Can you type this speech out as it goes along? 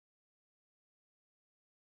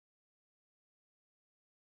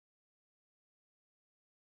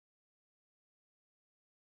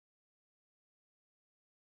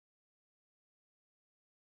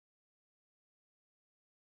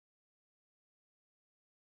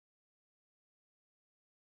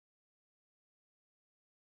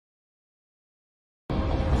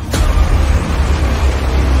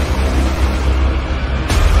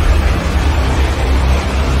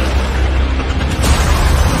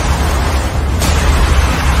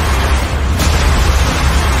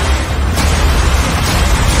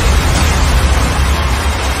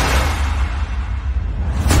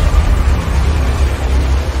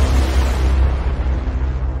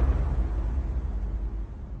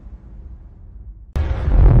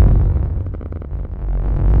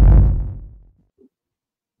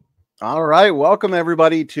All right, welcome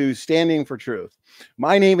everybody to Standing for Truth.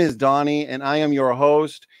 My name is Donny, and I am your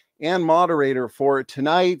host and moderator for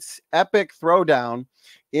tonight's epic throwdown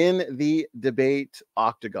in the debate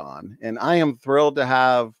octagon. And I am thrilled to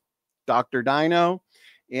have Dr. Dino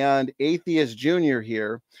and Atheist Junior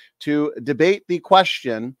here to debate the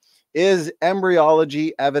question, is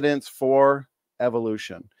embryology evidence for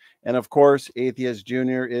evolution? And of course, Atheist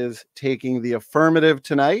Junior is taking the affirmative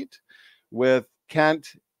tonight, with Kent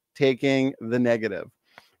taking the negative.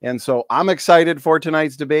 And so I'm excited for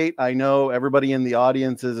tonight's debate. I know everybody in the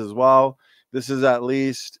audience is as well. This is at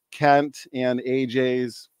least Kent and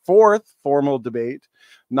AJ's fourth formal debate,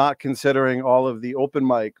 not considering all of the open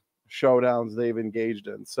mic showdowns they've engaged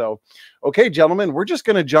in. So, okay, gentlemen, we're just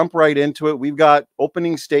going to jump right into it. We've got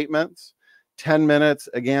opening statements, 10 minutes.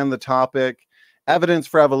 Again, the topic, evidence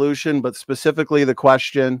for evolution, but specifically the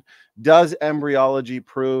question, does embryology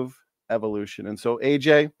prove evolution? And so,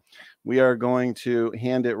 AJ, we are going to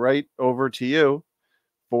hand it right over to you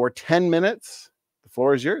for 10 minutes. The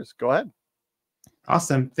floor is yours. Go ahead.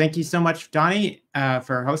 Awesome. Thank you so much, Donny,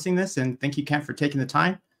 for hosting this. And thank you, Kent, for taking the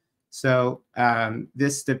time. So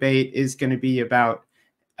this debate is going to be about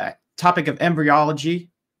topic of embryology.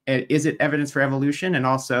 Is it evidence for evolution? And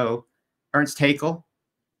also Ernst Haeckel.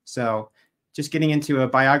 So just getting into a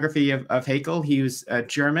biography of Haeckel. He was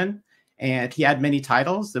German, and he had many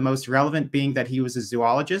titles, the most relevant being that he was a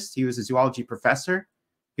zoologist. He was a zoology professor.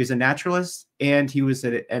 He was a naturalist, and he was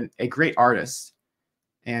a great artist.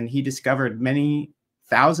 And he discovered many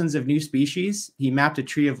thousands of new species. He mapped a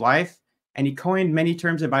tree of life, and he coined many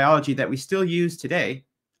terms in biology that we still use today,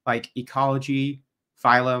 like ecology,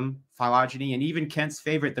 phylum, phylogeny, and even Kent's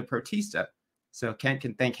favorite, the protista. So Kent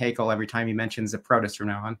can thank Haeckel every time he mentions a protist from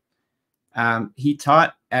now on. He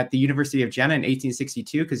taught at the University of Jena in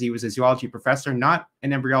 1862 because he was a zoology professor, not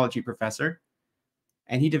an embryology professor.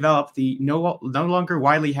 And he developed the no longer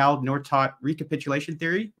widely held nor taught recapitulation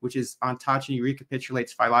theory, which is ontogeny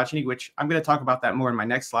recapitulates phylogeny, which I'm going to talk about that more in my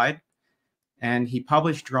next slide. And he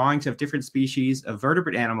published drawings of different species of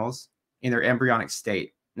vertebrate animals in their embryonic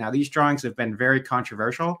state. Now, these drawings have been very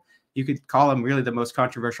controversial. You could call them really the most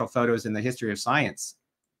controversial photos in the history of science.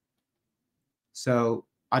 So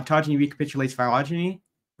ontogeny recapitulates phylogeny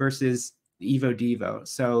versus evo-devo.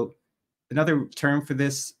 So another term for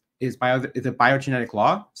this is the biogenetic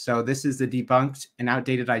law. So this is the debunked and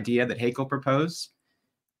outdated idea that Haeckel proposed.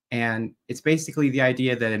 And it's basically the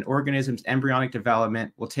idea that an organism's embryonic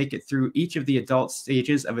development will take it through each of the adult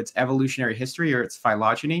stages of its evolutionary history or its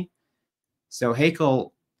phylogeny. So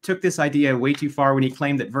Haeckel took this idea way too far when he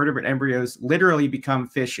claimed that vertebrate embryos literally become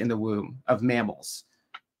fish in the womb of mammals.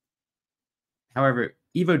 However,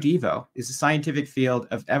 evo-devo is a scientific field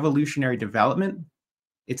of evolutionary development.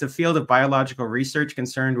 It's a field of biological research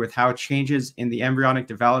concerned with how changes in the embryonic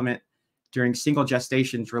development during single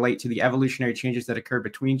gestations relate to the evolutionary changes that occur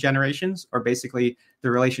between generations, or basically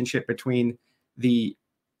the relationship between the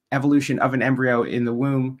evolution of an embryo in the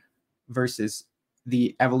womb versus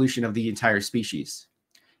the evolution of the entire species.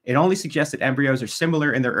 It only suggests that embryos are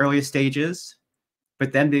similar in their earliest stages,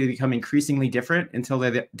 but then they become increasingly different until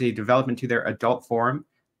they develop into their adult form.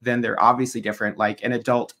 Then they're obviously different, like an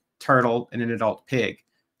adult turtle and an adult pig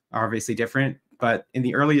are obviously different, but in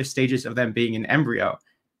the earliest stages of them being an embryo,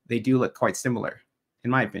 they do look quite similar, in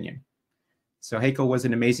my opinion. So Haeckel was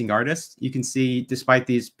an amazing artist. You can see, despite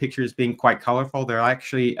these pictures being quite colorful, they're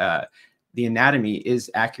actually, the anatomy is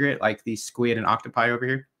accurate, like the squid and octopi over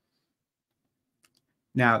here.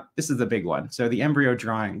 Now, this is the big one. So the embryo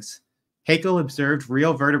drawings. Haeckel observed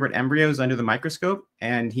real vertebrate embryos under the microscope,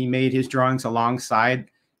 and he made his drawings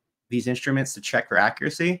alongside these instruments to check for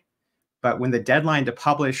accuracy. But when the deadline to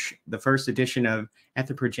publish the first edition of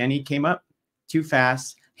Anthropogeny came up too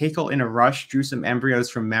fast, Haeckel, in a rush, drew some embryos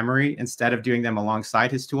from memory instead of doing them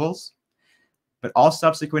alongside his tools. But all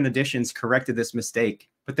subsequent editions corrected this mistake.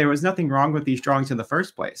 But there was nothing wrong with these drawings in the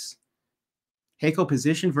first place. Haeckel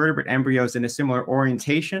positioned vertebrate embryos in a similar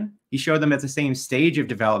orientation. He showed them at the same stage of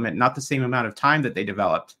development, not the same amount of time that they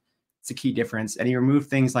developed. It's a key difference. And he removed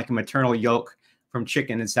things like a maternal yolk from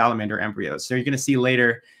chicken and salamander embryos. So you're going to see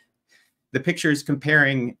later the pictures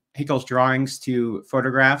comparing Haeckel's drawings to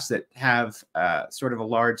photographs that have sort of a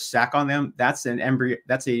large sac on them. That's an embryo.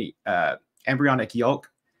 That's a embryonic yolk,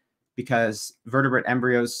 because vertebrate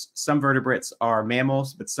embryos, some vertebrates are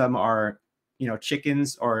mammals, but some are,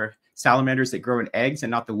 chickens or salamanders that grow in eggs and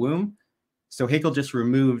not the womb. So Haeckel just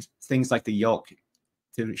removed things like the yolk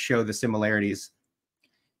to show the similarities.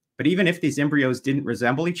 But even if these embryos didn't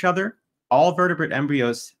resemble each other, all vertebrate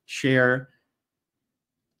embryos share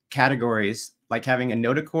categories like having a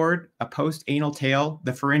notochord, a post-anal tail,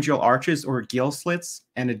 the pharyngeal arches or gill slits,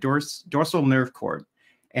 and a dorsal nerve cord.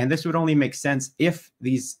 And this would only make sense if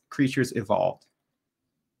these creatures evolved.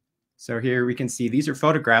 So here we can see these are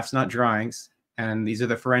photographs, not drawings. And these are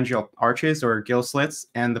the pharyngeal arches or gill slits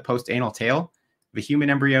and the post-anal tail of a human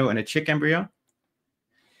embryo and a chick embryo.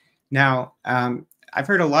 Now, I've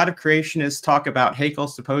heard a lot of creationists talk about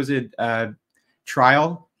Haeckel's supposed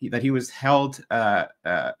trial that he was held, that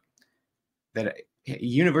a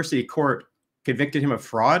university court convicted him of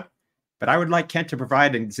fraud. But I would like Kent to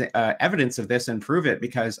provide evidence of this and prove it,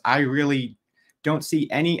 because I really don't see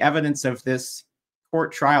any evidence of this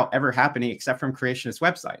court trial ever happening except from creationist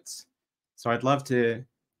websites. So I'd love to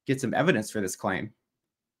get some evidence for this claim.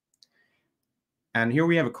 And here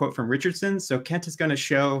we have a quote from Richardson. So Kent is going to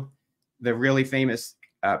show the really famous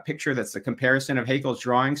picture that's a comparison of Haeckel's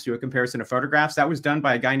drawings to a comparison of photographs. That was done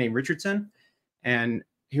by a guy named Richardson. And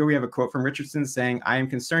here we have a quote from Richardson saying, "I am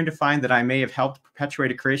concerned to find that I may have helped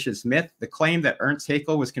perpetuate a creationist myth. The claim that Ernst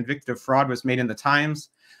Haeckel was convicted of fraud was made in the Times.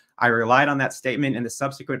 I relied on that statement in the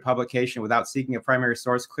subsequent publication without seeking a primary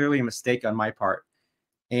source, clearly a mistake on my part."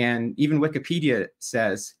 And even Wikipedia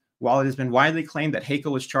says, while it has been widely claimed that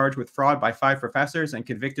Haeckel was charged with fraud by 5 professors and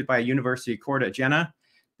convicted by a university court at Jena,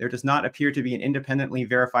 there does not appear to be an independently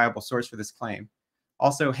verifiable source for this claim.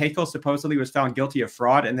 Also, Haeckel supposedly was found guilty of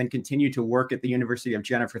fraud and then continued to work at the University of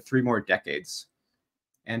Jena for 3 more decades.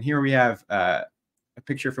 And here we have a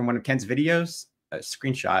picture from one of Kent's videos, a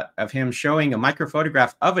screenshot of him showing a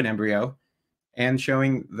microphotograph of an embryo and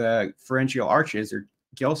showing the pharyngeal arches or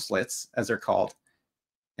gill slits, as they're called.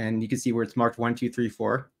 And you can see where it's marked 1, 2, 3,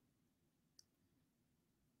 4.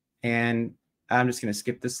 And I'm just going to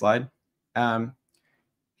skip this slide.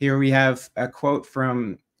 Here we have a quote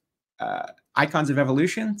from Icons of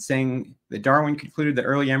Evolution saying that Darwin concluded that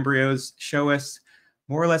early embryos show us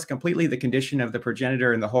more or less completely the condition of the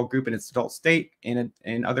progenitor and the whole group in its adult state.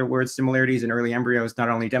 In other words, similarities in early embryos not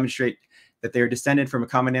only demonstrate that they are descended from a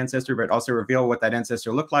common ancestor, but also reveal what that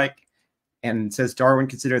ancestor looked like. And says Darwin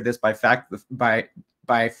considered this by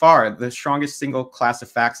far the strongest single class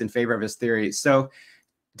of facts in favor of his theory. So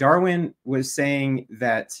Darwin was saying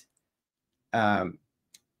that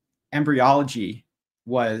embryology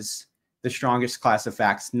was the strongest class of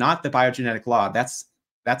facts, not the biogenetic law. That's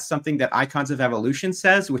something that Icons of Evolution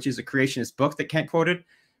says, which is a creationist book that Kent quoted.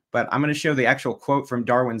 But I'm going to show the actual quote from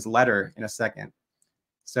Darwin's letter in a second.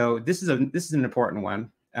 So this is an important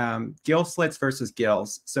one. Gill slits versus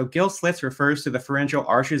gills. So gill slits refers to the pharyngeal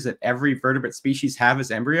arches that every vertebrate species have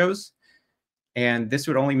as embryos. And this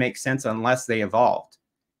would only make sense unless they evolved.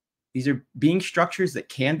 These are being structures that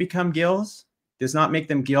can become gills, does not make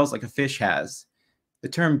them gills like a fish has. The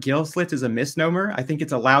term gill slits is a misnomer. I think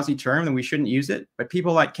it's a lousy term and we shouldn't use it. But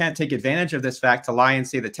people like Kent take advantage of this fact to lie and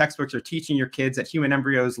say that textbooks are teaching your kids that human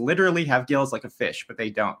embryos literally have gills like a fish, but they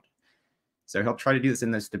don't. So he'll try to do this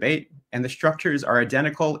in this debate. And the structures are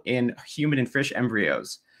identical in human and fish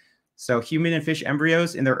embryos. So human and fish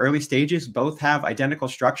embryos in their early stages both have identical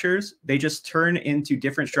structures. They just turn into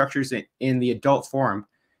different structures in the adult form.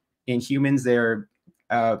 In humans, they're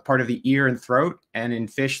part of the ear and throat. And in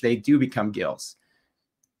fish, they do become gills.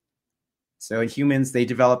 So in humans, they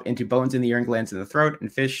develop into bones in the ear and glands in the throat. In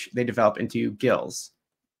fish, they develop into gills.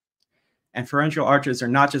 And pharyngeal arches are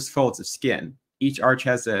not just folds of skin. Each arch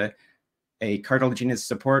has a cartilaginous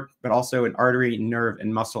support, but also an artery, nerve,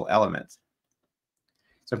 and muscle element.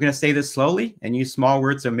 So I'm going to say this slowly and use small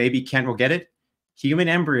words so maybe Kent will get it. Human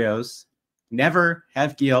embryos never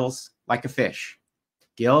have gills like a fish.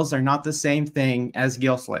 Gills are not the same thing as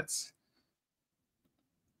gill slits.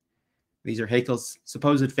 These are Haeckel's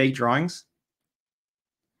supposed fake drawings.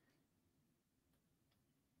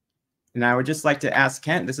 And I would just like to ask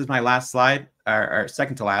Kent, this is my last slide, or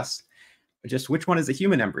second to last, just which one is a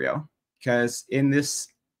human embryo? Because in this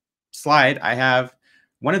slide, I have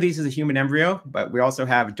one of these is a human embryo, but we also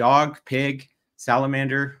have dog, pig,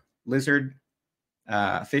 salamander, lizard,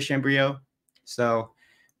 fish embryo. So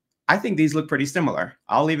I think these look pretty similar.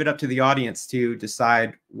 I'll leave it up to the audience to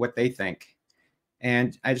decide what they think.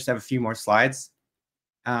 And I just have a few more slides.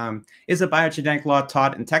 Is a biogenetic law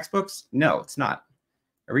taught in textbooks? No, it's not.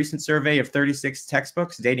 A recent survey of 36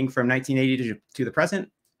 textbooks dating from 1980 to the present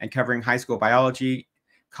and covering high school biology,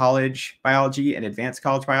 college biology, and advanced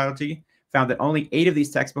college biology found that only 8 of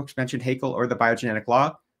these textbooks mentioned Haeckel or the biogenetic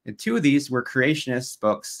law, and 2 of these were creationist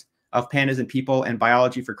books of Pandas and People and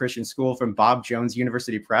Biology for Christian School from Bob Jones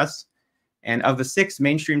University Press. And of the 6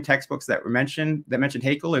 mainstream textbooks that mentioned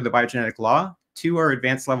Haeckel or the biogenetic law, 2 are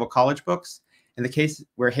advanced level college books. In the case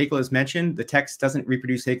where Haeckel is mentioned, the text doesn't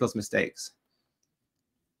reproduce Haeckel's mistakes.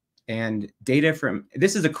 And data from,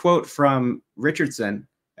 this is a quote from Richardson,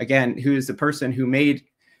 again, who is the person who made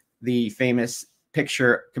the famous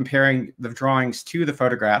picture comparing the drawings to the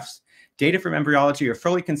photographs. Data from embryology are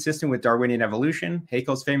fully consistent with Darwinian evolution.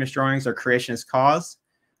 Haeckel's famous drawings are creationist cause.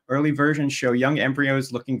 Early versions show young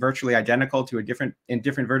embryos looking virtually identical to different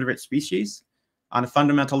vertebrate species. On a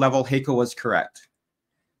fundamental level, Haeckel was correct.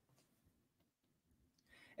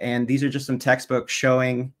 And these are just some textbooks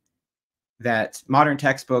showing that modern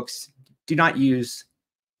textbooks do not use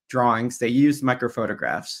drawings. They use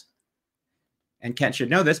microphotographs. And Kent should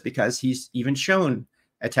know this because he's even shown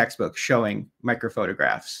a textbook showing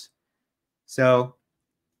microphotographs. So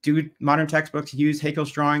do modern textbooks use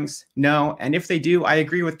Haeckel's drawings? No. And if they do, I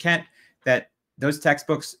agree with Kent that those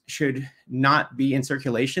textbooks should not be in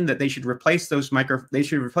circulation, that they should replace those with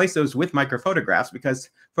microphotographs, because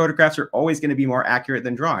photographs are always going to be more accurate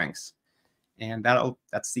than drawings. And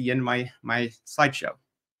that's the end of my slideshow.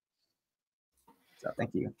 So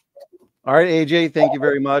thank you. All right, AJ, thank you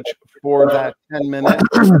very much for that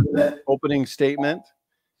 10-minute opening statement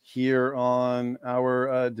here on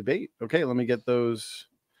our debate. Okay, let me get those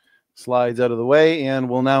slides out of the way, and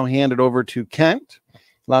we'll now hand it over to Kent.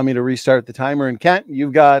 Allow me to restart the timer. And Kent,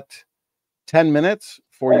 you've got 10 minutes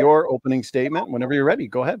for your opening statement. Whenever you're ready,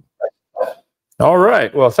 go ahead. All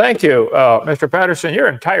right. Well, thank you, Mr. Patterson. Your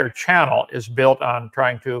entire channel is built on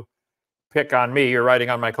trying to pick on me. You're riding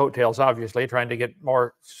on my coattails, obviously, trying to get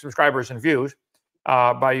more subscribers and views.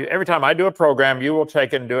 Every time I do a program, you will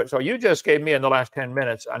take it and do it. So you just gave me in the last 10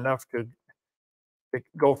 minutes enough to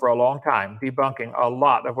go for a long time, debunking a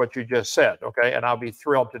lot of what you just said, okay? And I'll be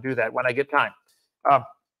thrilled to do that when I get time.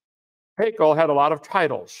 Haeckel had a lot of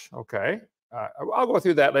titles, okay? I'll go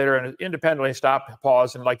through that later and independently stop,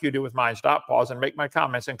 pause, and like you do with mine, stop, pause, and make my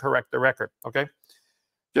comments and correct the record, okay?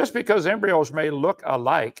 Just because embryos may look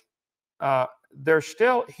alike, there's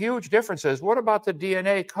still huge differences. What about the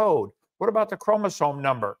DNA code? What about the chromosome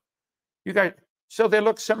number? You guys, so they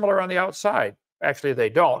look similar on the outside. Actually, they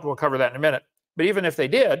don't. We'll cover that in a minute. But even if they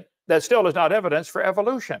did, that still is not evidence for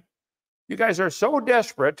evolution. You guys are so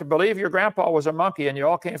desperate to believe your grandpa was a monkey and you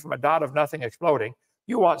all came from a dot of nothing exploding.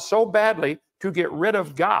 You want so badly to get rid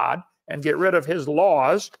of God and get rid of his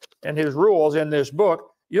laws and his rules in this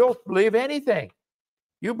book, you'll believe anything.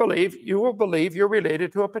 You will believe you're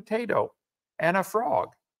related to a potato and a frog,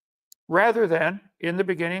 rather than in the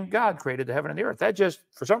beginning, God created the heaven and the earth. That just,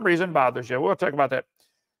 for some reason, bothers you. We'll talk about that.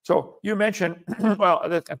 So you mentioned, well,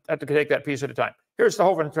 I have to take that piece at a time. Here's the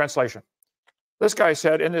Hovind translation. This guy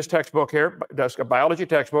said in this textbook here, that's a biology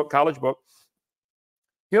textbook, college book,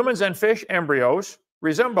 humans and fish embryos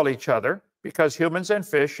resemble each other because humans and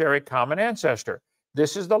fish share a common ancestor.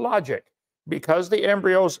 This is the logic. Because the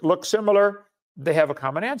embryos look similar, they have a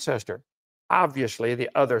common ancestor. Obviously, the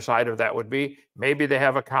other side of that would be maybe they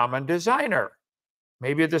have a common designer.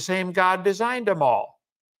 Maybe the same God designed them all.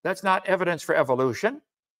 That's not evidence for evolution.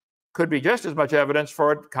 Could be just as much evidence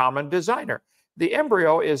for a common designer. The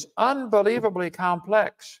embryo is unbelievably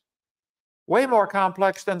complex, way more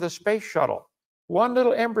complex than the space shuttle. One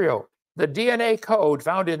little embryo, the DNA code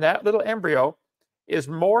found in that little embryo is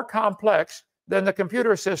more complex than the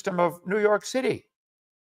computer system of New York City.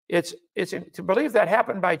 To believe that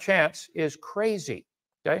happened by chance is crazy,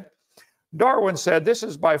 okay? Darwin said this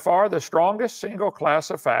is by far the strongest single class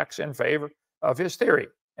of facts in favor of his theory.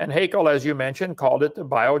 And Haeckel, as you mentioned, called it the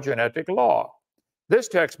biogenetic law. This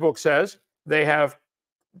textbook says they have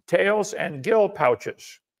tails and gill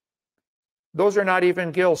pouches. Those are not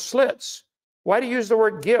even gill slits. Why do you use the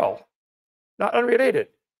word gill? Not unrelated.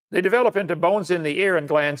 They develop into bones in the ear and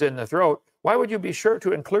glands in the throat. Why would you be sure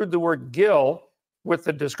to include the word gill with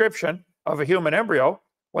the description of a human embryo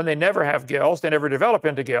when they never have gills? They never develop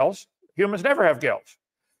into gills. Humans never have gills.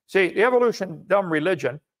 See, the evolution dumb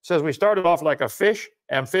religion says we started off like a fish,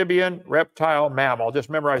 amphibian, reptile, mammal. Just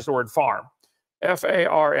memorize the word farm.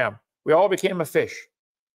 F-A-R-M. We all became a fish.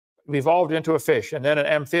 We evolved into a fish, and then an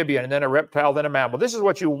amphibian, and then a reptile, then a mammal. This is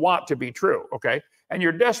what you want to be true, okay? And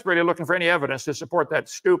you're desperately looking for any evidence to support that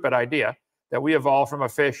stupid idea that we evolved from a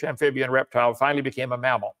fish, amphibian, reptile, finally became a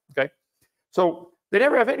mammal, okay? So they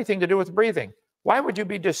never have anything to do with breathing. Why would you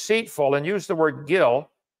be deceitful and use the word gill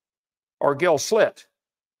or gill slit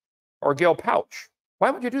or gill pouch? Why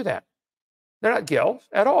would you do that? They're not gills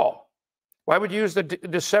at all. Why would you use the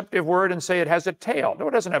deceptive word and say it has a tail? No,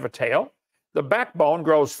 it doesn't have a tail. The backbone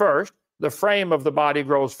grows first, the frame of the body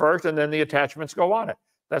grows first, and then the attachments go on it.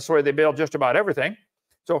 That's the way they build just about everything.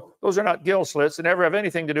 So those are not gill slits. They never have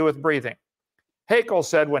anything to do with breathing. Haeckel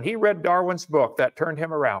said when he read Darwin's book, that turned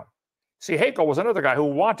him around. See, Haeckel was another guy who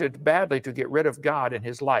wanted badly to get rid of God in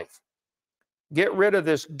his life. get rid of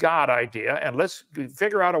this God idea and let's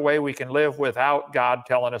figure out a way we can live without God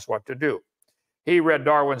telling us what to do. He read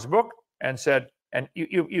Darwin's book and said, and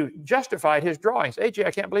you justified his drawings. AJ,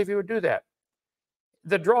 I can't believe you would do that.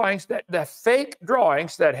 The drawings, the fake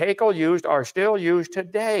drawings that Haeckel used are still used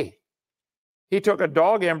today. He took a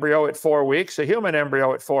dog embryo at 4 weeks, a human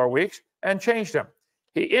embryo at 4 weeks, and changed them.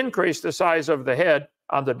 He increased the size of the head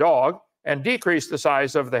on the dog and decreased the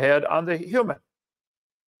size of the head on the human.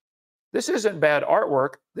 This isn't bad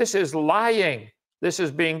artwork. This is lying. This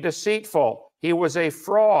is being deceitful. He was a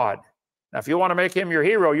fraud. Now, if you want to make him your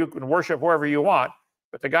hero, you can worship whoever you want,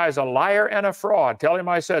 but the guy's a liar and a fraud. Tell him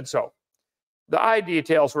I said so. The eye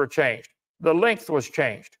details were changed. The length was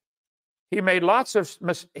changed. He made lots of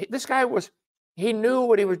mistakes. This guy he knew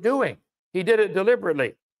what he was doing. He did it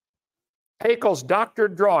deliberately. Haeckel's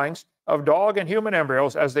doctored drawings of dog and human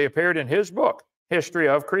embryos as they appeared in his book, History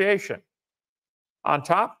of Creation. On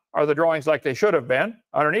top are the drawings like they should have been.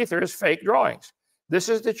 Underneath there is fake drawings. This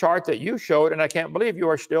is the chart that you showed, and I can't believe you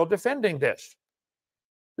are still defending this.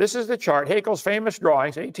 This is the chart, Haeckel's famous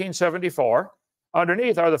drawings, 1874.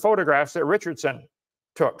 Underneath are the photographs that Richardson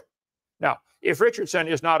took. Now, if Richardson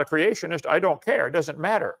is not a creationist, I don't care. It doesn't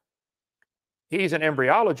matter. He's an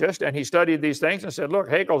embryologist, and he studied these things and said, look,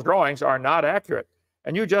 Haeckel's drawings are not accurate.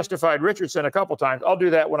 And you justified Richardson a couple times. I'll do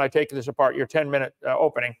that when I take this apart, your 10-minute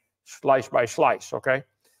opening, slice by slice, okay?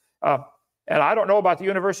 And I don't know about the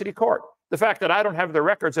university court. The fact that I don't have the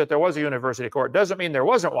records that there was a university court doesn't mean there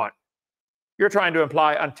wasn't one. You're trying to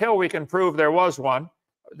imply until we can prove there was one,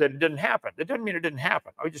 that it didn't happen. It doesn't mean it didn't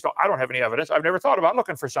happen. I don't have any evidence. I've never thought about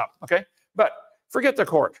looking for some, okay? But forget the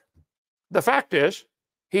court. The fact is,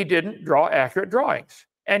 he didn't draw accurate drawings.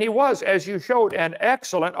 And he was, as you showed, an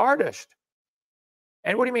excellent artist.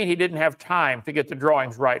 And what do you mean he didn't have time to get the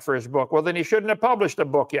drawings right for his book? Well, then he shouldn't have published the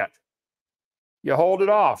book yet. You hold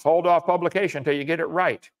off publication until you get it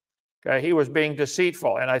right. Okay, he was being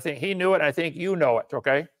deceitful, and I think he knew it, and I think you know it,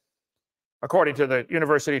 okay? According to the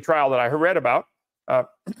university trial that I read about,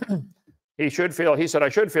 he said, I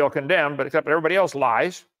should feel condemned, but except everybody else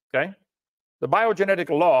lies, okay? The biogenetic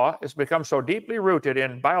law has become so deeply rooted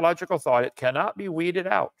in biological thought, it cannot be weeded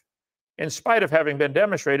out, in spite of having been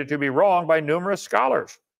demonstrated to be wrong by numerous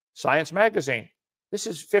scholars. Science magazine, this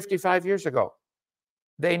is 55 years ago.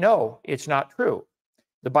 They know it's not true.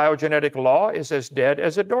 The biogenetic law is as dead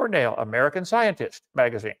as a doornail, American Scientist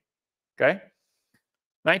magazine, okay?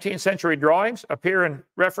 19th century drawings appear in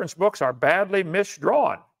reference books are badly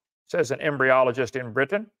misdrawn, says an embryologist in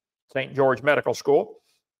Britain, St. George Medical School.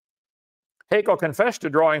 Haeckel confessed to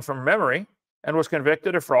drawing from memory and was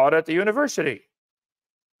convicted of fraud at the university.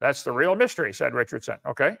 That's the real mystery, said Richardson,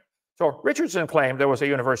 okay? So Richardson claimed there was a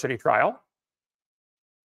university trial.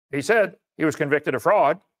 He said he was convicted of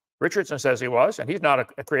fraud. Richardson says he was, and he's not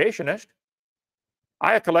a creationist.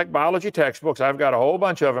 I collect biology textbooks. I've got a whole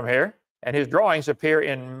bunch of them here, and his drawings appear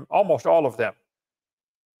in almost all of them.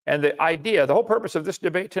 And the idea, the whole purpose of this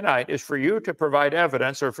debate tonight is for you to provide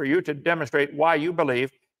evidence or for you to demonstrate why you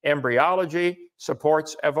believe embryology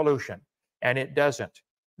supports evolution, and it doesn't.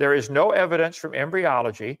 There is no evidence from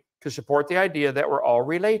embryology to support the idea that we're all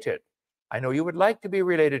related. I know you would like to be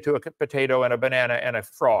related to a potato and a banana and a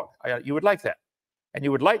frog. You would like that. And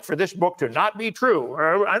you would like for this book to not be true.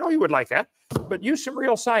 I know you would like that, but use some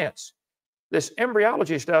real science. This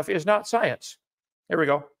embryology stuff is not science. Here we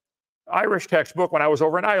go. Irish textbook, when I was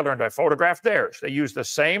over in Ireland, I photographed theirs. They used the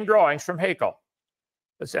same drawings from Haeckel.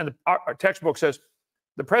 And our textbook says,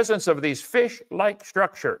 the presence of these fish-like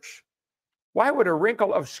structures. Why would a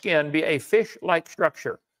wrinkle of skin be a fish-like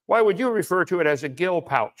structure? Why would you refer to it as a gill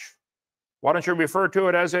pouch? Why don't you refer to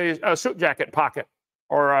it as a suit jacket pocket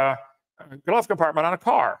or a glove compartment on a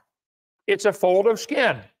car? It's a fold of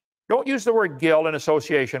skin. Don't use the word gill in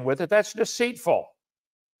association with it. That's deceitful.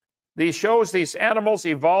 These shows these animals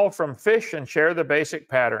evolved from fish and share the basic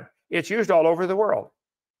pattern. It's used all over the world.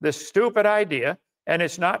 This stupid idea, and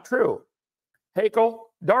it's not true.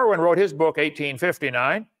 Darwin wrote his book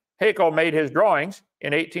 1859. Haeckel made his drawings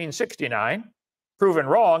in 1869, proven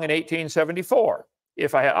wrong in 1874.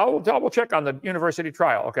 I'll double check on the university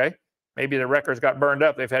trial, okay? Maybe the records got burned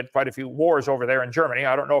up. They've had quite a few wars over there in Germany.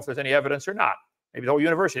 I don't know if there's any evidence or not. Maybe the whole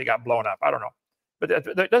university got blown up. I don't know.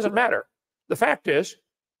 But that doesn't matter. The fact is,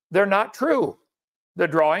 they're not true. The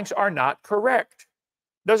drawings are not correct.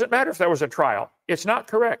 Doesn't matter if there was a trial. It's not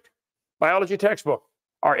correct. Biology textbook.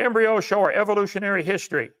 Our embryos show our evolutionary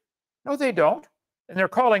history. No, they don't. And they're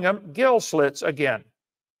calling them gill slits again.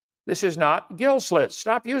 This is not gill slits.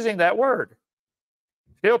 Stop using that word.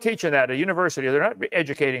 Still teaching that at a university. They're not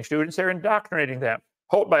educating students. They're indoctrinating them.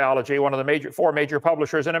 Holt Biology, one of the four major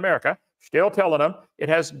publishers in America, still telling them it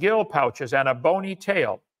has gill pouches and a bony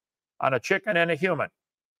tail on a chicken and a human.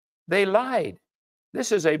 They lied.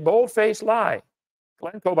 This is a bold-faced lie.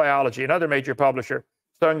 Glencoe Biology, another major publisher,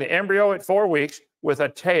 showing the embryo at 4 weeks with a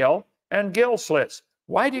tail and gill slits.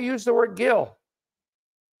 Why do you use the word gill?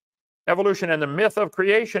 Evolution and the Myth of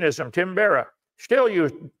Creationism, Tim Berra, still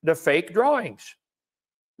use the fake drawings.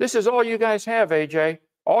 This is all you guys have, AJ.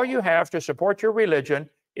 All you have to support your religion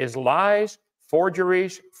is lies,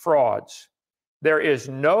 forgeries, frauds. There is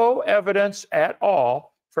no evidence at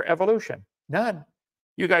all for evolution. None.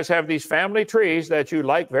 You guys have these family trees that you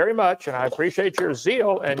like very much, and I appreciate your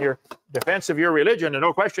zeal and your defense of your religion, and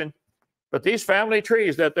no question. But these family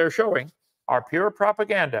trees that they're showing are pure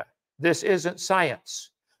propaganda. This isn't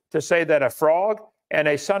science. To say that a frog and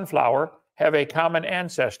a sunflower have a common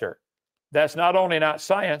ancestor, that's not only not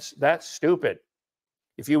science, that's stupid.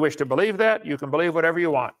 If you wish to believe that, you can believe whatever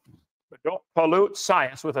you want. But don't pollute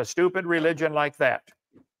science with a stupid religion like that.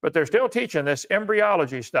 But they're still teaching this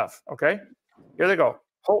embryology stuff, okay? Here they go.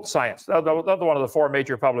 Holt Science, another one of the four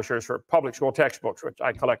major publishers for public school textbooks, which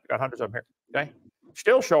I collect, got hundreds of them here, okay?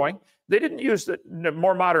 Still showing. They didn't use the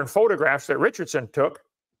more modern photographs that Richardson took.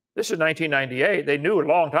 This is 1998. They knew a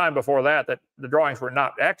long time before that the drawings were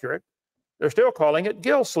not accurate. They're still calling it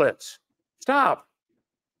gill slits. Stop.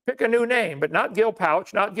 Pick a new name, but not gill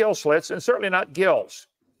pouch, not gill slits, and certainly not gills.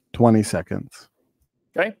 20 seconds.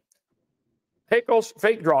 Okay. Haeckel's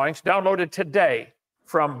fake drawings downloaded today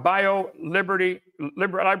from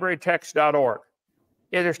librarytext.org.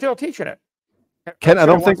 Yeah, they're still teaching it. Ken, I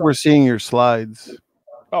don't think we're seeing your slides.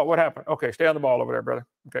 Oh, what happened? Okay, stay on the ball over there, brother.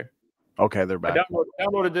 Okay. Okay, they're back. I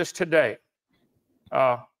downloaded this today.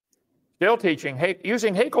 Still teaching,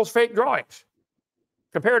 using Haeckel's fake drawings.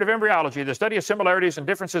 Comparative embryology, the study of similarities and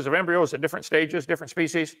differences of embryos at different stages, different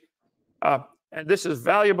species. And this is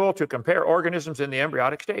valuable to compare organisms in the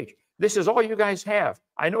embryonic stage. This is all you guys have.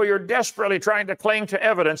 I know you're desperately trying to cling to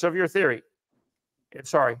evidence of your theory.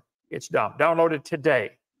 Sorry, it's dumb. Downloaded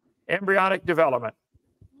today. Embryonic development.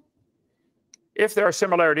 If there are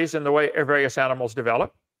similarities in the way various animals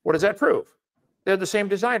develop, what does that prove? They're the same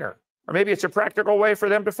designer. Or maybe it's a practical way for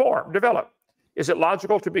them to develop. Is it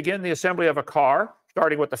logical to begin the assembly of a car,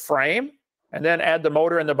 starting with the frame, and then add the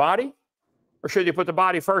motor and the body? Or should you put the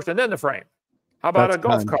body first and then the frame? How about a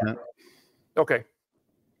golf cart? Kent. Okay.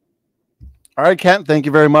 All right, Kent, thank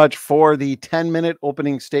you very much for the 10-minute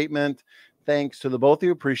opening statement. Thanks to the both of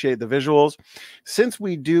you. Appreciate the visuals. Since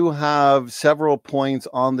we do have several points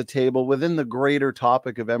on the table within the greater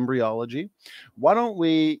topic of embryology, why don't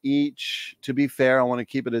we each, to be fair, I want to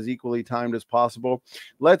keep it as equally timed as possible.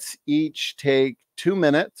 Let's each take 2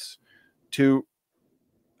 minutes to,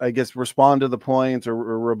 I guess, respond to the points or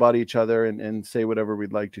rebut each other and say whatever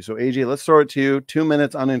we'd like to. So AJ, let's throw it to you. 2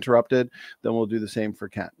 minutes uninterrupted. Then we'll do the same for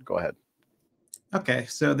Kent. Go ahead. Okay,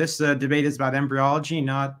 so this debate is about embryology,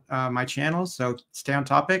 not my channel, so stay on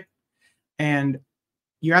topic. And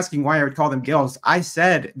you're asking why I would call them gills. I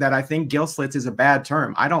said that I think gill slits is a bad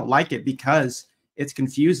term. I don't like it because it's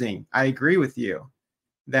confusing. I agree with you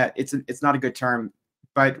that it's not a good term,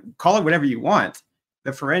 but call it whatever you want.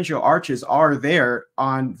 The pharyngeal arches are there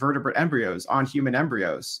on vertebrate embryos, on human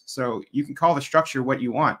embryos. So you can call the structure what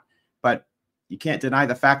you want, but you can't deny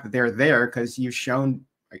the fact that they're there because you've shown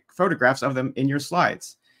photographs of them in your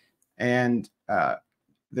slides. And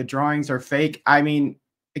the drawings are fake. I mean,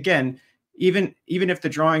 again, even if the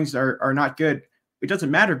drawings are not good, it doesn't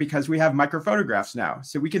matter because we have microphotographs now.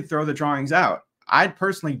 So we can throw the drawings out. I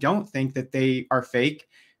personally don't think that they are fake,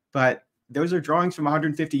 but those are drawings from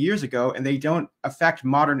 150 years ago, and they don't affect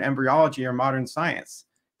modern embryology or modern science.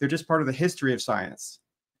 They're just part of the history of science.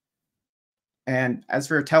 And as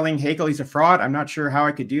for telling Haeckel he's a fraud, I'm not sure how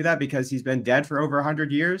I could do that because he's been dead for over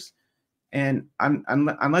 100 years. And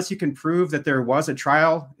unless you can prove that there was a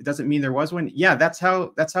trial, it doesn't mean there was one. Yeah, that's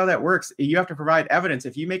how that works. You have to provide evidence.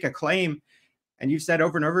 If you make a claim and you've said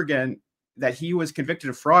over and over again that he was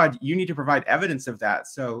convicted of fraud, you need to provide evidence of that.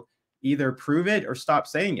 So either prove it or stop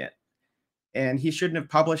saying it. And he shouldn't have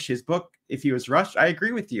published his book if he was rushed. I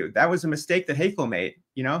agree with you. That was a mistake that Haeckel made,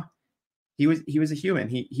 you know? He was a human.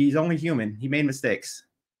 He's only human. He made mistakes.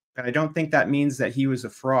 But I don't think that means that he was a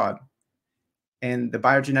fraud. And the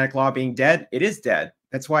biogenetic law being dead, it is dead.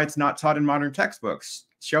 That's why it's not taught in modern textbooks.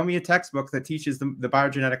 Show me a textbook that teaches the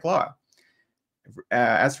biogenetic law.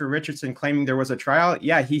 As for Richardson claiming there was a trial,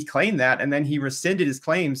 yeah, he claimed that. And then he rescinded his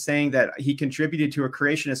claim saying that he contributed to a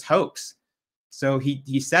creationist hoax. So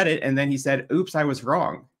he said it, and then he said, oops, I was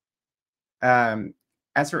wrong.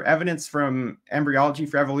 As for evidence from embryology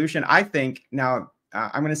for evolution, I think now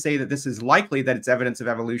I'm going to say that this is likely that it's evidence of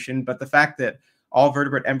evolution, but the fact that all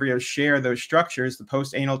vertebrate embryos share those structures, the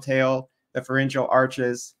post-anal tail, the pharyngeal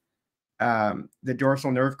arches, the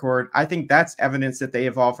dorsal nerve cord. I think that's evidence that they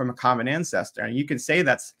evolved from a common ancestor. And you can say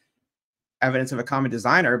that's evidence of a common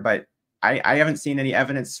designer, but I haven't seen any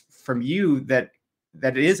evidence from you that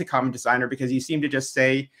it is a common designer, because you seem to just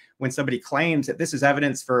say, when somebody claims that this is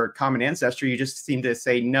evidence for common ancestry, you just seem to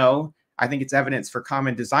say, no, I think it's evidence for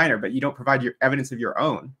common designer, but you don't provide your evidence of your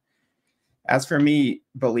own. As for me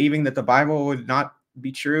believing that the Bible would not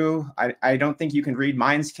be true, I don't think you can read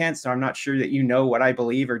minds, Kent, so I'm not sure that you know what I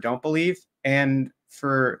believe or don't believe. And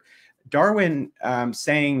for Darwin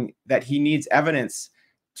saying that he needs evidence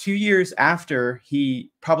 2 years after he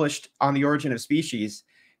published On the Origin of Species,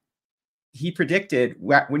 he predicted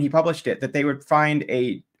when he published it that they would find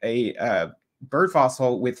a bird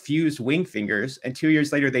fossil with fused wing fingers, and 2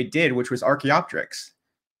 years later they did, which was Archaeopteryx.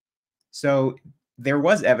 So there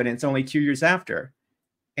was evidence only 2 years after.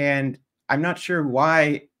 And I'm not sure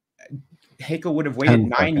why Haeckel would have waited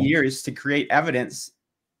 9 years to create evidence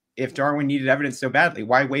if Darwin needed evidence so badly.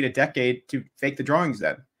 Why wait a decade to fake the drawings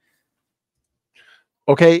then?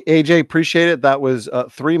 Okay, AJ, appreciate it. That was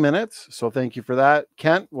 3 minutes. So thank you for that.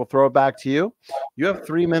 Kent, we'll throw it back to you. You have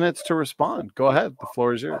 3 minutes to respond. Go ahead. The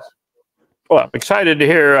floor is yours. Well, I'm excited to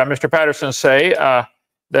hear Mr. Patterson say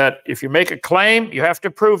that if you make a claim, you have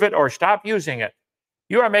to prove it or stop using it.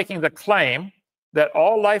 You are making the claim that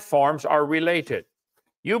all life forms are related.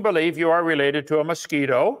 You believe you are related to a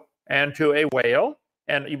mosquito and to a whale,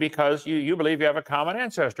 and because you believe you have a common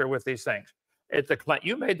ancestor with these things.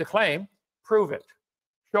 You made the claim, prove it.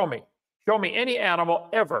 Show me. Show me any animal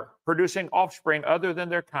ever producing offspring other than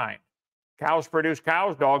their kind. Cows produce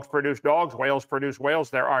cows, dogs produce dogs, whales produce whales.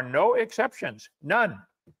 There are no exceptions, none.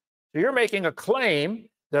 So you're making a claim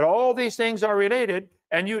that all these things are related,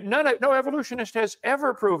 and no evolutionist has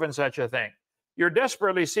ever proven such a thing. You're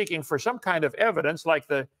desperately seeking for some kind of evidence, like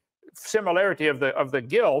the similarity of the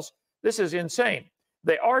gills. This is insane.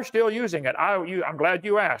 They are still using it. I'm glad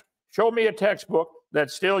you asked. Show me a textbook that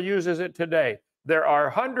still uses it today. There are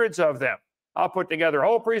hundreds of them. I'll put together a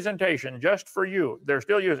whole presentation just for you. They're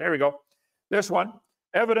still using. Here we go. This one,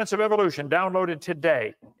 Evidence of Evolution, downloaded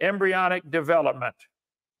today. Embryonic development.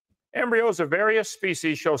 Embryos of various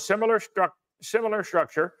species show similar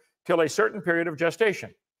structure till a certain period of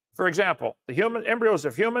gestation. For example, the embryos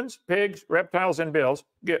of humans, pigs, reptiles, and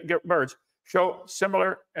birds show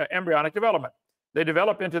similar embryonic development. They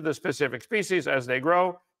develop into the specific species as they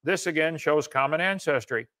grow. This again shows common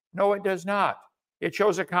ancestry. No, it does not. It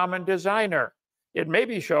shows a common designer. It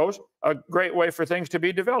maybe shows a great way for things to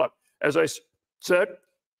be developed. As I said,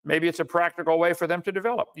 maybe it's a practical way for them to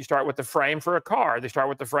develop. You start with the frame for a car. They start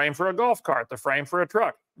with the frame for a golf cart, the frame for a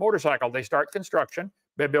truck, motorcycle. They start construction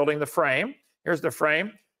by building the frame. Here's the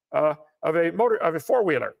frame of a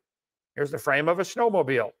four-wheeler. Here's the frame of a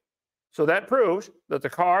snowmobile. So that proves that the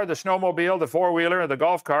car, the snowmobile, the four-wheeler, and the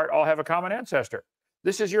golf cart all have a common ancestor.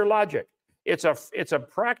 This is your logic. It's a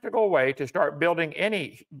practical way to start building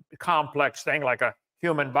any complex thing like a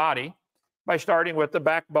human body by starting with the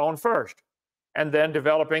backbone first and then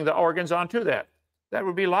developing the organs onto that. That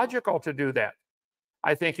would be logical to do that.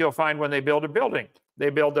 I think you'll find when they build a building, they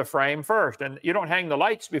build the frame first, and you don't hang the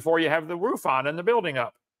lights before you have the roof on and the building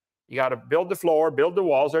up. You got to build the floor, build the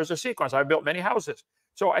walls. There's a sequence. I've built many houses.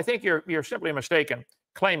 So I think you're simply mistaken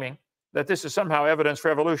claiming that this is somehow evidence for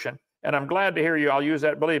evolution. And I'm glad to hear you. I'll use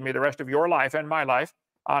that, believe me, the rest of your life and my life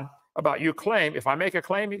about you claim. If I make a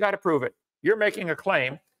claim, you got to prove it. You're making a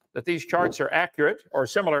claim that these charts are accurate or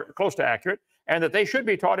similar, close to accurate, and that they should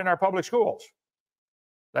be taught in our public schools.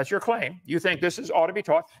 That's your claim. You think this ought to be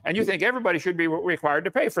taught, and you think everybody should be required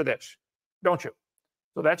to pay for this, don't you?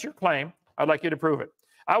 So that's your claim. I'd like you to prove it.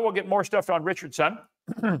 I will get more stuff on Richardson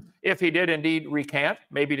if he did indeed recant,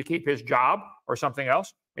 maybe to keep his job or something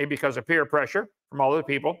else, maybe because of peer pressure from all other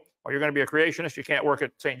people. Or you're going to be a creationist, you can't work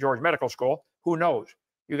at St. George Medical School. Who knows?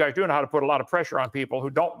 You guys do know how to put a lot of pressure on people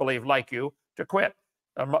who don't believe like you to quit.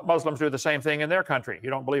 Muslims do the same thing in their country.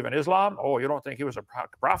 You don't believe in Islam? Oh, you don't think he was a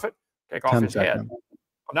prophet? Take off his head.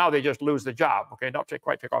 Well, now they just lose the job. Okay, don't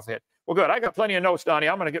quite take off the head. Well, good. I got plenty of notes, Donny.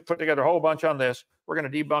 I'm going to put together a whole bunch on this. We're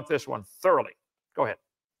going to debunk this one thoroughly. Go ahead.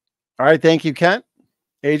 All right. Thank you, Kent.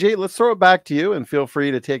 AJ, let's throw it back to you and feel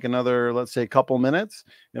free to take another, let's say, couple minutes,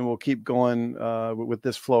 and we'll keep going with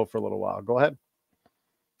this flow for a little while. Go ahead.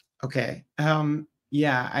 Okay.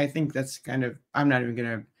 Yeah, I think that's kind of, I'm not even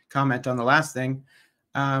going to comment on the last thing.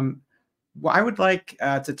 Well, I would like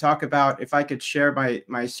to talk about, if I could share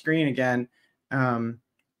my screen again,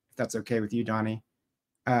 if that's okay with you, Donny,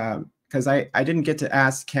 because I didn't get to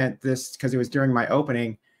ask Kent this because it was during my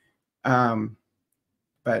opening,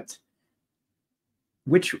 but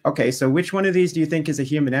Okay, so which one of these do you think is a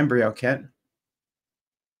human embryo, Kent?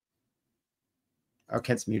 Oh,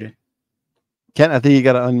 Kent's muted. Kent, I think you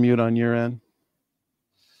got to unmute on your end.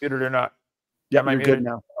 Muted or not? Yeah, you're good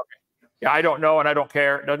now. Okay. Yeah, I don't know and I don't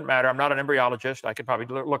care. It doesn't matter. I'm not an embryologist. I could probably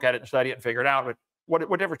look at it and study it and figure it out. But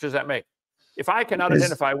what difference does that make? If I cannot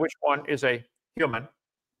identify which one is a human,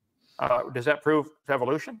 does that prove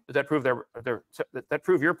evolution? Does that prove that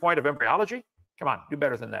prove your point of embryology? Come on, do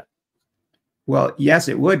better than that. Well, yes,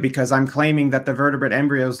 it would, because I'm claiming that the vertebrate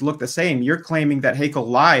embryos look the same. You're claiming that Haeckel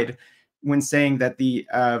lied when saying that the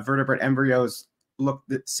vertebrate embryos look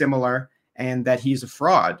similar and that he's a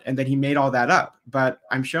fraud and that he made all that up. But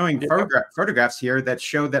I'm showing photographs here that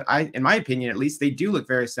show that in my opinion, at least, they do look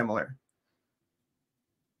very similar.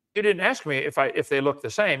 You didn't ask me if they look the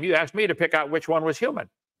same. You asked me to pick out which one was human.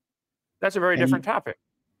 That's a very different topic.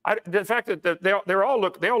 The fact that they all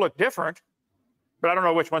look different, but I don't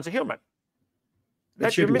know which one's a human.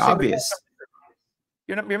 That should be obvious.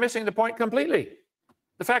 You're missing the point completely.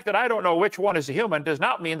 The fact that I don't know which one is a human does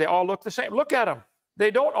not mean they all look the same. Look at them. They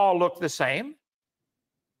don't all look the same.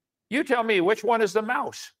 You tell me which one is the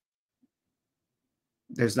mouse.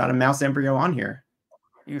 There's not a mouse embryo on here.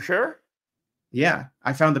 You sure? Yeah,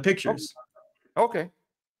 I found the pictures. Okay.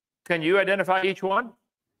 Can you identify each one?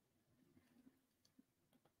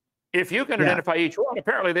 If you can identify each one,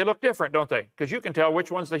 apparently they look different, don't they? Because you can tell which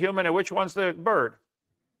one's the human and which one's the bird.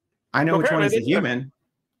 I know which one is the human,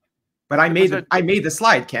 but I made the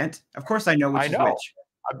slide, Kent. Of course I know which is which.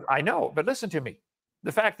 I know, but listen to me.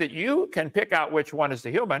 The fact that you can pick out which one is the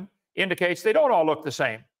human indicates they don't all look the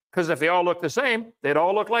same. Because if they all look the same, they'd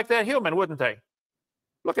all look like that human, wouldn't they?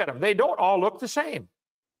 Look at them. They don't all look the same.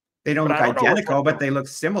 They don't look identical, but they look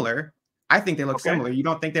similar. I think they look similar. You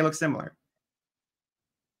don't think they look similar?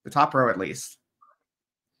 The top row, at least.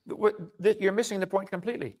 You're missing the point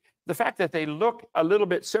completely. The fact that they look a little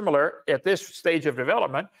bit similar at this stage of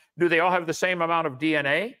development, do they all have the same amount of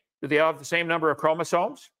DNA? Do they all have the same number of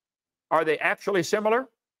chromosomes? Are they actually similar?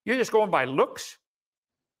 You're just going by looks?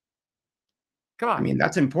 Come on. I mean,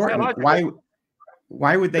 that's important.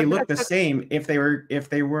 Why would they look the same if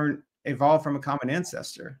they weren't evolved from a common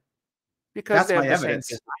ancestor? Because that's my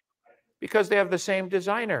evidence. Because they have the same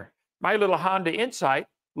designer. My little Honda Insight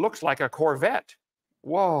looks like a Corvette.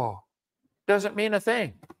 Whoa. Doesn't mean a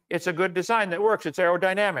thing. It's a good design that works. It's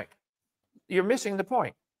aerodynamic. You're missing the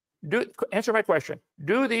point. Answer my question.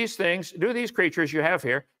 Do these creatures you have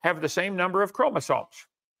here have the same number of chromosomes?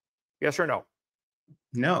 Yes or no?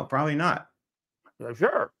 No, probably not.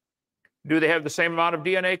 Sure. Do they have the same amount of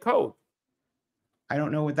DNA code? I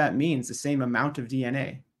don't know what that means, the same amount of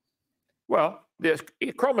DNA. Well, this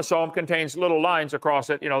chromosome contains little lines across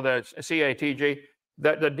it, the CATG,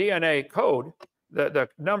 the DNA code, the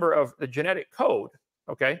number of the genetic code,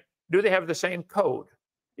 okay? Do they have the same code?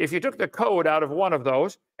 If you took the code out of one of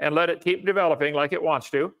those and let it keep developing like it wants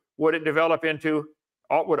to, would it develop into,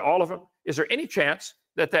 would all of them? Is there any chance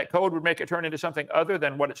that code would make it turn into something other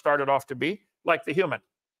than what it started off to be, like the human?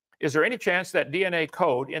 Is there any chance that DNA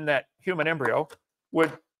code in that human embryo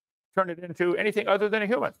would turn it into anything other than a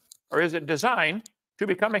human? Or is it designed to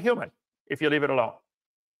become a human if you leave it alone?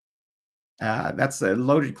 That's a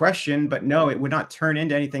loaded question, but no, it would not turn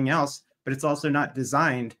into anything else, but it's also not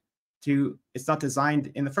designed it's not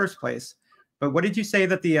designed in the first place. But what did you say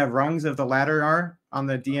that the rungs of the ladder are on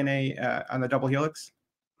the DNA, on the double helix?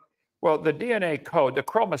 Well, the DNA code, the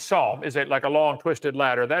chromosome is like a long twisted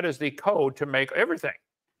ladder. That is the code to make everything.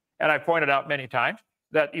 And I've pointed out many times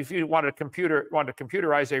that if you want to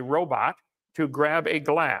computerize a robot to grab a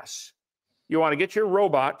glass, you want to get your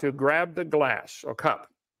robot to grab the glass or cup.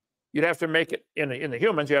 You'd have to make it in the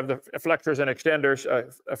humans. You have the flexors and extenders,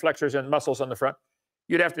 flexors and muscles on the front.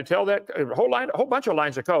 You'd have to tell that a whole bunch of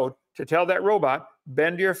lines of code to tell that robot,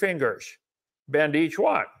 bend your fingers, bend each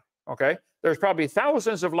one. Okay, there's probably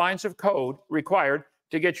thousands of lines of code required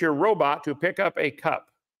to get your robot to pick up a cup.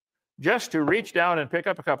 Just to reach down and pick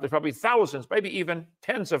up a cup, there's probably thousands, maybe even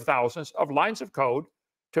tens of thousands of lines of code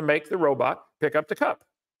to make the robot pick up the cup.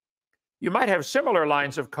 You might have similar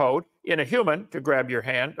lines of code in a human to grab your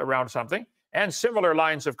hand around something, and similar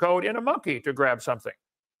lines of code in a monkey to grab something.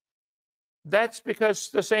 That's because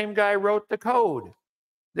the same guy wrote the code.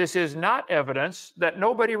 This is not evidence that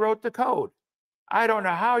nobody wrote the code. I don't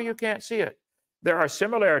know how you can't see it. There are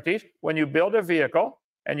similarities when you build a vehicle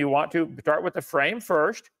and you want to start with the frame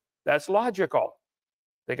first. That's logical.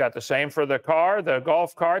 They got the same for the car, the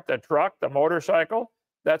golf cart, the truck, the motorcycle.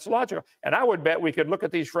 That's logical. And I would bet we could look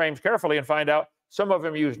at these frames carefully and find out some of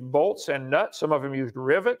them used bolts and nuts, some of them used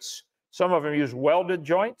rivets, some of them used welded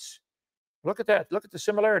joints. Look at that. Look at the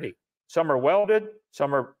similarity. Some are welded,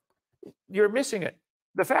 some are, you're missing it.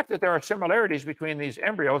 The fact that there are similarities between these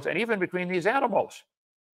embryos and even between these animals.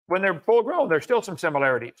 When they're full grown, there's still some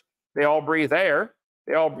similarities. They all breathe air.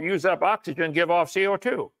 They all use up oxygen, give off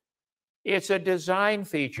CO2. It's a design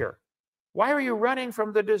feature. Why are you running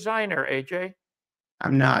from the designer, AJ?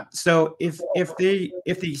 I'm not. So if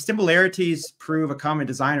the similarities prove a common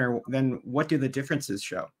designer, then what do the differences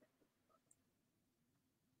show?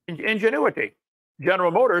 Ingenuity.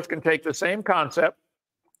 General Motors can take the same concept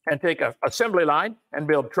and take an assembly line and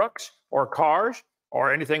build trucks or cars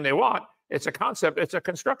or anything they want. It's a concept. It's a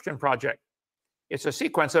construction project. It's a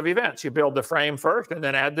sequence of events. You build the frame first and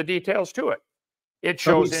then add the details to it. It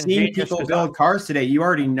shows ingenious design. We've seen people build cars today. You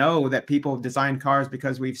already know that people design cars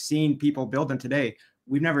because we've seen people build them today.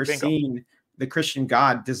 We've never seen the Christian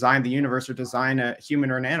God design the universe or design a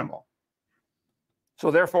human or an animal.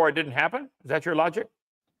 So therefore it didn't happen? Is that your logic?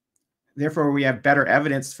 Therefore, we have better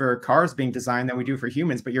evidence for cars being designed than we do for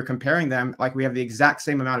humans, but you're comparing them like we have the exact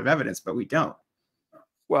same amount of evidence, but we don't.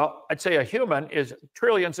 Well, I'd say a human is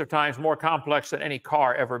trillions of times more complex than any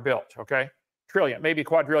car ever built, okay? Trillion, maybe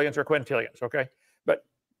quadrillions or quintillions, okay? But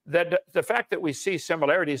the fact that we see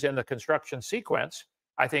similarities in the construction sequence,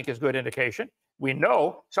 I think is good indication. We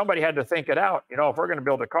know somebody had to think it out. You know, if we're going to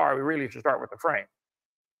build a car, we really should start with the frame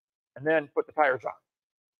and then put the tires on.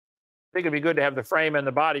 I think it'd be good to have the frame and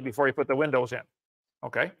the body before you put the windows in,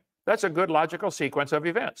 okay? That's a good logical sequence of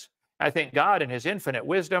events. I think God in his infinite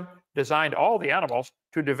wisdom designed all the animals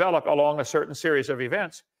to develop along a certain series of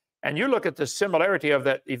events. And you look at the similarity of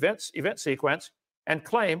that event sequence and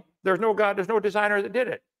claim there's no God, there's no designer that did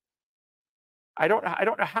it. I don't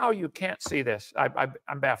know how you can't see this.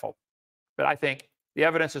 I'm baffled. But I think the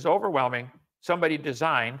evidence is overwhelming. Somebody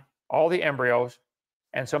designed all the embryos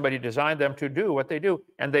and somebody designed them to do what they do.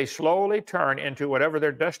 And they slowly turn into whatever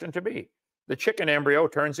they're destined to be. The chicken embryo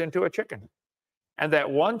turns into a chicken. And that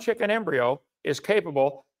one chicken embryo is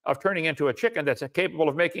capable of turning into a chicken that's capable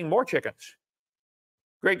of making more chickens.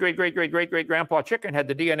 Great-great-great-great-great-great-grandpa chicken had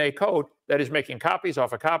the DNA code that is making copies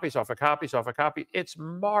off of copies off of copies off of copies. It's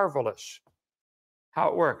marvelous how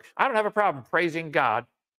it works. I don't have a problem praising God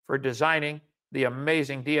for designing the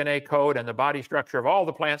amazing DNA code and the body structure of all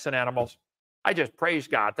the plants and animals. I just praise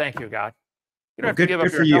God. Thank you, God. You don't have to give up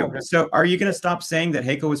good for you. So are you going to stop saying that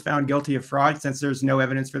Haeckel was found guilty of fraud since there's no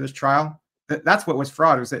evidence for this trial? That's what was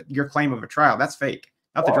fraud, was that your claim of a trial. That's fake,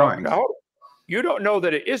 not the drawings. No, you don't know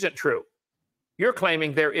that it isn't true. You're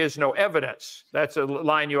claiming there is no evidence. That's a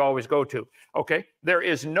line you always go to. Okay, there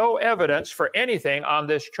is no evidence for anything on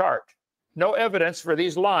this chart. No evidence for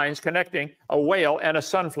these lines connecting a whale and a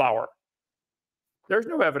sunflower. There's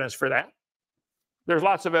no evidence for that. There's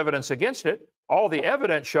lots of evidence against it. All the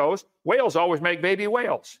evidence shows whales always make baby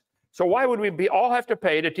whales. So why would we all have to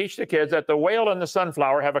pay to teach the kids that the whale and the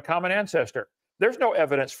sunflower have a common ancestor? There's no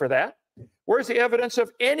evidence for that. Where's the evidence of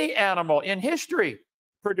any animal in history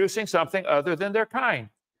producing something other than their kind?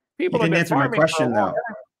 People didn't answer my question, though.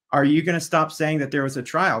 Are you going to stop saying that there was a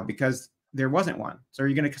trial because there wasn't one? So are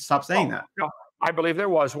you going to stop saying that? No, I believe there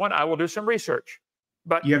was one. I will do some research.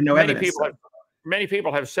 But you have no evidence. Many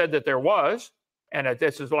people have said that there was. And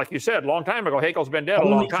this is, like you said, a long time ago. Haeckel's been dead a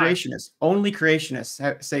long time. Only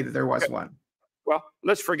creationists say that there was one. Well,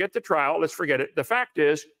 let's forget the trial. Let's forget it. The fact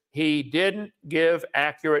is, he didn't give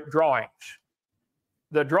accurate drawings.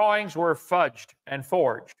 The drawings were fudged and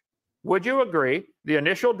forged. Would you agree the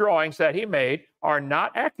initial drawings that he made are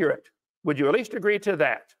not accurate? Would you at least agree to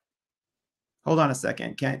that? Hold on a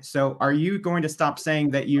second, Kent. So are you going to stop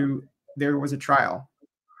saying that there was a trial?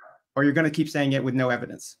 Or you're going to keep saying it with no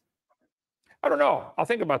evidence? I don't know. I'll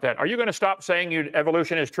think about that. Are you going to stop saying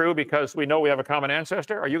evolution is true because we know we have a common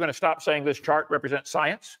ancestor? Are you going to stop saying this chart represents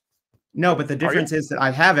science? No, but the difference is that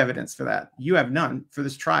I have evidence for that. You have none for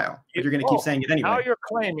this trial, but you're going to keep saying it anyway. Now you're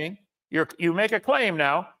claiming, you make a claim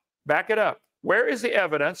now, back it up. Where is the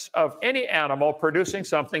evidence of any animal producing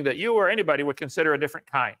something that you or anybody would consider a different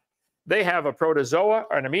kind? They have a protozoa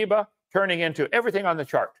or an amoeba turning into everything on the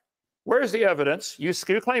chart. Where's the evidence? You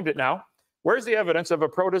claimed it now. Where's the evidence of a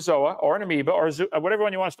protozoa or an amoeba or whatever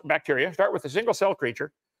one you want, bacteria? Start with a single-cell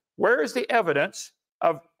creature. Where is the evidence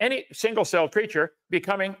of any single-cell creature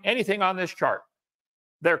becoming anything on this chart?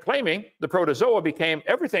 They're claiming the protozoa became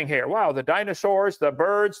everything here. Wow, the dinosaurs, the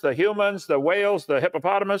birds, the humans, the whales, the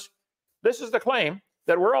hippopotamus. This is the claim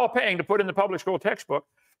that we're all paying to put in the public school textbook.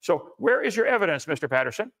 So where is your evidence, Mr.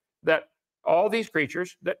 Patterson, that all these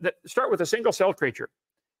creatures, that start with a single-cell creature,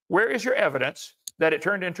 where is your evidence that it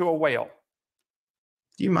turned into a whale?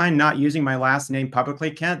 Do you mind not using my last name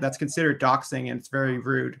publicly, Kent? That's considered doxing, and it's very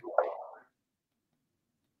rude.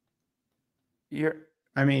 Is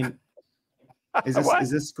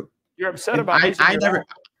this You're upset about it?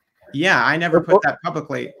 Yeah, I never put that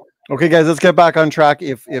publicly. Okay, guys, let's get back on track.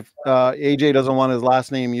 If AJ doesn't want his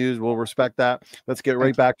last name used, we'll respect that. Let's get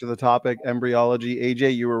right back to the topic, embryology.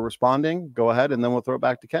 AJ, you were responding. Go ahead, and then we'll throw it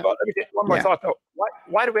back to Ken. Well, let me get one more thought, though.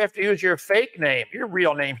 Why do we have to use your fake name? Your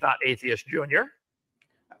real name's not Atheist Junior.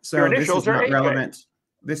 So your this initials is not are relevant.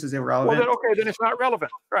 This is irrelevant. Well, then it's not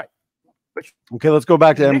relevant. Right. But okay, let's go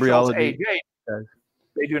back to initials, embryology. AJ,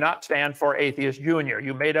 they do not stand for Atheist Junior.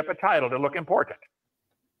 You made up a title to look important.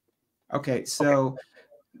 Okay, so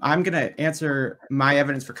I'm going to answer my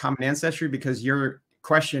evidence for common ancestry because your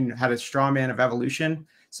question had a straw man of evolution.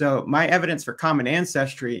 So my evidence for common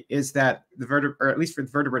ancestry is that or at least for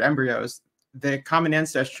the vertebrate embryos, the common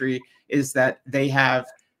ancestry is that they have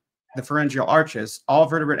the pharyngeal arches. All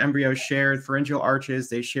vertebrate embryos share pharyngeal arches.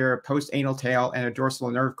 They share a post-anal tail and a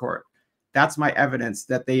dorsal nerve cord. That's my evidence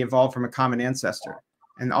that they evolved from a common ancestor.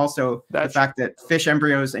 And also the fact that fish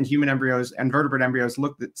embryos and human embryos and vertebrate embryos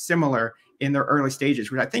look similar in their early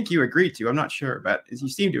stages, which I think you agreed to. I'm not sure, but you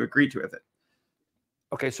seem to agree to it.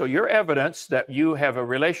 Okay, so your evidence that you have a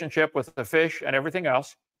relationship with the fish and everything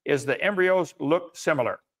else is the embryos look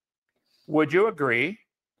similar. Would you agree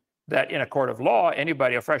that in a court of law,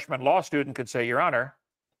 anybody, a freshman law student, could say, Your Honor,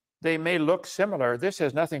 they may look similar. This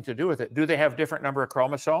has nothing to do with it. Do they have different number of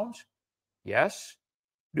chromosomes? Yes.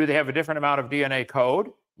 Do they have a different amount of DNA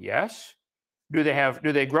code? Yes. Do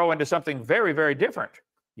they grow into something very, very different?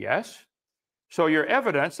 Yes. So your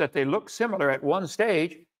evidence that they look similar at one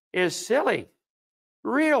stage is silly,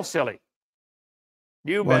 real silly.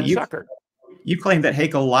 You've been suckered. You claimed that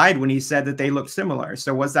Haeckel lied when he said that they look similar.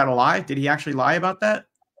 So was that a lie? Did he actually lie about that?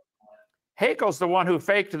 Haeckel's the one who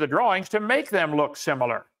faked the drawings to make them look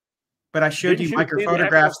similar. But I showed you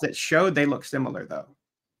microphotographs that showed they look similar, though.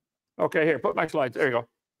 Okay, here, put my slides. There you go.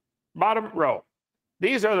 Bottom row.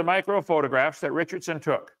 These are the micro photographs that Richardson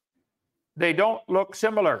took. They don't look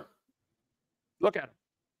similar. Look at them.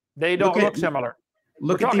 They don't look similar.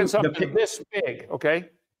 We're talking something this big, okay?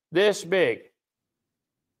 This big.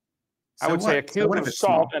 I would say a cube of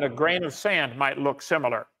salt and a grain of sand might look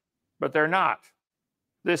similar, but they're not.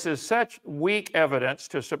 This is such weak evidence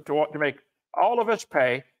to make all of us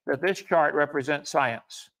pay that this chart represents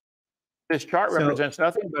science. This chart represents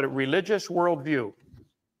nothing but a religious worldview.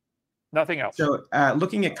 Nothing else. So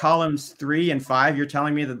looking at columns 3 and 5, you're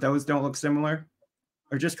telling me that those don't look similar?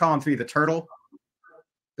 Or just column 3, the turtle?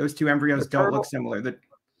 Those two embryos don't look similar.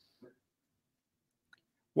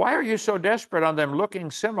 Why are you so desperate on them looking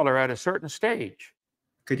similar at a certain stage?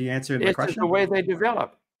 Could you answer my question? It's the way they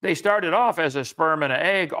develop. They started off as a sperm and an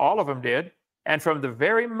egg, all of them did. And from the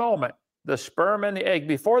very moment the sperm and the egg,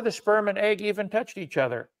 before the sperm and egg even touched each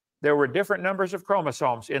other, there were different numbers of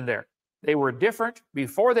chromosomes in there. They were different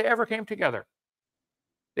before they ever came together.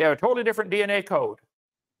 They have a totally different DNA code.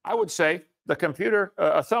 I would say the computer,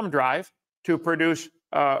 a thumb drive to produce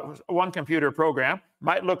one computer program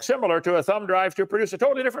might look similar to a thumb drive to produce a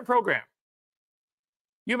totally different program.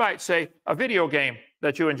 You might say a video game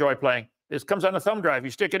that you enjoy playing. This comes on a thumb drive.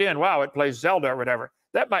 You stick it in. Wow, it plays Zelda or whatever.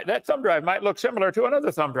 That thumb drive might look similar to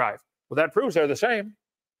another thumb drive. Well, that proves they're the same.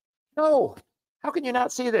 No. How can you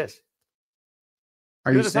not see this?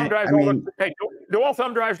 Are you saying? Do all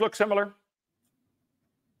thumb drives look similar?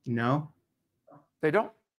 No. They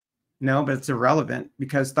don't? No, but it's irrelevant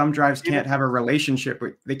because thumb drives can't have a relationship.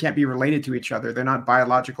 They can't be related to each other. They're not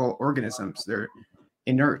biological organisms. They're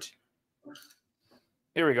inert.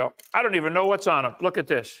 Here we go. I don't even know what's on them. Look at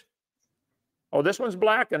this. Oh, this one's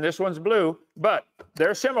black and this one's blue, but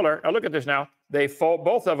they're similar. Now look at this now. They fold,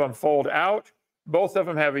 both of them fold out. Both of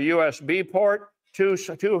them have a USB port, two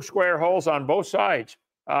square holes on both sides.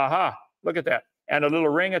 Aha, look at that. And a little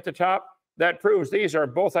ring at the top. That proves these are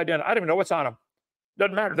both identical. I don't even know what's on them.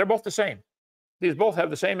 Doesn't matter. They're both the same. These both have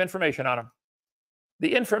the same information on them.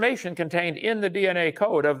 The information contained in the DNA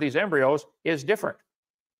code of these embryos is different.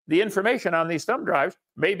 The information on these thumb drives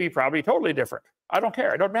may be probably totally different. I don't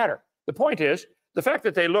care. It doesn't matter. The point is, the fact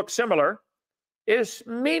that they look similar is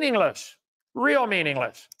meaningless, real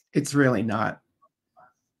meaningless. It's really not.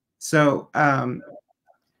 So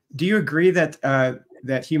do you agree that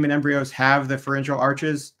that human embryos have the pharyngeal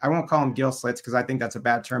arches? I won't call them gill slits because I think that's a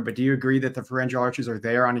bad term, but do you agree that the pharyngeal arches are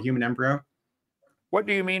there on a human embryo? What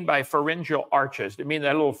do you mean by pharyngeal arches? Do you mean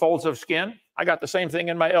that little folds of skin? I got the same thing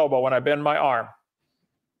in my elbow when I bend my arm.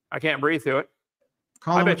 I can't breathe through it.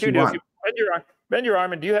 I bet you do. If you bend your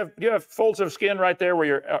arm, and do you have folds of skin right there where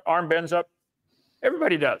your arm bends up?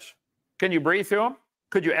 Everybody does. Can you breathe through them?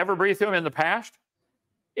 Could you ever breathe through them in the past?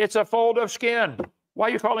 It's a fold of skin. Why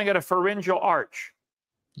are you calling it a pharyngeal arch?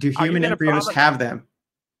 Do human embryos have them?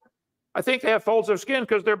 I think they have folds of skin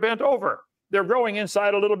because they're bent over. They're growing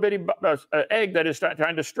inside a little bitty egg that is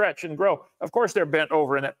trying to stretch and grow. Of course, they're bent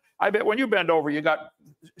over in it. I bet when you bend over, you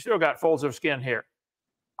still got folds of skin here.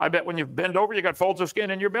 I bet when you bend over, you got folds of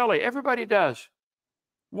skin in your belly. Everybody does.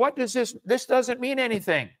 What does this? This doesn't mean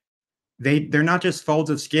anything. They're not just folds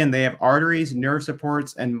of skin. They have arteries, nerve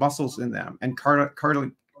supports, and muscles in them, and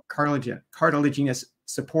cartilaginous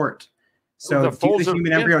support. So The do folds the of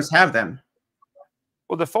human skin- embryos have them?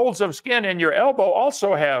 Well, the folds of skin in your elbow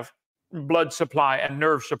also have blood supply and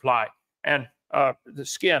nerve supply and the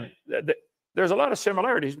skin. There's a lot of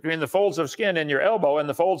similarities between the folds of skin in your elbow and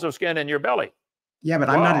the folds of skin in your belly. Yeah, but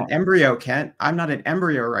I'm not an embryo, Kent. I'm not an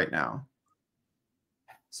embryo right now.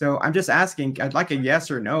 So I'm just asking, I'd like a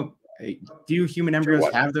yes or no. Do human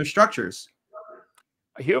embryos have those structures?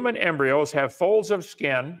 Human embryos have folds of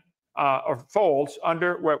skin or folds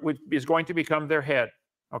under what is going to become their head.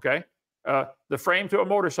 Okay. The frame to a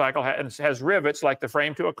motorcycle has rivets like the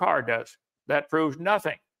frame to a car does. That proves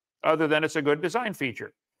nothing other than it's a good design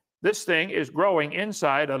feature. This thing is growing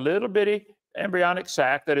inside a little bitty embryonic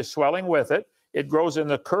sac that is swelling with it. It grows in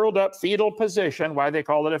the curled up fetal position, why they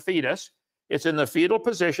call it a fetus. It's in the fetal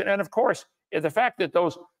position. And of course, the fact that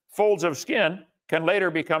those folds of skin can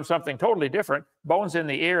later become something totally different, bones in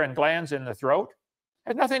the ear and glands in the throat,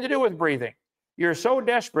 has nothing to do with breathing. You're so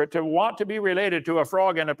desperate to want to be related to a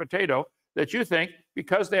frog and a potato that you think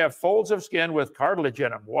because they have folds of skin with cartilage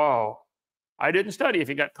in them. Whoa. I didn't study if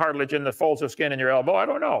you got cartilage in the folds of skin in your elbow. I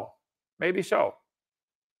don't know. Maybe so.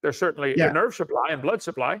 There's certainly a nerve supply and blood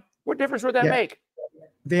supply. What difference would that make?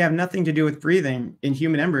 They have nothing to do with breathing in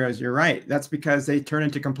human embryos. You're right. That's because they turn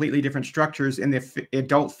into completely different structures in the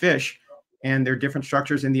adult fish, and they're different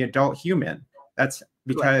structures in the adult human. That's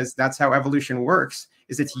because that's how evolution works,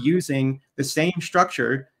 is it's using the same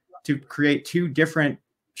structure to create two different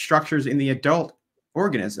structures in the adult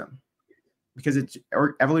organism, because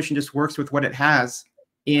evolution just works with what it has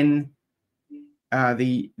in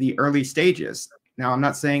the early stages. Now, I'm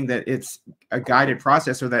not saying that it's a guided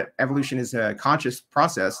process or that evolution is a conscious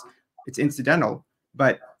process. It's incidental,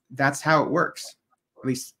 but that's how it works. At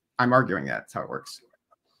least I'm arguing that's how it works.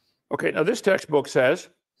 Okay, now this textbook says,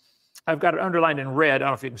 I've got it underlined in red, I don't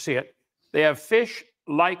know if you can see it, they have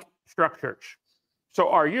fish-like structures. So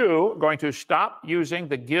are you going to stop using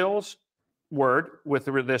the gills word with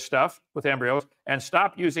this stuff, with embryos, and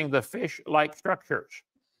stop using the fish-like structures?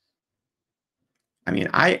 I mean,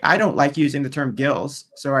 I don't like using the term gills,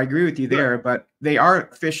 so I agree with you there, but they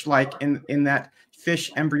are fish-like in that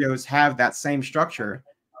fish embryos have that same structure.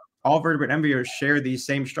 All vertebrate embryos share these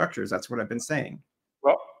same structures. That's what I've been saying.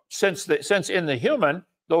 Well, since in the human,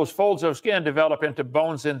 those folds of skin develop into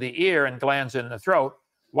bones in the ear and glands in the throat,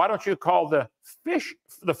 why don't you call the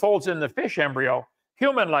folds in the fish embryo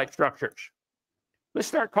human-like structures? Let's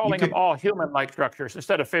start calling them all human-like structures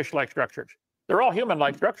instead of fish-like structures. They're all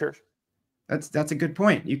human-like structures. That's a good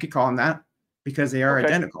point. You could call them that because they are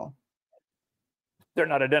identical. They're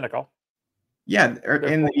not identical. Yeah,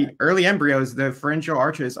 in the early embryos, the pharyngeal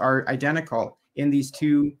arches are identical in these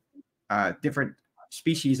two different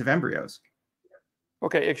species of embryos.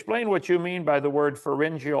 Okay, explain what you mean by the word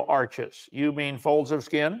pharyngeal arches. You mean folds of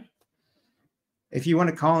skin? If you want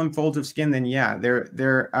to call them folds of skin, then yeah,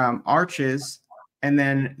 they're arches, and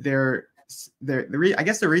then I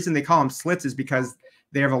guess the reason they call them slits is because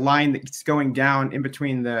they have a line that's going down in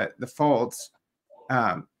between the folds.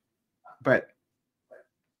 But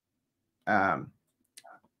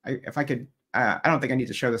if I could, I don't think I need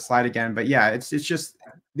to show the slide again, but yeah, it's just,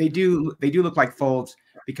 they do look like folds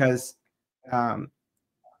because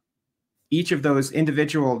each of those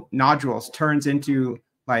individual nodules turns into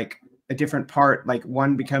like a different part. Like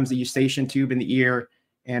one becomes the eustachian tube in the ear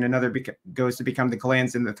and another goes to become the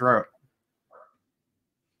glands in the throat.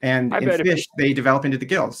 And in fish, they develop into the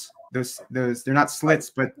gills. Those they're not slits,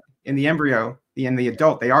 but in the embryo, in the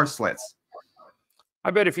adult, they are slits. I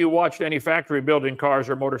bet if you watched any factory building cars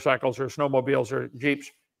or motorcycles or snowmobiles or Jeeps,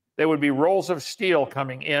 there would be rolls of steel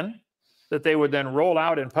coming in that they would then roll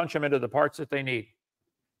out and punch them into the parts that they need.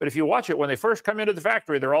 But if you watch it, when they first come into the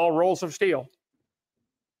factory, they're all rolls of steel.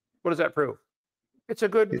 What does that prove? It's a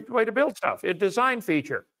good way to build stuff. It's a design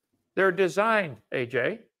feature. They're designed,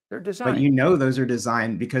 AJ. They're designed. But you know those are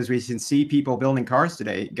designed because we can see people building cars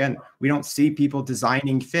today. Again, we don't see people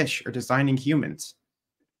designing fish or designing humans.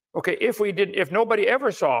 Okay, if nobody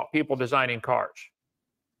ever saw people designing cars,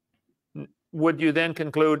 would you then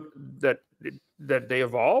conclude that they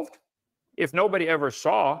evolved? If nobody ever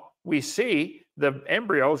saw, we see the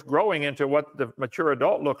embryos growing into what the mature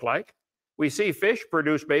adult look like. We see fish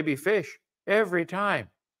produce baby fish every time.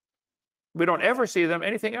 We don't ever see them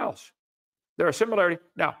anything else. There are similarities.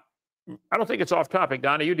 Now, I don't think it's off topic,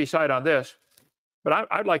 Donny. You decide on this. But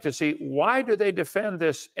I'd like to see, why do they defend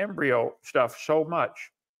this embryo stuff so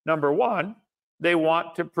much? Number one, they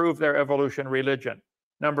want to prove their evolution religion.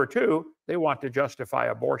 Number two, they want to justify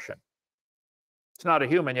abortion. It's not a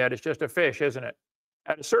human yet, it's just a fish, isn't it?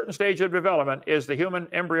 At a certain stage of development, is the human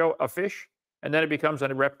embryo a fish? And then it becomes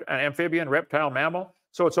an amphibian, reptile, mammal.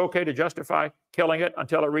 So it's okay to justify killing it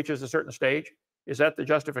until it reaches a certain stage? Is that the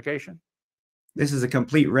justification? This is a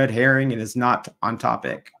complete red herring and is not on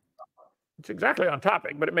topic. It's exactly on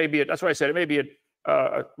topic, but it may be, that's why I said it may be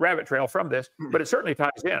a rabbit trail from this, but it certainly ties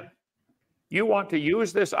in. You want to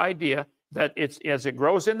use this idea that it's, as it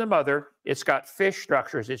grows in the mother, it's got fish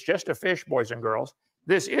structures. It's just a fish, boys and girls.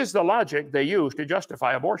 This is the logic they use to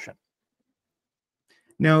justify abortion.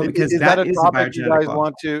 No, because is that a is topic you guys law.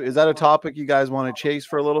 want to? Is that a topic you guys want to chase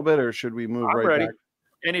for a little bit, or should we move I'm right ready. back?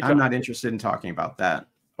 Anytime. I'm not interested in talking about that.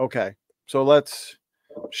 Okay, so let's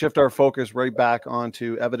shift our focus right back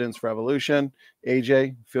onto evidence for evolution.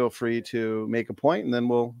 AJ, feel free to make a point, and then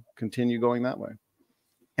we'll continue going that way.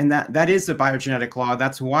 And that is the biogenetic law.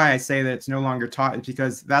 That's why I say that it's no longer taught,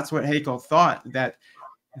 because that's what Haeckel thought, that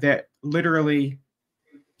literally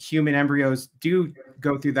human embryos do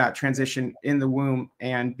go through that transition in the womb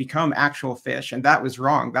and become actual fish. And that was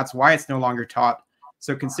wrong. That's why it's no longer taught.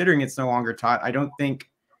 So considering it's no longer taught, I don't think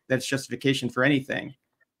that's justification for anything.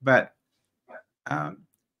 But can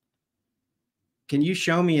you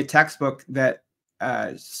show me a textbook that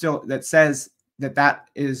that says that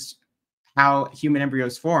is how human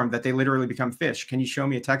embryos form, that they literally become fish? Can you show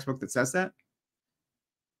me a textbook that says that?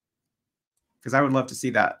 Because I would love to see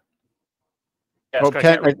that. Yes, Well,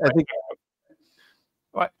 Ken,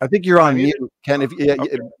 I think you're on mute, Ken. Okay.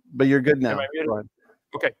 But you're good now. Go ahead.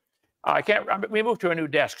 Okay. I can't. We moved to a new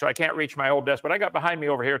desk, so I can't reach my old desk. But I got behind me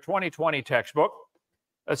over here 2020 textbook.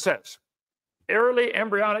 It says, early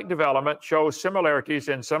embryonic development shows similarities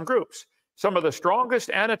in some groups. Some of the strongest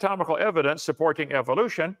anatomical evidence supporting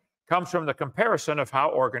evolution comes from the comparison of how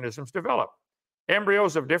organisms develop.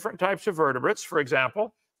 Embryos of different types of vertebrates, for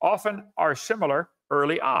example, often are similar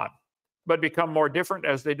early on, but become more different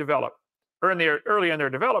as they develop. Early in their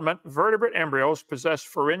development, vertebrate embryos possess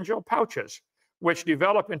pharyngeal pouches, which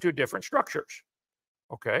develop into different structures.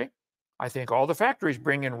 Okay, I think all the factories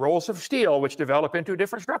bring in rolls of steel, which develop into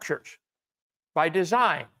different structures by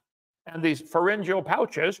design. And these pharyngeal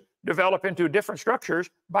pouches develop into different structures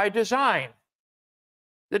by design.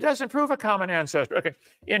 That doesn't prove a common ancestor. Okay,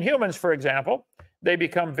 in humans, for example, they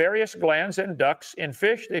become various glands and ducts. In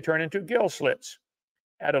fish, they turn into gill slits.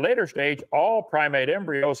 At a later stage, all primate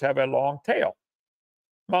embryos have a long tail.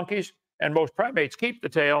 Monkeys and most primates keep the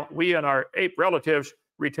tail. We and our ape relatives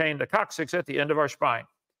retain the coccyx at the end of our spine.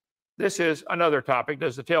 This is another topic.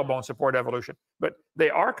 Does the tailbone support evolution? But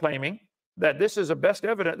they are claiming that this is the best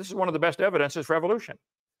evidence. This is one of the best evidences for evolution.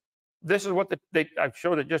 This is what I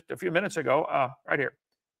showed it just a few minutes ago, right here.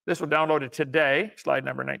 This was downloaded today, slide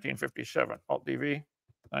number 1957, Alt-DV,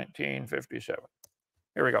 1957.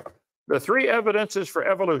 Here we go. The three evidences for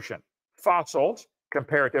evolution: fossils,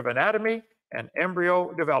 comparative anatomy, and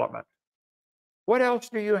embryo development. What else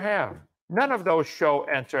do you have? None of those show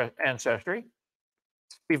ancestry.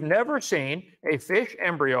 We've never seen a fish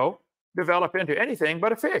embryo develop into anything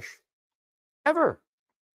but a fish, ever.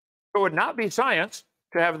 It would not be science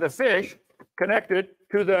to have the fish connected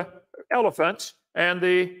to the elephants and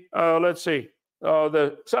the,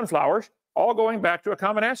 the sunflowers, all going back to a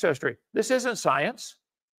common ancestry. This isn't science.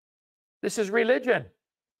 This is religion.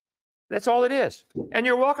 That's all it is. And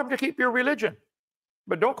you're welcome to keep your religion,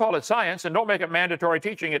 but don't call it science and don't make it mandatory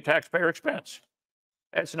teaching at taxpayer expense.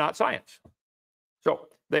 It's not science. So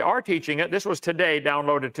they are teaching it. This was today,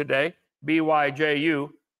 downloaded today, BYJU.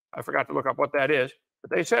 I forgot to look up what that is,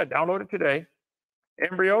 but they said downloaded today.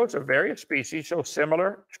 Embryos of various species show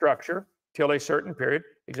similar structure till a certain period.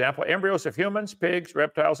 Example, embryos of humans, pigs,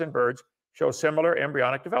 reptiles, and birds show similar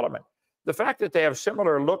embryonic development. The fact that they have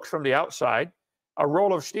similar looks from the outside, a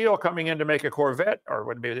roll of steel coming in to make a Corvette, or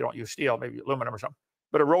maybe they don't use steel, maybe aluminum or something,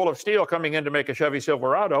 but a roll of steel coming in to make a Chevy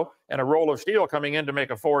Silverado and a roll of steel coming in to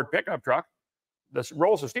make a Ford pickup truck, the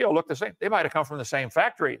rolls of steel look the same. They might have come from the same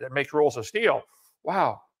factory that makes rolls of steel.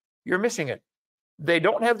 Wow, you're missing it. They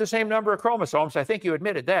don't have the same number of chromosomes. I think you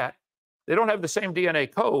admitted that. They don't have the same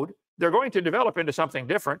DNA code. They're going to develop into something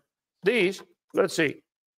different. These, let's see,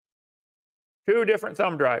 2 different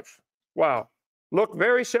thumb drives. Wow, look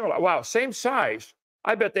very similar. Wow, same size.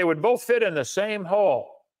 I bet they would both fit in the same hole.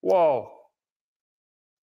 Whoa.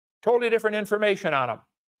 Totally different information on them.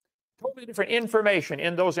 Totally different information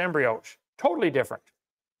in those embryos. Totally different.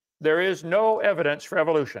 There is no evidence for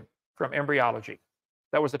evolution from embryology.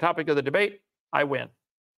 That was the topic of the debate. I win.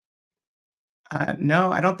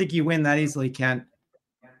 No, I don't think you win that easily, Kent.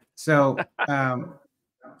 So are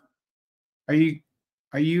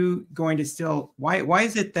you going to still, why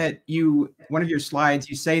is it that one of your slides,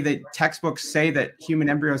 you say that textbooks say that human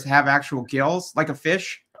embryos have actual gills like a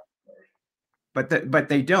fish, but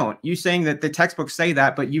they don't? You saying that the textbooks say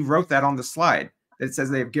that, but you wrote that on the slide that says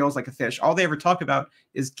they have gills like a fish. All they ever talk about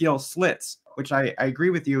is gill slits, which I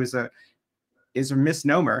agree with you is a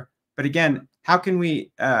misnomer. But again, how can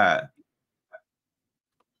we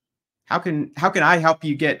how can I help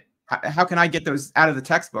you get, how can I get those out of the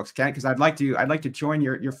textbooks, Ken? Because I'd like to join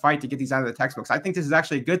your fight to get these out of the textbooks. I think this is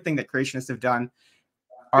actually a good thing that creationists have done,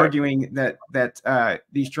 arguing that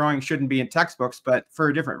these drawings shouldn't be in textbooks, but for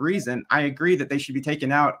a different reason. I agree that they should be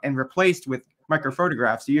taken out and replaced with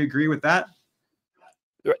microphotographs. Do you agree with that?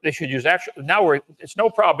 They should use actual. Now it's no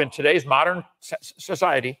problem in today's modern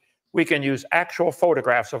society. We can use actual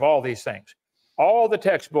photographs of all these things. All the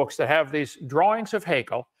textbooks that have these drawings of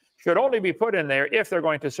Haeckel should only be put in there if they're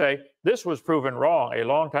going to say this was proven wrong a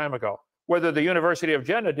long time ago. Whether the University of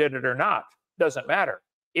Jena did it or not doesn't matter.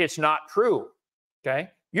 It's not true. Okay,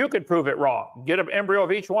 you could prove it wrong. Get an embryo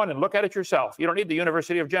of each one and look at it yourself. You don't need the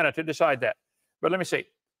University of Jena to decide that. But let me see.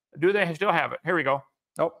 Do they still have it? Here we go.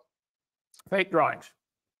 Nope. Fake drawings.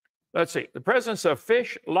 Let's see. The presence of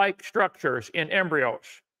fish-like structures in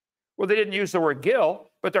embryos. Well, they didn't use the word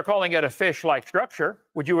gill, but they're calling it a fish-like structure.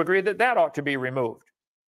 Would you agree that that ought to be removed?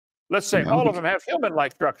 Let's say all of them have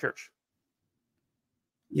human-like structures.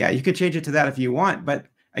 Yeah, you could change it to that if you want. But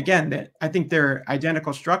again, I think they're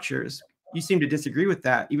identical structures. You seem to disagree with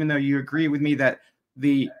that, even though you agree with me that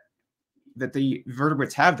the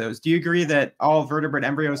vertebrates have those. Do you agree that all vertebrate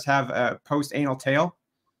embryos have a post-anal tail?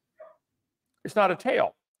 It's not a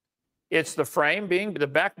tail. It's the frame being, the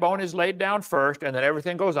backbone is laid down first, and then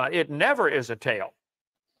everything goes on. It never is a tail.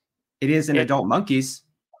 It is in adult monkeys.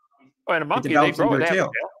 Oh, in a monkey, they grow, they have a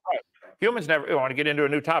tail. Right. Humans never. I want to get into a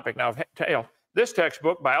new topic now. Tail. This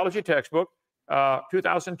textbook, biology textbook,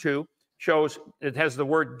 2002, shows it has the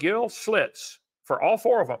word gill slits for all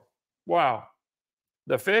four of them. Wow.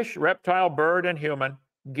 The fish, reptile, bird, and human,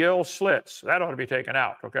 gill slits. That ought to be taken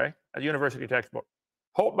out, okay? A university textbook.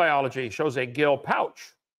 Holt biology shows a gill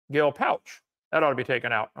pouch. Gill pouch. That ought to be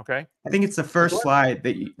taken out, okay? I think it's the first slide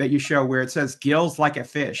that you show where it says gills like a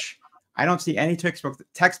fish. I don't see any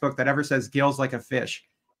textbook that ever says gills like a fish.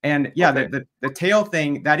 And yeah, okay. the tail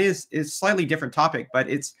thing, that is slightly different topic, but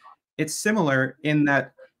it's similar in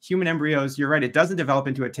that human embryos, you're right, it doesn't develop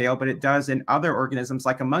into a tail, but it does in other organisms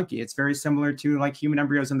like a monkey. It's very similar to like human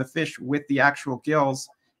embryos in the fish with the actual gills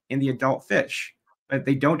in the adult fish, but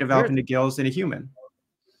they don't develop into gills in a human.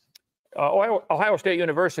 Ohio State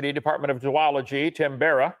University, Department of Zoology, Tim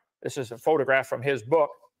Berra. This is a photograph from his book.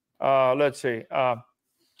 Let's see.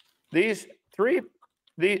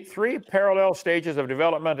 The three parallel stages of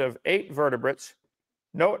development of 8 vertebrates.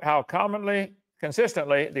 Note how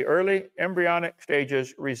consistently, the early embryonic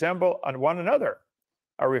stages resemble one another,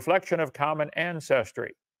 a reflection of common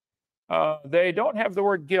ancestry. They don't have the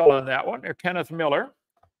word gill on that one. They're Kenneth Miller.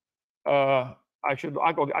 I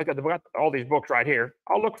got all these books right here.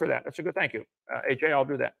 I'll look for that. That's a good, thank you. AJ, I'll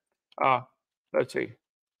do that. Let's see.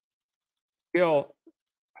 Gill,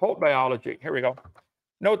 Holt biology. Here we go.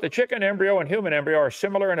 Note the chicken embryo and human embryo are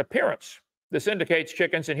similar in appearance. This indicates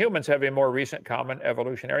chickens and humans have a more recent common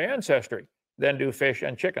evolutionary ancestry than do fish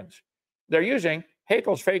and chickens. They're using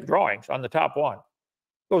Haeckel's fake drawings on the top one.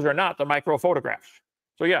 Those are not the micro photographs.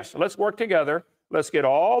 So yes, let's work together. Let's get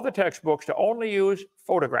all the textbooks to only use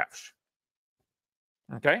photographs.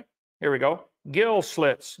 Okay, here we go. Gill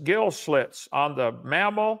slits on the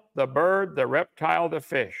mammal, the bird, the reptile, the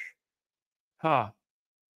fish. They're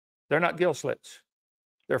not gill slits.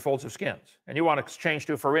 They're folds of skins. And you want to change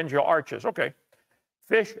to pharyngeal arches. Okay.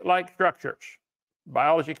 Fish-like structures.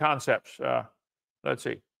 Biology concepts. Let's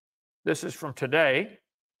see. This is from today,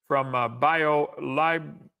 from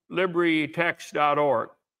biolibretext.org.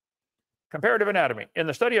 Comparative anatomy. In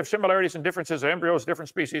the study of similarities and differences of embryos, different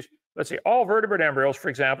species, let's see, all vertebrate embryos, for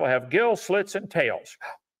example, have gill slits and tails.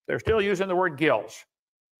 They're still using the word gills.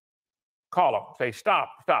 Call them. Say, stop.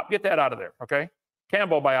 Get that out of there, okay?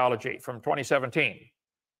 Campbell biology from 2017.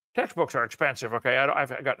 Textbooks are expensive, okay?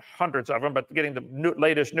 I've got hundreds of them, but getting the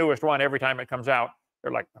newest one every time it comes out,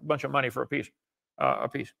 they're like a bunch of money for a piece.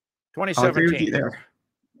 2017. I agree with you there.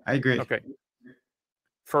 I agree. Okay.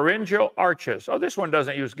 Pharyngeal arches. Oh, this one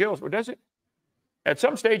doesn't use gills, does it? At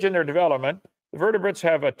some stage in their development, the vertebrates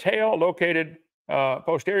have a tail located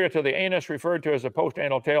posterior to the anus, referred to as a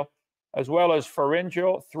postanal tail, as well as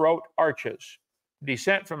pharyngeal throat arches.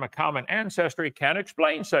 Descent from a common ancestry can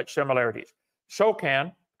explain such similarities. So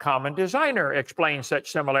can common designer explain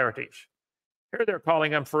such similarities. Here they're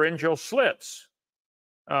calling them pharyngeal slits.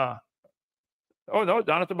 Oh, no,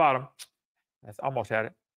 down at the bottom. I almost had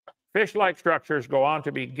it. Fish-like structures go on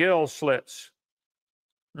to be gill slits.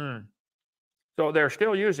 So they're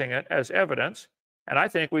still using it as evidence, and I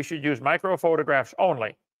think we should use microphotographs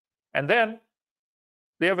only. And then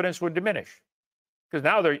the evidence would diminish. Because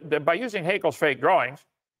now by using Haeckel's fake drawings,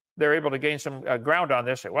 they're able to gain some ground on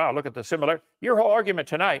this. Say, wow, look at the similar. Your whole argument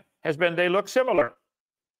tonight has been they look similar.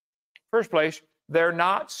 First place, they're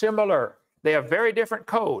not similar. They have very different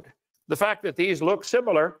code. The fact that these look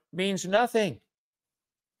similar means nothing.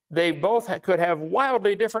 They both could have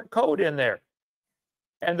wildly different code in there.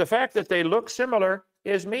 And the fact that they look similar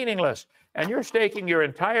is meaningless. And you're staking your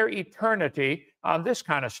entire eternity on this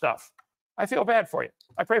kind of stuff. I feel bad for you.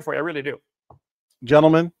 I pray for you. I really do.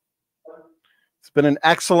 Gentlemen, it's been an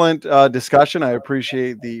excellent discussion. I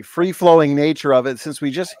appreciate the free-flowing nature of it. Since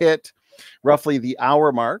we just hit roughly the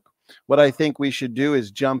hour mark, what I think we should do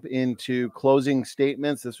is jump into closing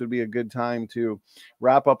statements. This would be a good time to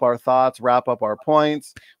wrap up our thoughts, wrap up our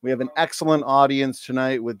points. We have an excellent audience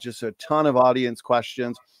tonight with just a ton of audience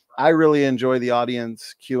questions. I really enjoy the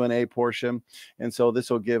audience Q&A portion, and so this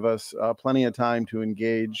will give us plenty of time to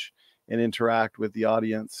engage and interact with the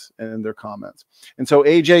audience and their comments. And so,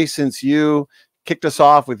 AJ, since you kicked us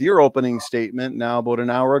off with your opening statement now about an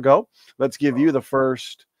hour ago, let's give you the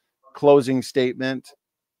first closing statement.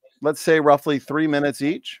 Let's say roughly 3 minutes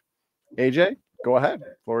each. AJ, go ahead.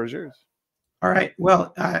 Floor is yours. All right.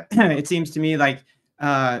 Well, it seems to me like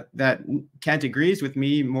that Kent agrees with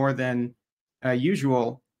me more than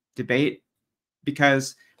usual debate,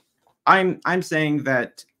 because I'm saying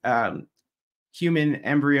that human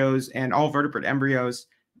embryos and all vertebrate embryos,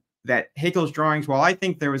 that Haeckel's drawings, while I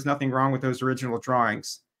think there was nothing wrong with those original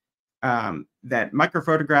drawings, that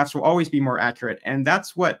microphotographs will always be more accurate, and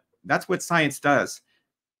that's what science does.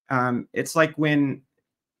 It's like when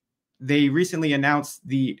they recently announced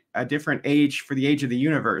a different age for the age of the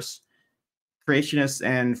universe. Creationists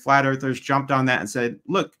and flat earthers jumped on that and said,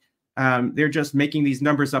 look, they're just making these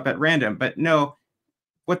numbers up at random. But no,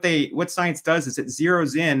 what science does is it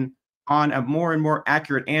zeroes in on a more and more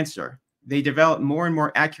accurate answer. They develop more and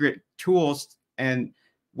more accurate tools and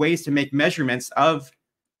ways to make measurements of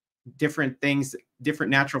different things, different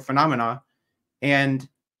natural phenomena, and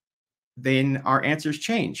then our answers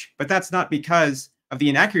change. But that's not because of the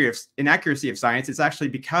inaccuracy of science. It's actually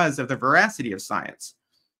because of the veracity of science.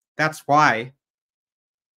 That's why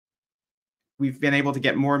we've been able to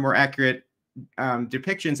get more and more accurate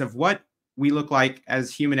depictions of what we look like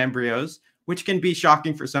as human embryos, which can be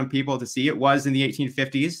shocking for some people to see. It was in the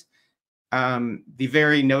 1850s. The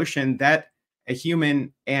very notion that a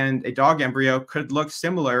human and a dog embryo could look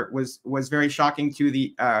similar was very shocking to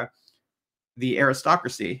the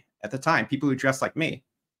aristocracy at the time, people who dressed like me.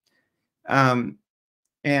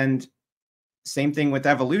 And same thing with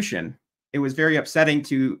evolution. It was very upsetting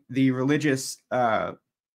to the religious, the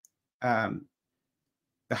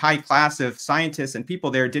high class of scientists and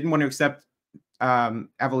people there didn't want to accept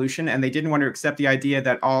evolution, and they didn't want to accept the idea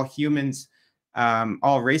that all humans,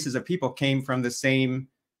 all races of people came from the same,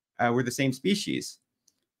 were the same species.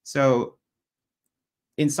 So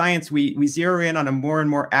in science, we zero in on a more and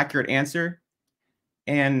more accurate answer.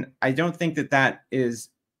 And I don't think that is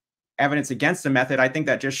evidence against the method. I think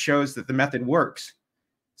that just shows that the method works.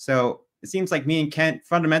 So it seems like me and Kent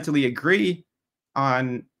fundamentally agree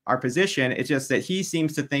on our position. It's just that he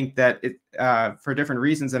seems to think that, for different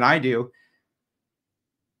reasons than I do,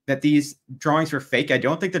 that these drawings were fake. I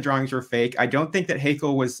don't think the drawings were fake. I don't think that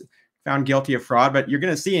Haeckel was found guilty of fraud. But you're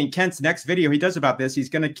going to see in Kent's next video he does about this, he's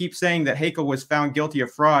going to keep saying that Haeckel was found guilty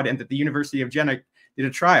of fraud and that the University of Jena did a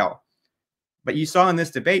trial. But you saw in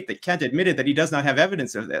this debate that Kent admitted that he does not have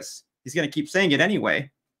evidence of this. He's going to keep saying it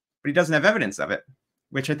anyway, but he doesn't have evidence of it,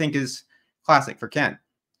 which I think is classic for Kent.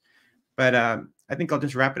 But I think I'll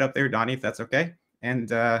just wrap it up there, Donny, if that's okay.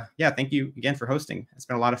 And yeah, thank you again for hosting. It's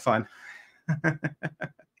been a lot of fun.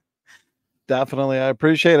 Definitely. I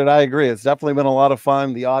appreciate it. I agree. It's definitely been a lot of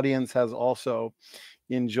fun. The audience has also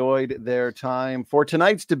enjoyed their time for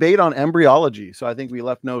tonight's debate on embryology. So I think we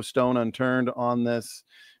left no stone unturned on this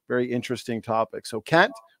very interesting topic. So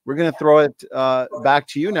Kent, we're going to throw it back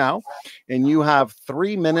to you now, and you have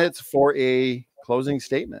 3 minutes for a closing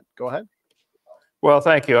statement. Go ahead. Well,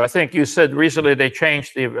 thank you. I think you said recently they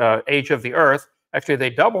changed the age of the Earth. Actually, they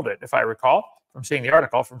doubled it, if I recall, from seeing the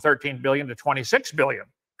article, from 13 billion to 26 billion,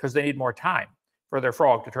 because they need more time for their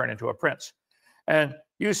frog to turn into a prince. And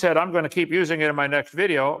you said, I'm going to keep using it in my next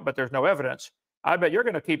video, but there's no evidence. I bet you're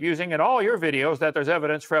going to keep using in all your videos that there's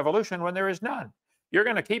evidence for evolution when there is none. You're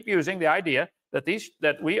going to keep using the idea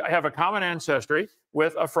that we have a common ancestry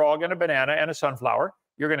with a frog and a banana and a sunflower.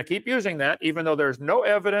 You're going to keep using that, even though there's no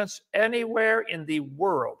evidence anywhere in the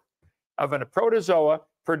world of a protozoa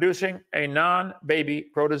producing a non-baby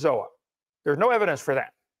protozoa. There's no evidence for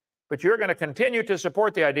that. But you're going to continue to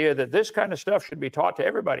support the idea that this kind of stuff should be taught to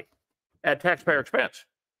everybody at taxpayer expense.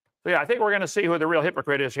 So yeah, I think we're going to see who the real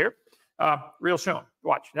hypocrite is here real soon.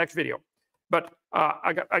 Watch, next video. But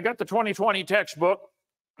I got the 2020 textbook,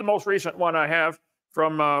 the most recent one I have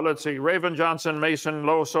from, let's see, Raven, Johnson, Mason,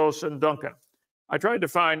 Losos, and Duncan. I tried to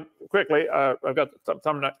find quickly, I've got the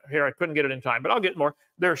thumbnail here, I couldn't get it in time, but I'll get more.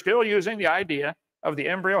 They're still using the idea of the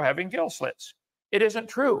embryo having gill slits. It isn't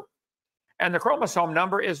true. And the chromosome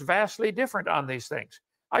number is vastly different on these things.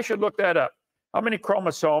 I should look that up. How many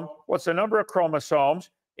chromosomes, what's the number of chromosomes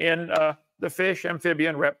in the fish,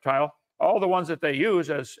 amphibian, reptile, all the ones that they use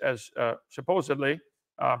as supposedly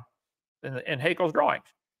in Haeckel's drawings.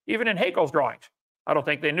 Even in Haeckel's drawings. I don't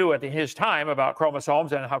think they knew at his time about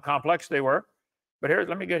chromosomes and how complex they were. But here,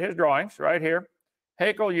 let me get his drawings right here.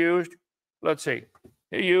 Haeckel used, let's see,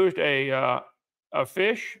 he used a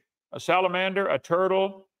fish, a salamander, a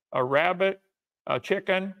turtle, a rabbit, a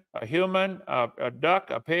chicken, a human, a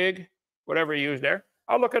duck, a pig, whatever he used there.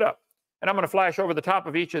 I'll look it up. And I'm going to flash over the top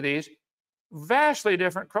of each of these. Vastly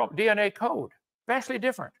different DNA code. Vastly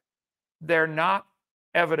different. They're not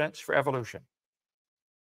evidence for evolution.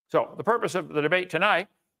 So the purpose of the debate tonight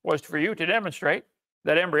was for you to demonstrate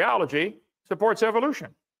that embryology supports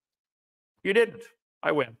evolution. You didn't.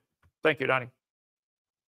 I win. Thank you, Donny.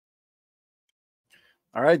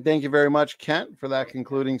 All right. Thank you very much, Kent, for that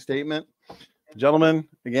concluding statement. Gentlemen,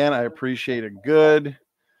 again, I appreciate a good,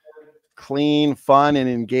 clean, fun, and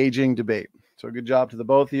engaging debate. So good job to the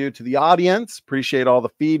both of you. To the audience, appreciate all the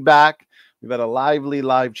feedback. We've had a lively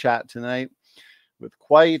live chat tonight with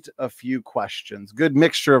quite a few questions. Good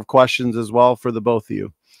mixture of questions as well for the both of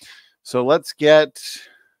you. So let's get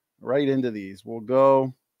right into these. We'll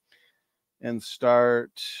go and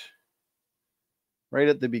start right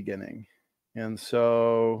at the beginning. And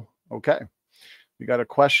so, okay, we got a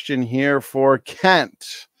question here for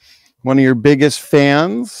Kent, one of your biggest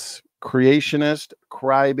fans, creationist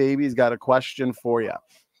crybaby's got a question for you.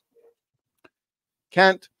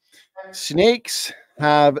 Kent, snakes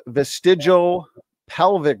have vestigial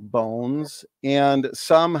pelvic bones and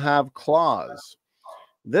some have claws.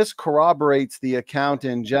 This corroborates the account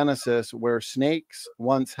in Genesis where snakes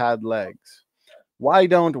once had legs. Why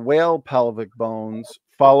don't whale pelvic bones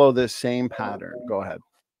follow this same pattern? Go ahead.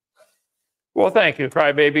 Well, thank you,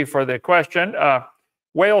 Crybaby, for the question.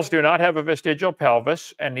 Whales do not have a vestigial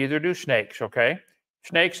pelvis, and neither do snakes, okay?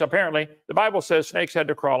 Snakes, apparently, the Bible says snakes had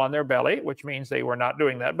to crawl on their belly, which means they were not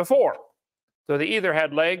doing that before. So they either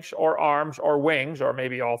had legs or arms or wings, or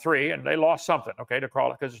maybe all three, and they lost something, okay, to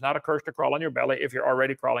crawl, because it's not a curse to crawl on your belly if you're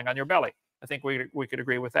already crawling on your belly. I think we could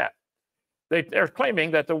agree with that. They're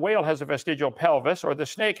claiming that the whale has a vestigial pelvis or the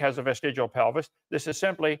snake has a vestigial pelvis. This is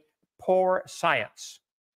simply poor science.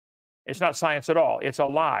 It's not science at all. It's a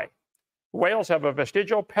lie. Whales have a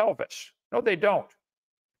vestigial pelvis. No, they don't.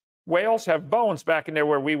 Whales have bones back in there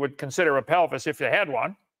where we would consider a pelvis if they had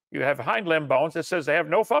one. You have hind limb bones. It says they have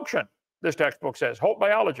no function. This textbook says, Holt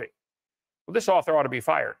Biology. Well, this author ought to be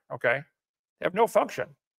fired, okay? They have no function.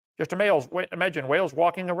 Just imagine whales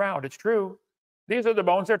walking around. It's true. These are the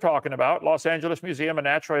bones they're talking about. Los Angeles Museum of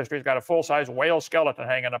Natural History has got a full-size whale skeleton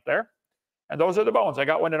hanging up there. And those are the bones. I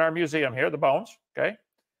got one in our museum here, the bones, okay?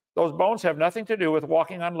 Those bones have nothing to do with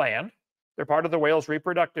walking on land. They're part of the whale's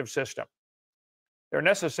reproductive system. They're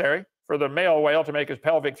necessary for the male whale to make his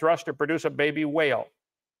pelvic thrust to produce a baby whale.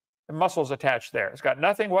 The muscles attached there. It's got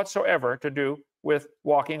nothing whatsoever to do with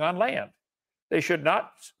walking on land. They should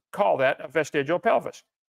not call that a vestigial pelvis.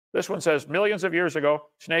 This one says millions of years ago,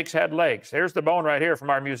 snakes had legs. Here's the bone right here from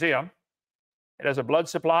our museum. It has a blood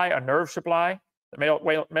supply, a nerve supply. The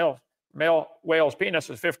male whale's penis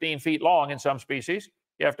is 15 feet long in some species.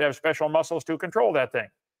 You have to have special muscles to control that thing.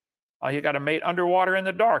 You got to mate underwater in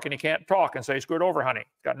the dark, and you can't talk and say, scoot over, honey.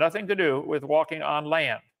 It's got nothing to do with walking on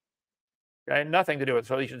land. Okay? Nothing to do with it.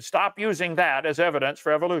 So you should stop using that as evidence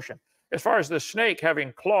for evolution. As far as the snake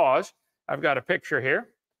having claws, I've got a picture here.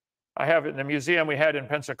 I have it in the museum we had in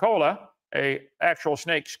Pensacola, a actual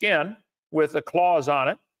snake skin with the claws on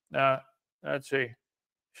it. Let's see.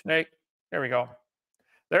 Snake. There we go.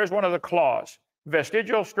 There's one of the claws.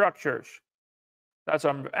 Vestigial structures. That's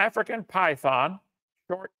an African python.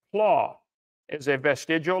 Short claw is a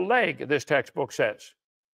vestigial leg, this textbook says.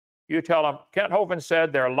 You tell them, Kent Hovind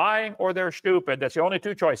said they're lying or they're stupid. That's the only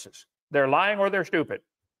two choices. They're lying or they're stupid,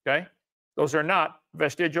 okay? Those are not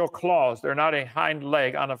vestigial claws. They're not a hind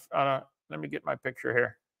leg on a let me get my picture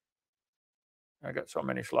here. I got so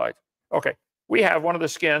many slides. Okay, we have one of the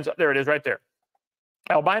skins. There it is right there.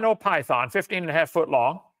 Albino python, 15.5 foot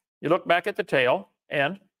long. You look back at the tail,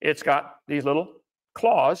 and it's got these little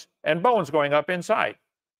claws and bones going up inside.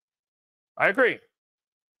 I agree.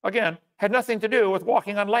 Again, had nothing to do with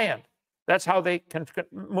walking on land. That's how they can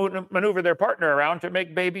maneuver their partner around to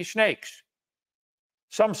make baby snakes.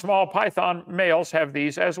 Some small python males have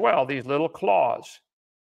these as well, these little claws.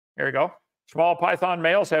 Here we go. Small python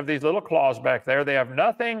males have these little claws back there. They have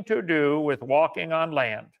nothing to do with walking on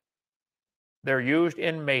land. They're used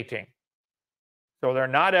in mating. So they're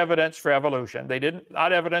not evidence for evolution. They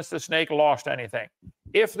not evidence the snake lost anything.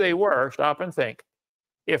 If they were, stop and think.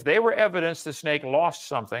 If they were evidence the snake lost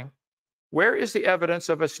something, where is the evidence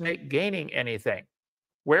of a snake gaining anything?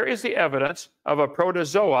 Where is the evidence of a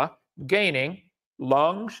protozoa gaining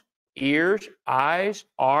lungs, ears, eyes,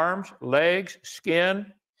 arms, legs,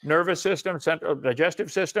 skin, nervous system, central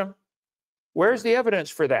digestive system? Where's the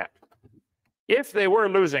evidence for that? If they were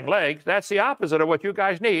losing legs, that's the opposite of what you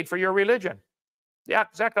guys need for your religion. The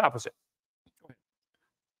exact opposite.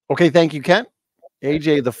 Okay, thank you, Kent.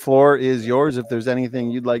 AJ, the floor is yours. If there's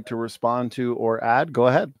anything you'd like to respond to or add, go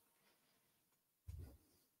ahead.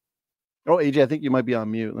 Oh, AJ, I think you might be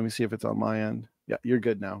on mute. Let me see if it's on my end. Yeah, you're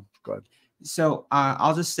good now. Go ahead. So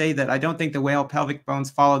I'll just say that I don't think the whale pelvic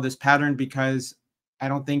bones follow this pattern because I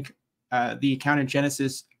don't think the account in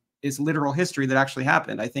Genesis is literal history that actually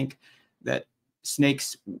happened. I think that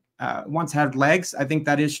snakes once had legs. I think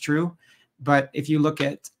that is true. But if you look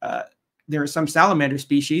at, there are some salamander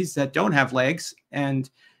species that don't have legs. And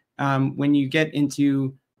when you get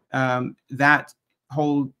into that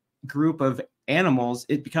whole group of animals,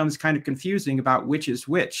 it becomes kind of confusing about which is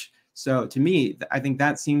which. So to me, I think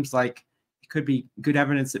that seems like it could be good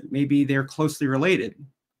evidence that maybe they're closely related.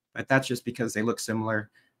 But that's just because they look similar.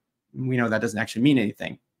 We know that doesn't actually mean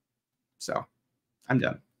anything. So I'm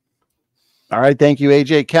done. All right. Thank you,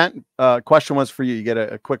 AJ. Kent, question was for you. You get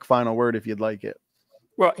a quick final word if you'd like it.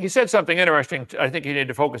 Well, he said something interesting I think you need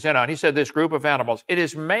to focus in on. He said this group of animals. It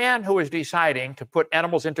is man who is deciding to put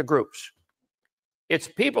animals into groups. It's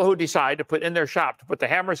people who decide to put in their shop, to put the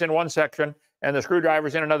hammers in one section and the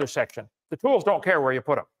screwdrivers in another section. The tools don't care where you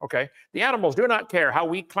put them, okay? The animals do not care how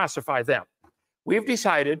we classify them. We've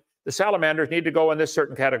decided the salamanders need to go in this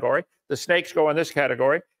certain category. The snakes go in this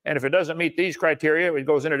category. And if it doesn't meet these criteria, it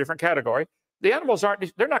goes in a different category. The animals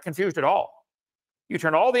they're not confused at all. You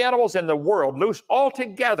turn all the animals in the world loose all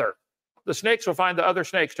together. The snakes will find the other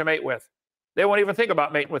snakes to mate with. They won't even think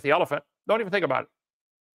about mating with the elephant. Don't even think about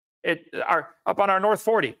it. Up on our North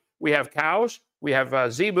 40, we have cows, we have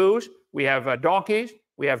zebus, we have donkeys,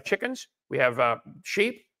 we have chickens, we have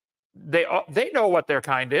sheep. They know what their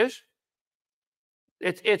kind is.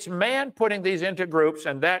 It's man putting these into groups,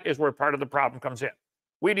 and that is where part of the problem comes in.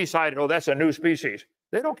 We decided, oh, that's a new species.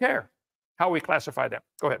 They don't care how we classify them.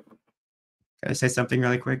 Go ahead. Can I say something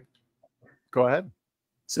really quick? Go ahead.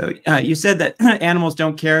 So you said that animals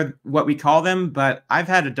don't care what we call them, but I've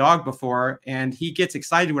had a dog before, and he gets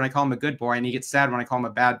excited when I call him a good boy, and he gets sad when I call him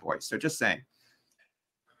a bad boy. So just saying.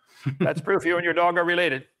 That's proof you and your dog are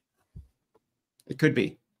related. It could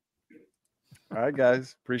be. All right,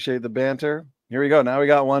 guys. Appreciate the banter. Here we go. Now we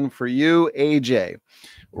got one for you, AJ.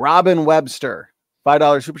 Robin Webster.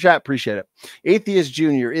 $5 super chat. Appreciate it. Atheist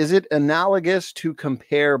Junior. Is it analogous to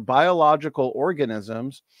compare biological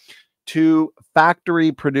organisms to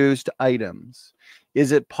factory-produced items?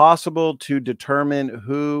 Is it possible to determine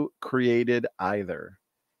who created either?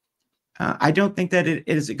 I don't think that it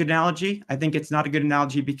is a good analogy. I think it's not a good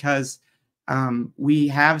analogy because we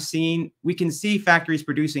can see factories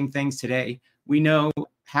producing things today. We know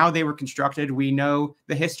how they were constructed. We know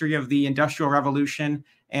the history of the Industrial Revolution.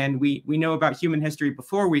 And we know about human history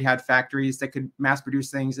before we had factories that could mass produce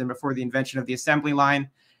things and before the invention of the assembly line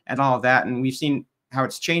and all of that. And we've seen how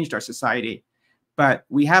it's changed our society. But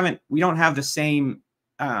we don't have the same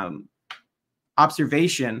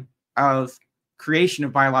observation of creation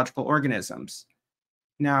of biological organisms.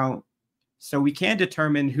 Now, so we can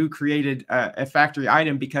determine who created a factory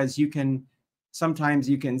item because sometimes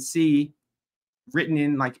you can see written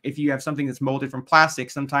in, like if you have something that's molded from plastic,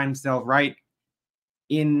 sometimes they'll write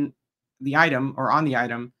in the item or on the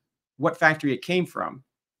item what factory it came from,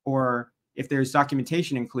 or if there's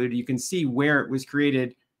documentation included, you can see where it was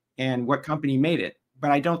created and what company made it.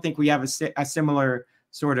 But I don't think we have a similar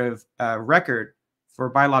sort of record for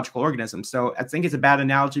biological organisms. So I think it's a bad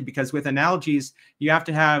analogy because with analogies, you have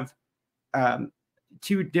to have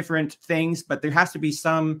two different things, but there has to be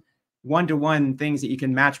some one-to-one things that you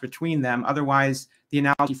can match between them. Otherwise, the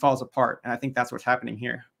analogy falls apart. And I think that's what's happening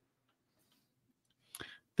here.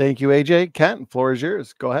 Thank you, AJ. Kent, floor is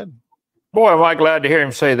yours. Go ahead. Boy, am I glad to hear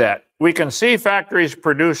him say that. We can see factories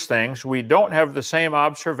produce things. We don't have the same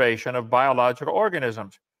observation of biological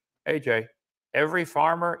organisms. AJ, every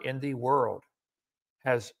farmer in the world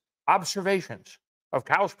has observations of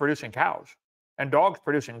cows producing cows and dogs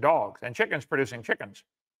producing dogs and chickens producing chickens.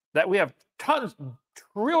 That we have tons,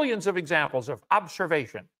 trillions of examples of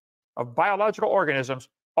observation of biological organisms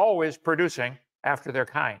always producing after their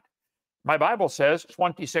kind. My Bible says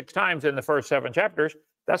 26 times in the first 7 chapters,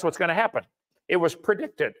 that's what's going to happen. It was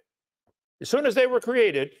predicted. As soon as they were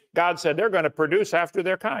created, God said they're going to produce after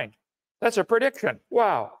their kind. That's a prediction.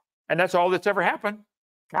 Wow. And that's all that's ever happened.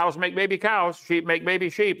 Cows make baby cows, sheep make baby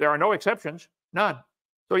sheep. There are no exceptions, none.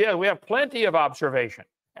 So yeah, we have plenty of observation.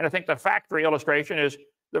 And I think the factory illustration is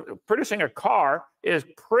producing a car is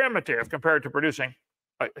primitive compared to producing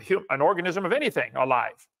an organism of anything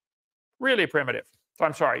alive. Really primitive. So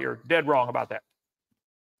I'm sorry, you're dead wrong about that.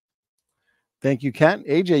 Thank you, Kent.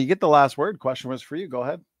 AJ, you get the last word. Question was for you. Go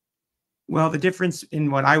ahead. Well, the difference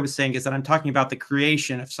in what I was saying is that I'm talking about the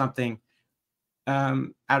creation of something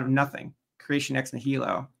out of nothing, creation ex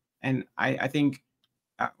nihilo. And I think,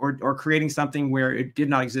 or creating something where it did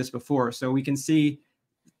not exist before. So we can see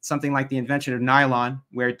something like the invention of nylon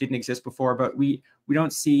where it didn't exist before, but we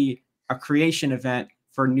don't see a creation event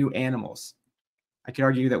for new animals. I could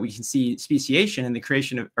argue that we can see speciation in the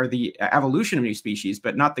creation of, or the evolution of new species,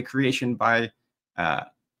 but not the creation by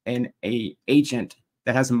an agent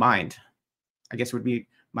that has a mind, I guess would be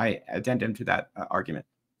my addendum to that argument.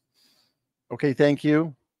 Okay, thank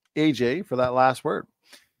you, AJ, for that last word.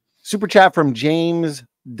 Super chat from James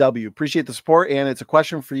W. Appreciate the support, and it's a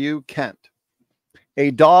question for you, Kent.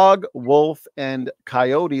 A dog, wolf, and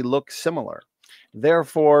coyote look similar,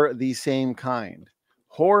 therefore the same kind.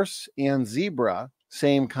 Horse and zebra,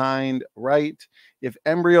 same kind, right? If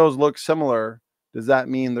embryos look similar, does that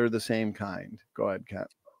mean they're the same kind? Go ahead, Kent.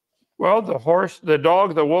 Well, the horse, the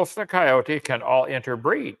dog, the wolf, the coyote can all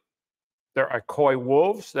interbreed. There are coy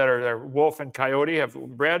wolves that are wolf and coyote have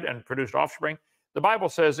bred and produced offspring. The Bible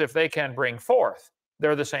says if they can bring forth,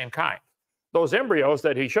 they're the same kind. Those embryos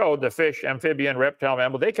that he showed, the fish, amphibian, reptile,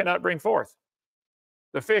 mammal, they cannot bring forth.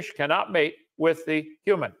 The fish cannot mate with the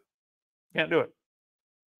human. Can't do it.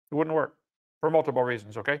 It wouldn't work for multiple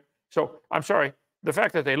reasons, okay? So I'm sorry, the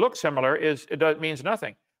fact that they look similar means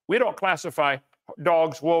nothing. We don't classify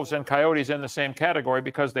dogs, wolves, and coyotes in the same category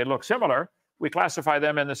because they look similar. We classify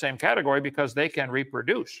them in the same category because they can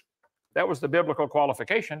reproduce. That was the biblical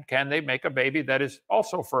qualification. Can they make a baby that is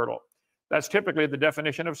also fertile? That's typically the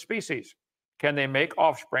definition of species. Can they make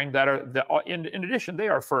offspring that are, in addition, they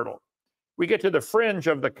are fertile? We get to the fringe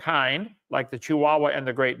of the kind, like the Chihuahua and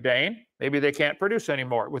the Great Dane. Maybe they can't produce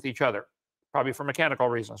anymore with each other, probably for mechanical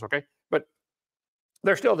reasons, okay? But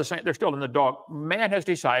they're still the same. They're still in the dog. Man has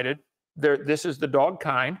decided this is the dog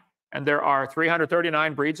kind, and there are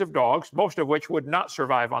 339 breeds of dogs, most of which would not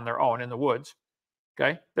survive on their own in the woods,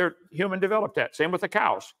 okay? They're human developed that. Same with the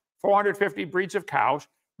cows. 450 breeds of cows,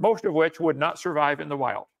 most of which would not survive in the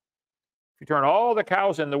wild. If you turn all the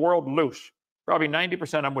cows in the world loose, probably 90%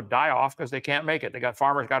 of them would die off because they can't make it.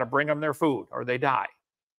 Farmers got to bring them their food or they die.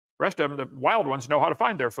 The rest of them, the wild ones, know how to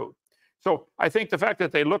find their food. So I think the fact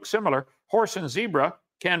that they look similar, horse and zebra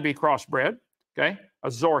can be crossbred, okay? A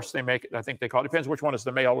zorse, they make it, I think they call it. Depends which one is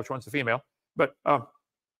the male, which one's the female. But they're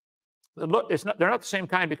not the same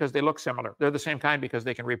kind because they look similar. They're the same kind because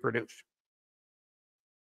they can reproduce.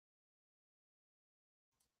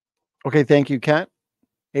 Okay, thank you, Kent.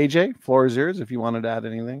 AJ, floor is yours if you wanted to add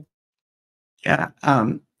anything. Yeah.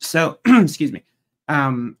 So, excuse me.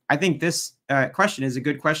 I think this question is a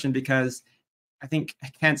good question because I think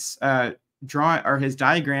Kent's his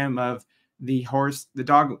diagram of the horse, the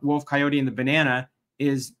dog, wolf, coyote, and the banana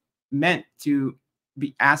is meant to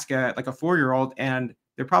be asked like a 4-year-old, and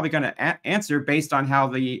they're probably going to answer based on how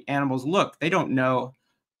the animals look. They don't know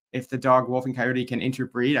if the dog, wolf, and coyote can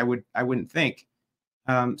interbreed. I wouldn't think.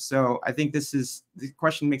 So I think the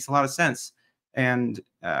question makes a lot of sense, and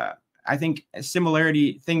I think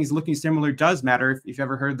things looking similar does matter. If you've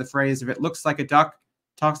ever heard the phrase, if it looks like a duck,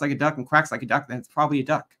 talks like a duck, and quacks like a duck, then it's probably a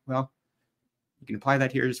duck. Well, you can apply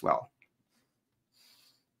that here as well.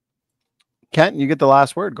 Kent, you get the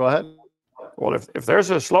last word. Go ahead. Well, if there's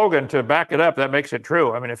a slogan to back it up, that makes it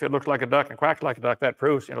true. I mean, if it looks like a duck and quacks like a duck, that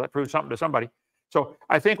proves something to somebody. So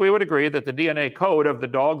I think we would agree that the DNA code of the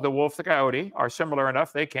dog, the wolf, the coyote are similar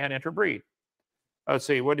enough they can interbreed. Let's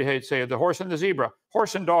see, what did he say? The horse and the zebra.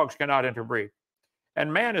 Horse and dogs cannot interbreed.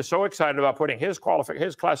 And man is so excited about putting his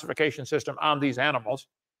classification system on these animals.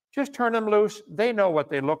 Just turn them loose. They know what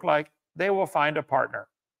they look like. They will find a partner.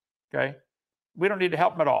 Okay? We don't need to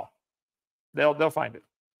help them at all. They'll find it.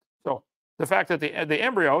 So the fact that the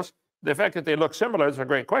embryos the fact that they look similar is a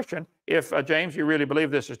great question. If, James, you really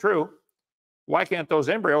believe this is true, why can't those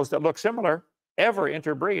embryos that look similar ever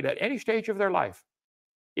interbreed at any stage of their life?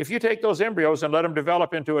 If you take those embryos and let them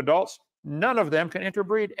develop into adults, none of them can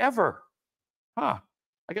interbreed ever. Huh.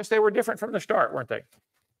 I guess they were different from the start, weren't they?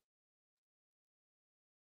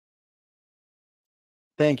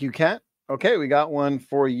 Thank you, Kent. Okay, we got one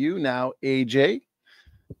for you now, AJ.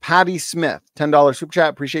 Patty Smith, $10 super chat.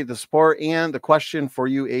 Appreciate the support. And the question for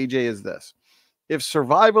you, AJ, is this. If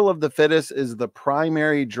survival of the fittest is the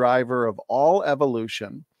primary driver of all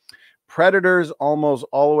evolution, predators almost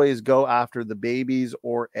always go after the babies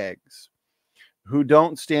or eggs who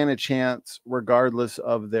don't stand a chance regardless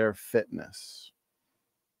of their fitness.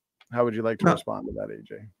 How would you like to respond to that,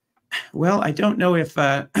 AJ? Well, I don't know if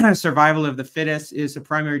survival of the fittest is a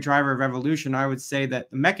primary driver of evolution. I would say that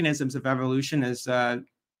the mechanisms of evolution, as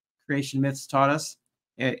creation myths taught us,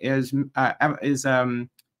 is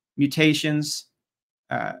mutations,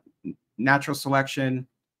 natural selection,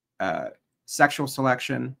 sexual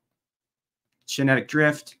selection, genetic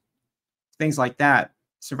drift, things like that.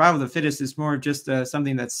 Survival of the fittest is more just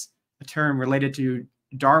something that's a term related to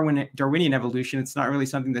Darwinian evolution. It's not really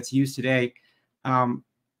something that's used today.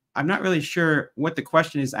 I'm not really sure what the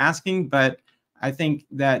question is asking, but I think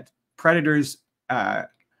that predators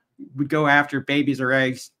would go after babies or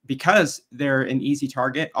eggs because they're an easy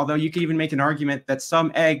target. Although you could even make an argument that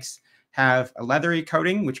some eggs have a leathery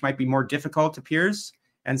coating, which might be more difficult to pierce,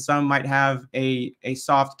 and some might have a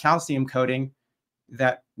soft calcium coating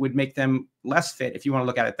that would make them less fit, if you want to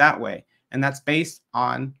look at it that way. And that's based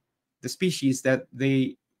on the species that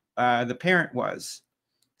the parent was.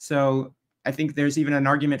 So I think there's even an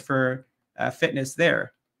argument for fitness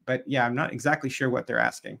there. But yeah, I'm not exactly sure what they're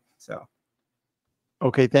asking. So.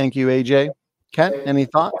 Okay, thank you, AJ. Kent, any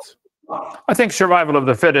thoughts? I think survival of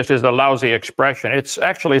the fittest is a lousy expression. It's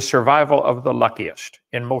actually survival of the luckiest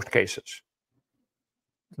in most cases.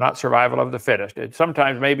 Not survival of the fittest. It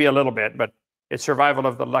sometimes maybe a little bit, but it's survival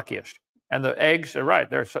of the luckiest. And the eggs are right.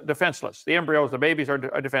 They're defenseless. The embryos, the babies are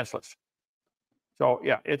defenseless. So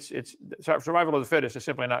yeah, it's survival of the fittest is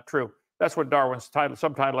simply not true. That's what Darwin's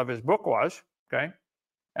subtitle of his book was, okay?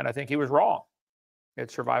 And I think he was wrong.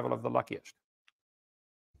 It's survival of the luckiest.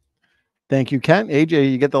 Thank you, Kent. AJ,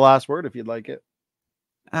 you get the last word if you'd like it.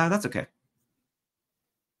 That's okay.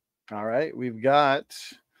 All right, we've got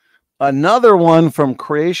another one from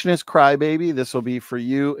Creationist Crybaby. This will be for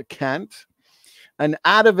you, Kent. An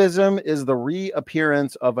atavism is the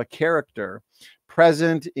reappearance of a character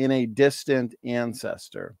present in a distant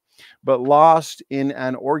ancestor, but lost in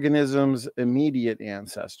an organism's immediate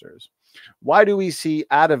ancestors. Why do we see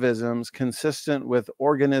atavisms consistent with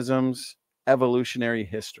organisms' evolutionary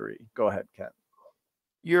history? Go ahead, Kent.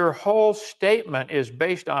 Your whole statement is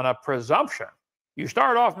based on a presumption. You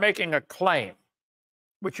start off making a claim,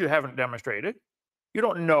 which you haven't demonstrated. You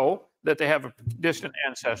don't know that they have a distant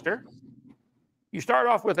ancestor. You start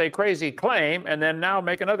off with a crazy claim and then now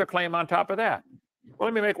make another claim on top of that. Well,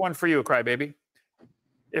 let me make one for you, crybaby.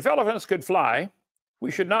 If elephants could fly,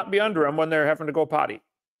 we should not be under them when they're having to go potty.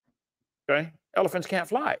 Okay? Elephants can't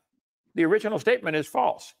fly. The original statement is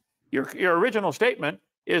false. Your original statement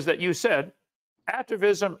is that you said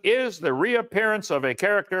atavism is the reappearance of a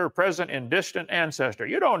character present in distant ancestor.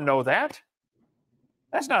 You don't know that.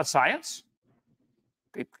 That's not science.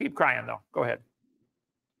 Keep crying, though. Go ahead.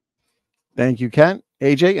 Thank you, Kent.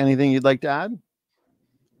 AJ, anything you'd like to add?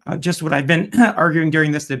 Just what I've been arguing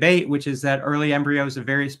during this debate, which is that early embryos of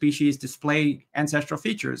various species display ancestral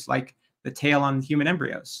features like the tail on human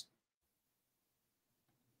embryos.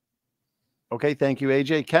 Okay, thank you,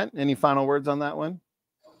 AJ. Kent, any final words on that one?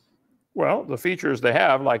 Well, the features they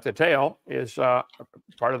have, like the tail, is part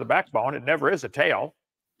of the backbone. It never is a tail.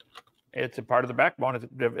 It's a part of the backbone.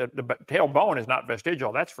 The tail bone is not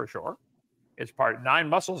vestigial, that's for sure. It's 9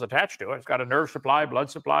 muscles attached to it. It's got a nerve supply,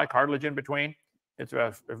 blood supply, cartilage in between. It's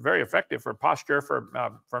very effective for posture,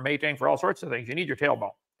 for mating, for all sorts of things. You need your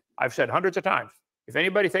tailbone. I've said hundreds of times, if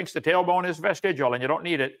anybody thinks the tailbone is vestigial and you don't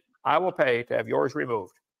need it, I will pay to have yours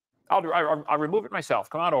removed. I'll remove it myself.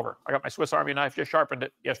 Come on over. I got my Swiss Army knife, just sharpened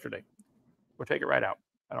it yesterday. We'll take it right out.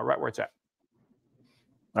 I know right where it's at.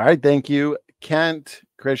 All right, thank you, Kent.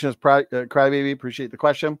 Creationist Crybaby, appreciate the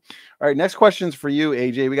question. All right, next question's for you,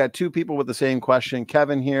 AJ. We got 2 people with the same question,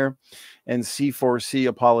 Kevin here and C4C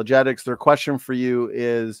Apologetics. Their question for you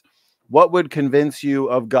is, what would convince you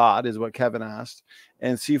of God, is what Kevin asked.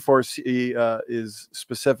 And C4C is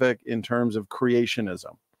specific in terms of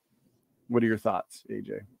creationism. What are your thoughts,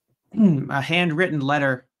 AJ? A handwritten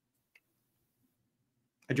letter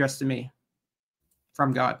addressed to me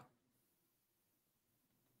from God.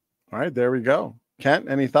 All right, there we go. Kent,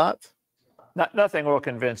 any thoughts? Nothing will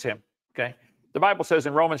convince him. Okay. The Bible says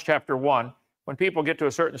in Romans chapter 1, when people get to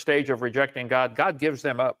a certain stage of rejecting God, God gives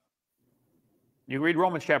them up. You read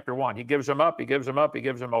Romans chapter 1, he gives them up, he gives them up, he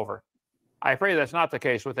gives them over. I pray that's not the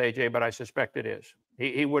case with AJ, but I suspect it is.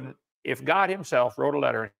 He wouldn't, if God himself wrote a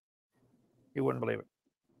letter, he wouldn't believe it.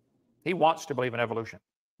 He wants to believe in evolution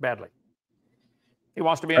badly. He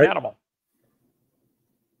wants to be an animal.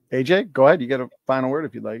 AJ, go ahead. You get a final word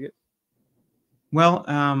if you'd like it. Well,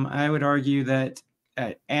 I would argue that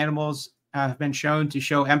animals have been shown to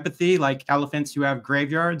show empathy, like elephants who have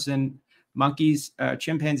graveyards, and monkeys,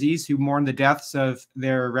 chimpanzees who mourn the deaths of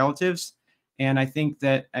their relatives. And I think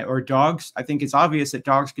that, or dogs, I think it's obvious that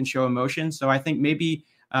dogs can show emotion. So I think maybe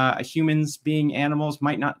humans being animals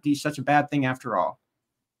might not be such a bad thing after all.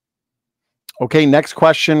 Okay, next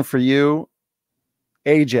question for you,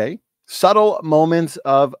 AJ. Subtle moments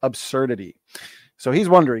of absurdity. So he's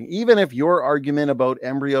wondering, even if your argument about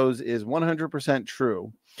embryos is 100%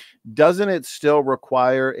 true, doesn't it still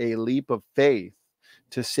require a leap of faith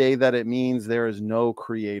to say that it means there is no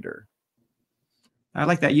creator? I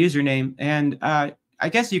like that username. And I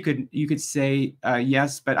guess you could say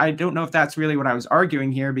yes, but I don't know if that's really what I was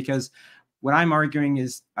arguing here, because what I'm arguing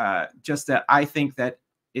is just that I think that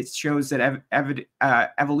it shows that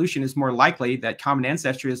evolution is more likely, that common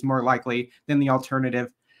ancestry is more likely than the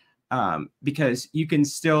alternative. Because you can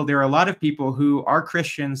still, there are a lot of people who are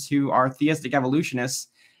Christians who are theistic evolutionists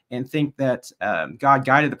and think that God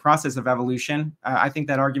guided the process of evolution. I think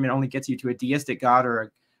that argument only gets you to a deistic God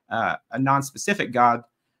or a non-specific God.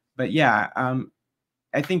 But yeah,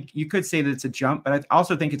 I think you could say that it's a jump, but I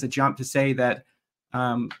also think it's a jump to say that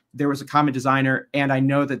there was a common designer, and I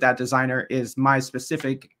know that that designer is my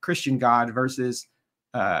specific Christian God versus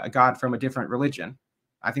a God from a different religion.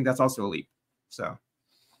 I think that's also a leap. So.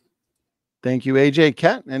 Thank you, AJ.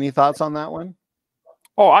 Kent, any thoughts on that one?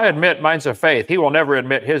 Oh, I admit mine's a faith. He will never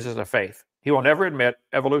admit his is a faith. He will never admit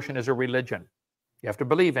evolution is a religion. You have to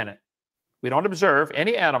believe in it. We don't observe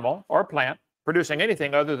any animal or plant producing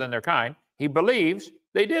anything other than their kind. He believes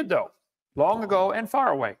they did, though, long ago and far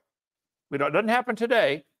away. It doesn't happen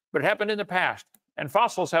today, but it happened in the past. And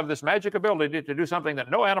fossils have this magic ability to do something that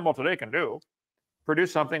no animal today can do,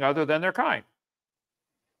 produce something other than their kind.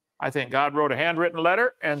 I think God wrote a handwritten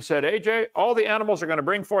letter and said, AJ, all the animals are going to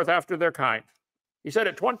bring forth after their kind. He said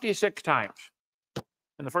it 26 times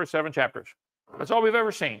in the first 7 chapters. That's all we've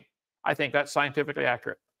ever seen. I think that's scientifically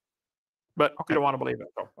accurate. But you don't want to believe it.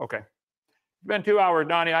 So, okay. It's been 2 hours,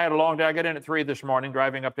 Donnie. I had a long day. I got in at 3 this morning,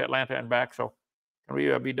 driving up to Atlanta and back. So can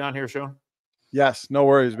we be done here soon? Yes, no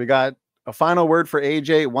worries. We got a final word for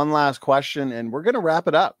AJ, one last question, and we're going to wrap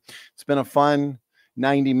it up. It's been a fun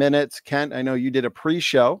 90 minutes. Kent, I know you did a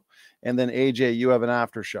pre-show. And then AJ, you have an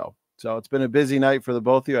after show. So it's been a busy night for the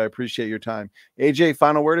both of you. I appreciate your time. AJ,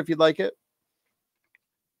 final word if you'd like it.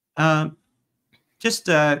 I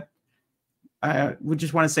would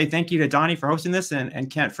just want to say thank you to Donny for hosting this, and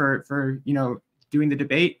Kent for doing the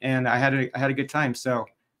debate. And I had a good time. So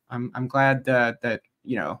I'm glad that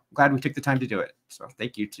glad we took the time to do it. So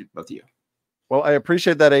thank you to both of you. Well, I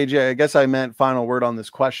appreciate that, AJ. I guess I meant final word on this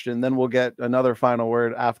question. Then we'll get another final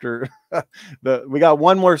word after we got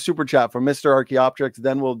one more super chat from Mr. Archaeopteryx.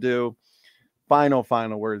 Then we'll do final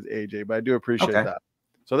words, AJ. But I do appreciate that.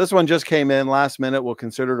 So this one just came in last minute. We'll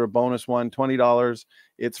consider it a bonus one, $20.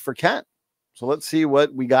 It's for Kent. So let's see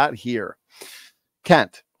what we got here.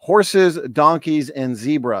 Kent, horses, donkeys, and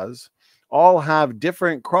zebras all have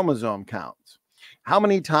different chromosome counts. How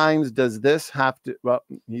many times does this have to, well,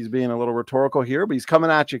 he's being a little rhetorical here, but he's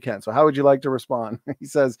coming at you, Ken. So how would you like to respond? He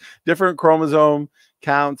says, different chromosome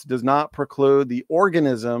counts does not preclude the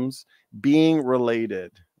organisms being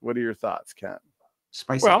related. What are your thoughts, Ken?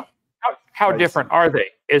 Spicy. Well, how different are they?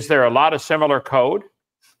 Is there a lot of similar code?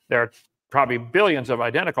 There are probably billions of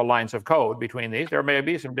identical lines of code between these. There may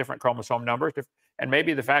be some different chromosome numbers, and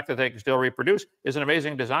maybe the fact that they can still reproduce is an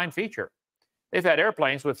amazing design feature. They've had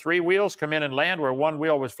airplanes with 3 wheels come in and land where 1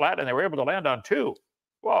 wheel was flat, and they were able to land on 2.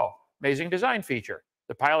 Whoa, amazing design feature.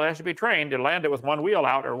 The pilot has to be trained to land it with 1 wheel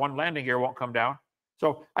out, or 1 landing gear won't come down.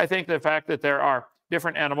 So I think the fact that there are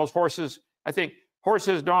different animals, horses, I think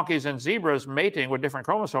horses, donkeys, and zebras mating with different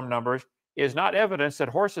chromosome numbers is not evidence that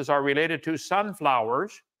horses are related to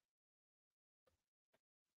sunflowers.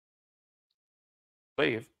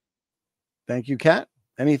 Thank you, Kat.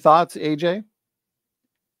 Any thoughts, AJ?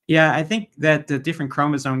 Yeah, I think that the different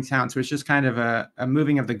chromosome counts was just kind of a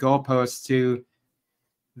moving of the goalposts to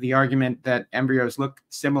the argument that embryos look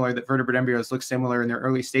similar, that vertebrate embryos look similar in their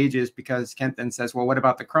early stages, because Kent then says, well, what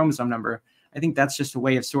about the chromosome number? I think that's just a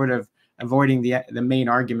way of sort of avoiding the main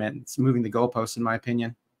argument. It's moving the goalposts, in my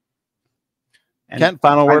opinion. And Kent,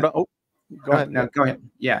 final word. Oh, go ahead. No, go ahead.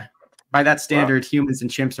 Yeah. By that standard, humans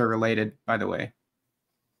and chimps are related, by the way.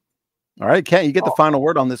 All right, Kent, you get the final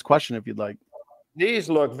word on this question if you'd like. These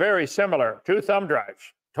look very similar. 2 thumb drives,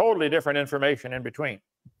 totally different information in between.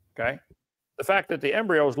 Okay. The fact that the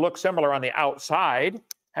embryos look similar on the outside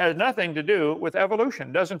has nothing to do with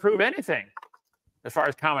evolution, doesn't prove anything. As far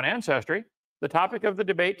as common ancestry, the topic of the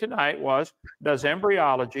debate tonight was, does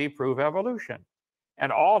embryology prove evolution?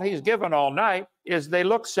 And all he's given all night is they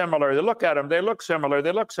look similar. They look at them, they look similar,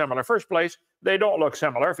 they look similar. First place, they don't look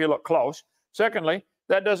similar if you look close. Secondly,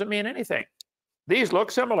 that doesn't mean anything. These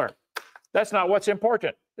look similar. That's not what's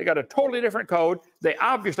important. They got a totally different code. They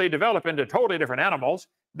obviously develop into totally different animals.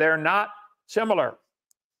 They're not similar.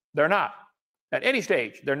 They're not. At any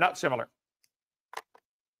stage, they're not similar.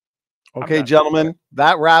 Okay, gentlemen,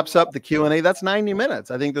 that wraps up the Q&A. That's 90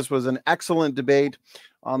 minutes. I think this was an excellent debate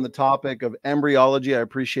on the topic of embryology. I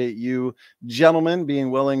appreciate you, gentlemen,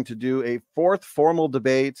 being willing to do a 4th formal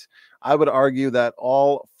debate. I would argue that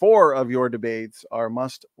all 4 of your debates are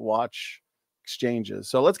must-watch exchanges.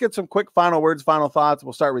 So let's get some quick final words, final thoughts.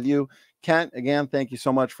 We'll start with you, Kent. Again, thank you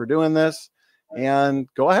so much for doing this. And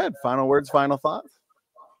go ahead, final words, final thoughts.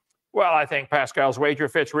 Well, I think Pascal's wager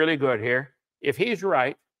fits really good here. If he's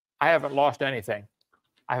right, I haven't lost anything.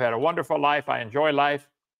 I've had a wonderful life. I enjoy life.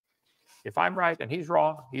 If I'm right and he's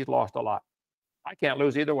wrong, he's lost a lot. I can't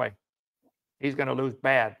lose either way. He's going to lose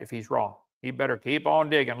bad if he's wrong. He better keep on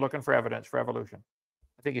digging, looking for evidence for evolution.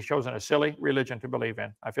 I think he's chosen a silly religion to believe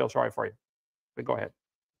in. I feel sorry for you. But go ahead.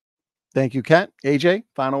 Thank you, Kent. AJ,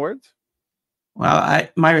 final words? Well,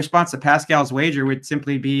 my response to Pascal's wager would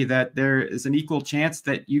simply be that there is an equal chance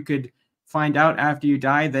that you could find out after you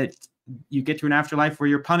die that you get to an afterlife where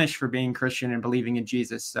you're punished for being Christian and believing in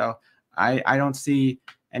Jesus. So I don't see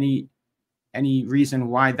any reason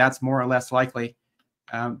why that's more or less likely.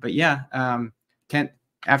 But yeah, Kent,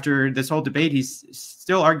 after this whole debate, he's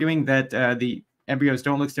still arguing that the embryos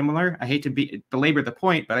don't look similar. I hate to belabor the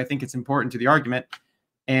point, but I think it's important to the argument.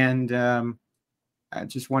 And I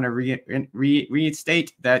just want to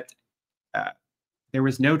restate that there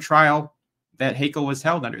was no trial that Haeckel was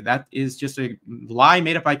held under. That is just a lie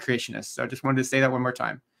made up by creationists. So I just wanted to say that one more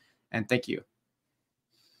time. And thank you.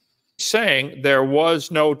 Saying there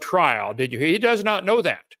was no trial. Did you hear? He does not know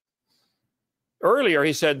that. Earlier,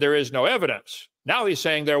 he said there is no evidence. Now he's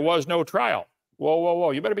saying there was no trial. Whoa, whoa,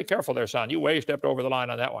 whoa. You better be careful there, son. You way stepped over the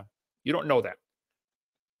line on that one. You don't know that.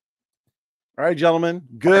 All right, gentlemen.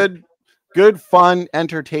 Good, fun,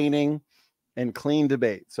 entertaining, and clean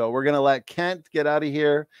debate. So we're going to let Kent get out of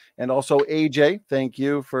here. And also AJ, thank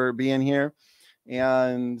you for being here.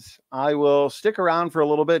 And I will stick around for a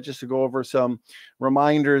little bit just to go over some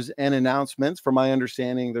reminders and announcements. From my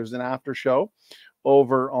understanding, there's an after show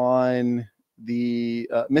over on the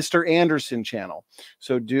Mr. Anderson channel.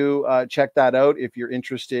 So do check that out if you're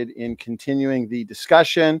interested in continuing the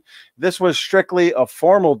discussion. This was strictly a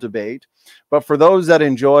formal debate, but for those that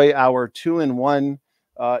enjoy our 2-in-1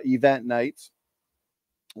 event nights,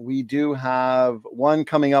 we do have one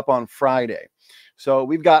coming up on Friday. So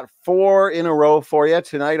we've got 4 in a row for you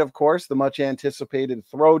tonight. Of course, the much anticipated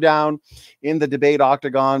throwdown in the debate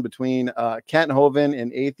octagon between Kent Hovind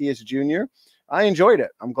and Atheist Junior. I enjoyed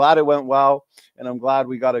it. I'm glad it went well, and I'm glad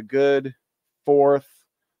we got a good 4th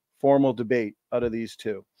formal debate out of these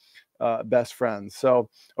 2 best friends. So,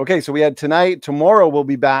 okay, so we had tonight. Tomorrow we'll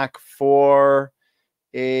be back for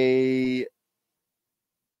a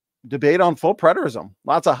debate on full preterism.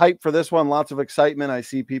 Lots of hype for this one, lots of excitement. I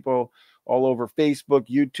see people all over Facebook,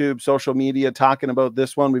 YouTube, social media talking about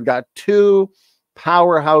this one. We've got 2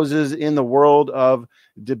 powerhouses in the world of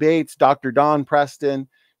debates, Dr. Don Preston,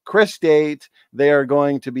 Chris Date. They are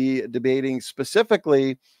going to be debating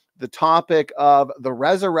specifically the topic of the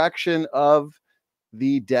resurrection of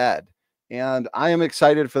the dead. And I am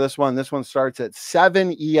excited for this one. This one starts at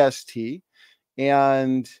 7 EST,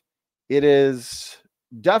 and it is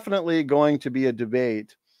definitely going to be a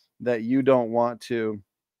debate that you don't want to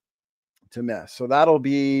miss. So that'll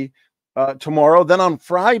be tomorrow. Then on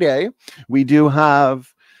Friday, we do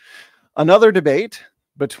have another debate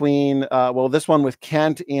between, well, this one with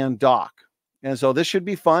Kent and Doc. And so this should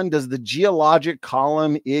be fun. Does the geologic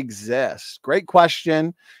column exist? Great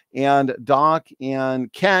question. And Doc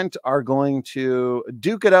and Kent are going to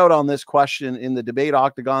duke it out on this question in the debate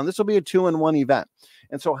octagon. This will be a 2-in-1 event.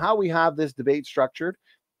 And so how we have this debate structured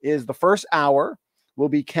is the first hour will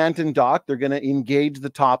be Kent and Doc. They're going to engage the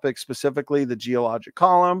topic, specifically the geologic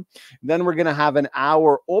column. Then we're going to have an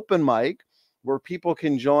hour open mic where people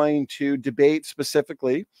can join to debate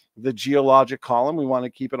specifically the geologic column. We want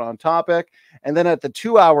to keep it on topic. And then at the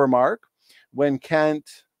 2-hour mark, when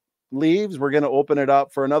Kent leaves, we're going to open it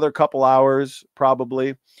up for another couple hours,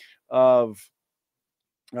 probably, of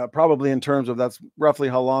probably in terms of that's roughly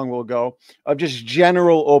how long we'll go, of just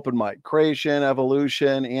general open mic, creation,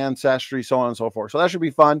 evolution, ancestry, so on and so forth. So that should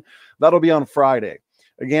be fun. That'll be on Friday.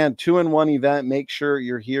 Again, 2-in-1 event. Make sure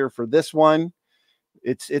you're here for this one.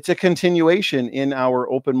 It's a continuation in our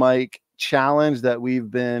open mic challenge that we've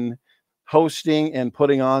been hosting and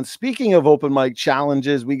putting on. Speaking of open mic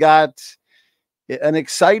challenges, we got an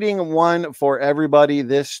exciting one for everybody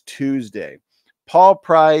this Tuesday. Paul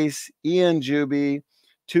Price, Ian Juby,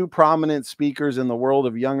 two prominent speakers in the world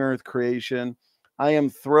of young earth creation. I am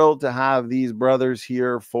thrilled to have these brothers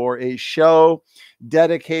here for a show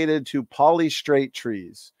dedicated to polystrate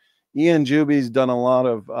trees. Ian Juby's done a lot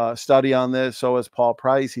of study on this. So has Paul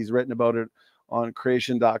Price. He's written about it on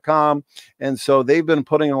creation.com. And so they've been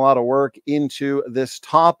putting a lot of work into this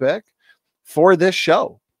topic for this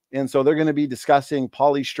show. And so they're going to be discussing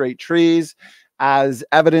polystrate trees as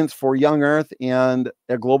evidence for young earth and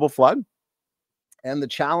a global flood. And the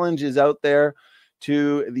challenge is out there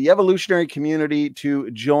to the evolutionary community to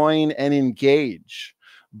join and engage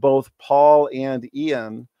both Paul and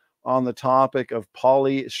Ian on the topic of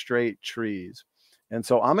polystrate trees. And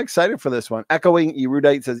so I'm excited for this one. Echoing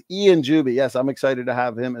Erudite says, Ian Juby. Yes, I'm excited to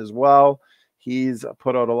have him as well. He's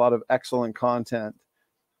put out a lot of excellent content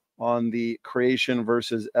on the creation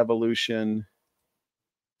versus evolution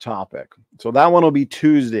topic. So that one will be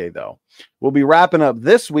Tuesday, though. We'll be wrapping up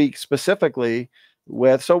this week specifically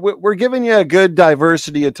with, so we're giving you a good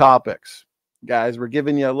diversity of topics, guys. We're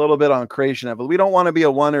giving you a little bit on creation. We don't want to be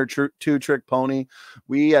a one or two trick pony.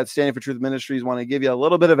 We at Standing For Truth Ministries want to give you a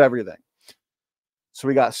little bit of everything. So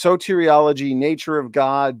we got soteriology, nature of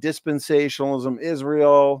God, dispensationalism,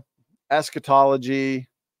 Israel, eschatology,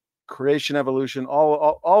 creation, evolution,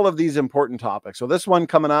 all of these important topics. So this one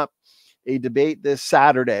coming up, a debate this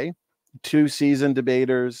Saturday, 2 seasoned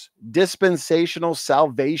debaters, dispensational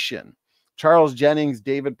salvation, Charles Jennings,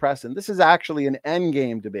 David Preston. This is actually an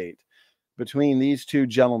endgame debate between these two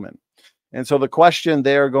gentlemen. And so the question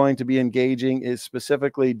they're going to be engaging is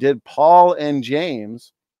specifically, did Paul and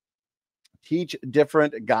James teach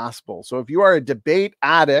different gospels? So if you are a debate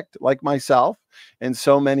addict like myself and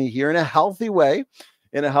so many here, in a healthy way,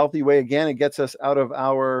 again, it gets us out of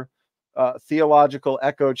our theological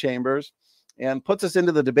echo chambers and puts us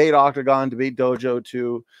into the debate octagon, debate dojo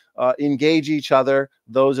to engage each other,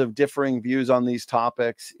 those of differing views on these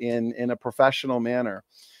topics in a professional manner.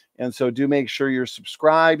 And so do make sure you're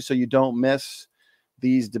subscribed so you don't miss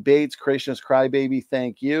these debates. Creationist Crybaby,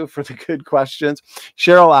 thank you for the good questions.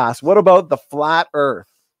 Cheryl asks, what about the flat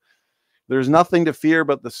earth? There's nothing to fear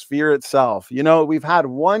but the sphere itself. You know, we've had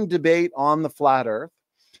one debate on the flat earth,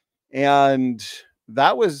 and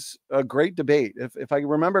that was a great debate. If I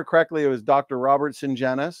remember correctly, it was Dr. Robertson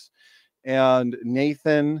Jenis and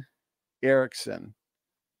Nathan Erickson,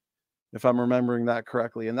 if I'm remembering that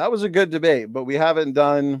correctly. And that was a good debate, but we haven't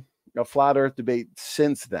done a flat earth debate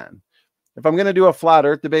since then. If I'm going to do a flat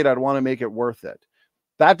earth debate, I'd want to make it worth it.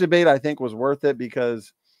 That debate, I think, was worth it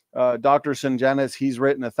because Dr. Sungenis, he's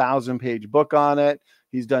written a 1,000-page book on it.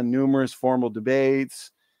 He's done numerous formal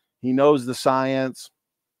debates. He knows the science.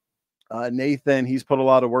 Nathan, he's put a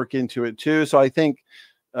lot of work into it too. So I think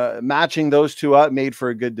matching those two up made for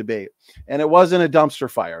a good debate. And it wasn't a dumpster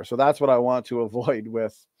fire. So that's what I want to avoid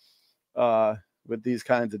with these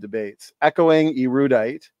kinds of debates. Echoing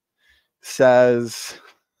Erudite says,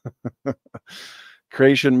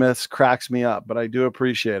 creation myths cracks me up, but I do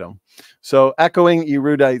appreciate them. So Echoing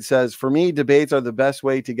Erudite says, for me, debates are the best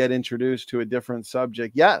way to get introduced to a different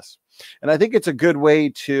subject. Yes. And I think it's a good way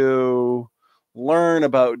to learn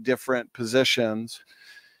about different positions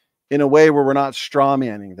in a way where we're not straw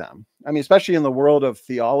manning them. I mean, especially in the world of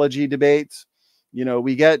theology debates, you know,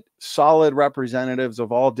 we get solid representatives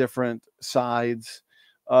of all different sides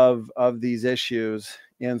of these issues.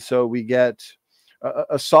 And so we get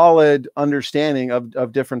a solid understanding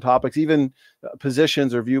of different topics, even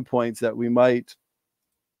positions or viewpoints that we might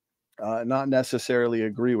not necessarily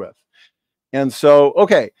agree with. And so,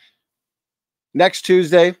 okay, next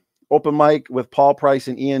Tuesday, open mic with Paul Price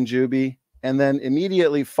and Ian Juby. And then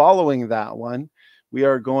immediately following that one, we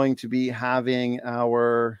are going to be having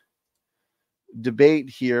our debate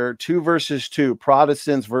here, 2 versus 2,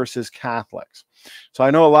 Protestants versus Catholics. So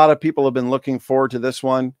I know a lot of people have been looking forward to this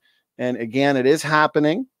one. And again, it is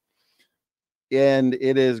happening. And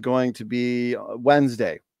it is going to be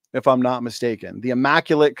Wednesday, if I'm not mistaken. The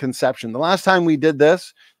Immaculate Conception. The last time we did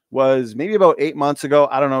this was maybe about 8 months ago.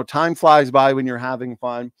 I don't know. Time flies by when you're having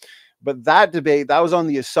fun. But that debate, that was on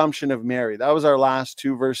the assumption of Mary. That was our last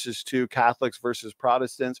 2 versus 2, Catholics versus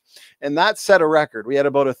Protestants. And that set a record. We had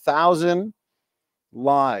about 1,000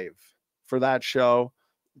 live for that show.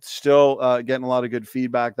 Still getting a lot of good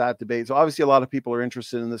feedback, that debate. So obviously a lot of people are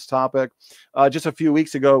interested in this topic. Just a few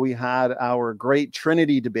weeks ago, we had our Great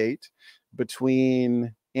Trinity debate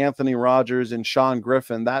between Anthony Rogers and Sean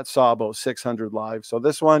Griffin. That saw about 600 live. So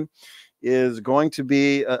this one is going to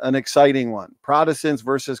be an exciting one. Protestants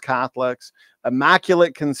versus Catholics,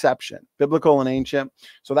 Immaculate Conception, biblical and ancient.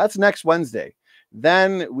 So that's next Wednesday.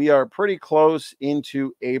 Then we are pretty close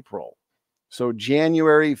into April. So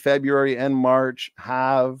January, February, and March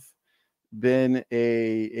have been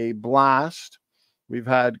a blast. We've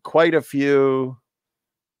had quite a few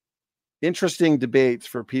interesting debates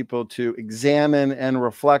for people to examine and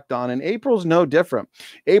reflect on. And April's no different.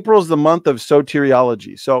 April's the month of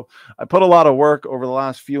soteriology. So I put a lot of work over the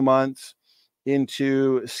last few months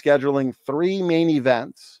into scheduling 3 main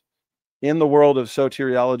events in the world of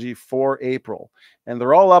soteriology for April. And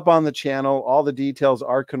they're all up on the channel. All the details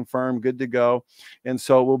are confirmed, good to go. And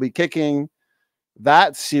so we'll be kicking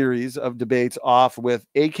that series of debates off with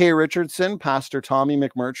A.K. Richardson, Pastor Tommy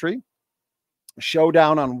McMurtry.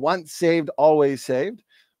 Showdown on Once Saved, Always Saved.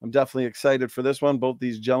 I'm definitely excited for this one. Both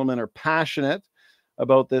these gentlemen are passionate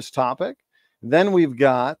about this topic. Then we've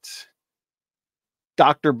got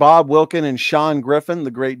Dr. Bob Wilkin and Sean Griffin,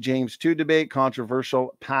 the Great James II debate,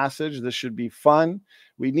 controversial passage. This should be fun.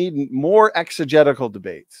 We need more exegetical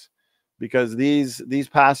debates because these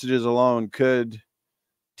passages alone could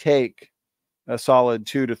take a solid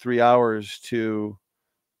 2 to 3 hours to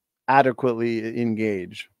adequately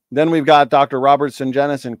engage. Then we've got Dr. Robert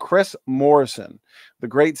Sungenis and Chris Morrison. The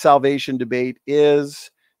Great Salvation Debate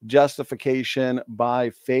is justification by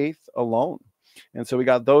faith alone. And so we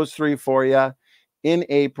got those 3 for you in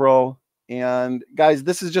April. And guys,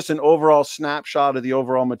 this is just an overall snapshot of the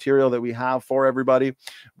overall material that we have for everybody.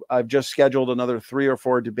 I've just scheduled another 3 or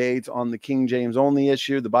 4 debates on the King James only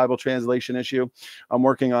issue, the Bible translation issue. I'm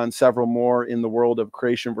working on several more in the world of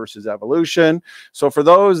creation versus evolution. So for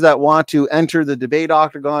those that want to enter the debate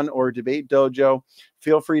octagon or debate dojo,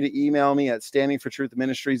 feel free to email me at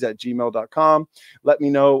standingfortruthministries@gmail.com. Let me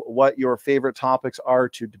know what your favorite topics are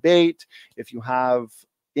to debate. If you have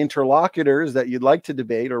interlocutors that you'd like to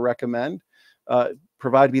debate or recommend,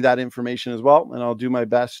 provide me that information as well, and I'll do my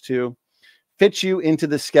best to fit you into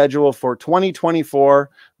the schedule for 2024,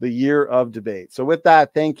 the year of debate. So with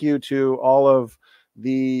that, thank you to all of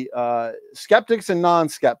the skeptics and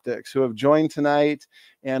non-skeptics who have joined tonight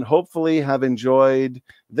and hopefully have enjoyed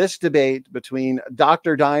this debate between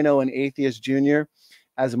Dr. Dino and Atheist Junior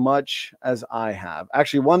as much as I have.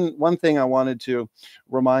 Actually, one thing I wanted to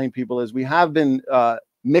remind people is we have been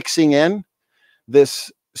mixing in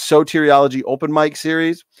this soteriology open mic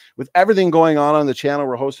series with everything going on the channel.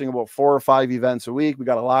 We're hosting about 4 or 5 events a week. We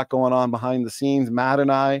got a lot going on behind the scenes. Matt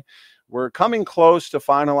and I, we're coming close to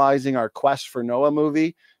finalizing our Quest for Noah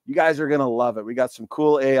movie. You guys are going to love it. We got some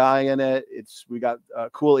cool AI in it. We got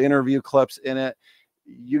cool interview clips in it.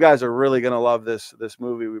 You guys are really going to love this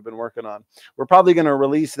movie we've been working on. We're probably going to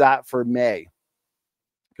release that for May,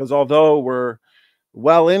 because although we're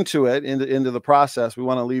well into it, into the process, we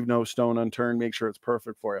want to leave no stone unturned, make sure it's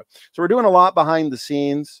perfect for you. So we're doing a lot behind the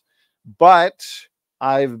scenes, but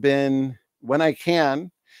I've been, when I can,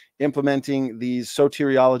 implementing these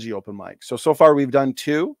soteriology open mics. So far we've done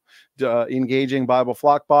 2, engaging Bible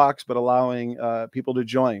Flock Box, but allowing people to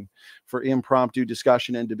join for impromptu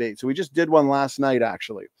discussion and debate. So we just did one last night,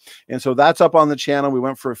 actually. And so that's up on the channel. We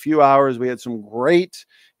went for a few hours. We had some great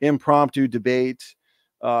impromptu debate.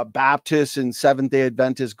 Baptists and Seventh-day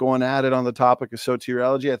Adventists going at it on the topic of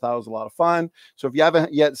soteriology. I thought it was a lot of fun. So if you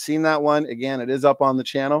haven't yet seen that one, again, it is up on the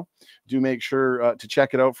channel. Do make sure to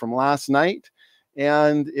check it out from last night.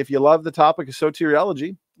 And if you love the topic of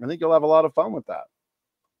soteriology, I think you'll have a lot of fun with that.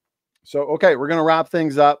 So, okay, we're going to wrap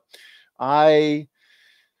things up. I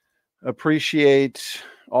appreciate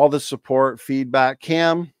all the support, feedback.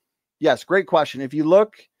 Cam, yes, great question. If you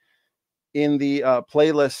look in the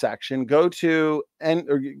playlist section, go to,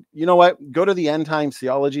 go to the End Times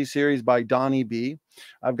Theology series by Donny B.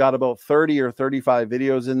 I've got about 30 or 35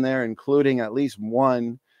 videos in there, including at least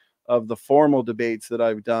one of the formal debates that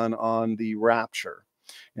I've done on the rapture.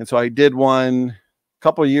 And so I did one a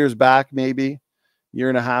couple of years back, maybe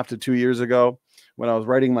 1.5 to 2 years ago, when I was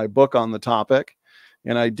writing my book on the topic,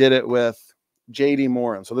 and I did it with J.D.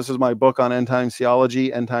 Morin. So this is my book on end times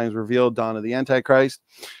theology, End Times Revealed, Dawn of the Antichrist.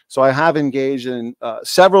 So I have engaged in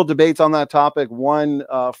several debates on that topic, one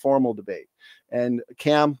formal debate. And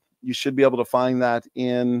Cam, you should be able to find that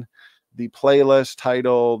in the playlist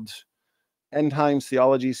titled End Times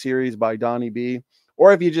Theology series by Donny B.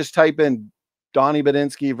 Or if you just type in Donny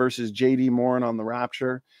Budinsky versus J.D. Morin on the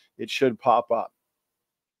Rapture, it should pop up.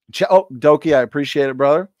 Oh, Doki, I appreciate it,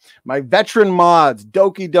 brother. My veteran mods,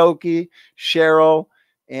 Doki, Cheryl,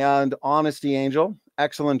 and Honesty Angel.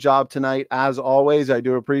 Excellent job tonight, as always. I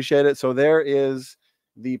do appreciate it. So there is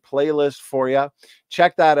the playlist for you.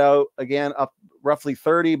 Check that out. Again, up roughly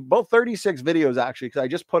 36 videos, actually, because I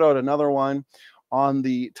just put out another one on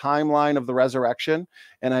the timeline of the resurrection,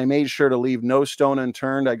 and I made sure to leave no stone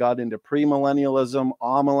unturned. I got into premillennialism,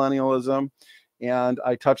 amillennialism, and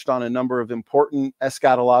I touched on a number of important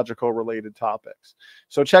eschatological related topics.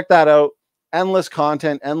 So check that out. Endless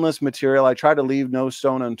content, endless material. I try to leave no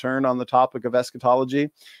stone unturned on the topic of eschatology.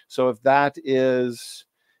 So if that is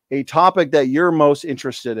a topic that you're most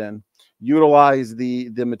interested in, utilize the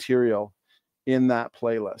material in that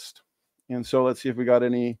playlist. And so let's see if we got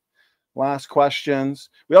any last questions.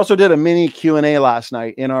 We also did a mini Q&A last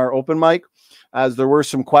night in our open mic, as there were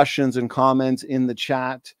some questions and comments in the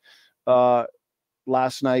chat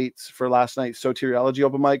last night's soteriology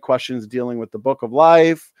open mic, questions dealing with the book of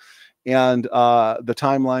life and the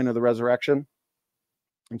timeline of the resurrection.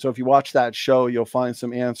 And so if you watch that show, you'll find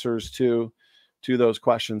some answers to those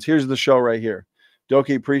questions. Here's the show right here.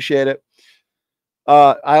 Doki, appreciate it.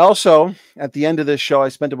 I also, at the end of this show, I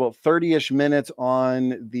spent about 30-ish minutes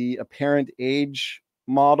on the apparent age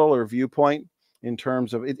model or viewpoint, in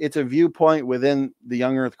terms of it's a viewpoint within the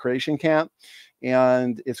young earth creation camp,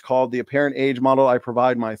 and it's called the apparent age model. I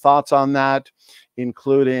provide my thoughts on that,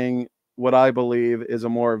 including what I believe is a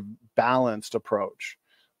more balanced approach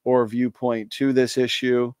or viewpoint to this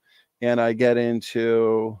issue. And I get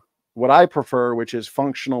into what I prefer, which is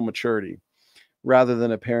functional maturity rather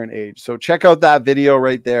than apparent age. So check out that video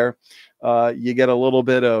right there. You get a little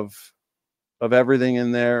bit of everything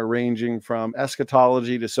in there, ranging from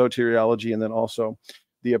eschatology to soteriology, and then also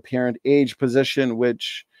the apparent age position,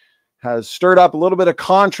 which has stirred up a little bit of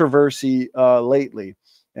controversy lately.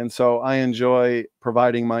 And so I enjoy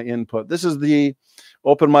providing my input. This is the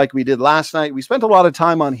open mic we did last night. We spent a lot of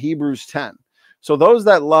time on Hebrews 10. So those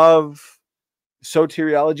that love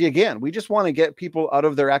soteriology, again, we just want to get people out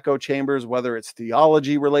of their echo chambers, whether it's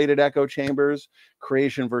theology related echo chambers,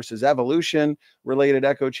 creation versus evolution related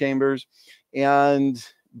echo chambers, and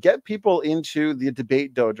get people into the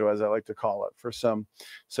debate dojo, as I like to call it, for some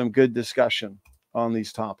good discussion on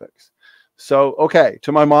these topics. So, okay,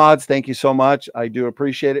 to my mods, thank you so much. I do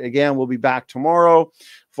appreciate it. Again, we'll be back tomorrow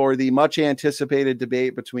for the much anticipated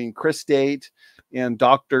debate between Chris Date and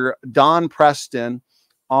Dr. Don Preston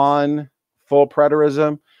on full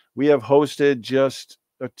preterism. We have hosted just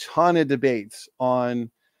a ton of debates on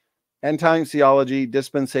end times theology,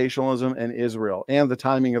 dispensationalism, and Israel, and the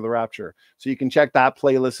timing of the rapture. So you can check that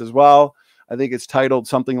playlist as well. I think it's titled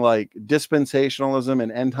something like Dispensationalism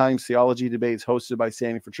and End Times Theology Debates, hosted by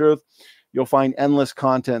Standing for Truth. You'll find endless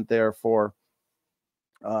content there for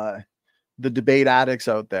the debate addicts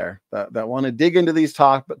out there that want to dig into these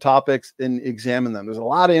topics and examine them. There's a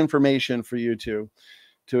lot of information for you to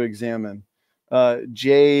examine.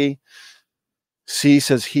 JC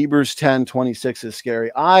says Hebrews 10:26 is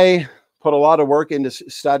scary. I put a lot of work into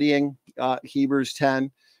studying Hebrews 10,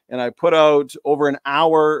 and I put out over an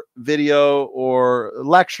hour video or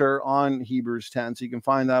lecture on Hebrews 10. So you can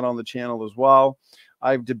find that on the channel as well.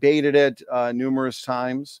 I've debated it numerous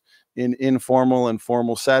times in informal and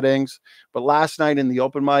formal settings. But last night in the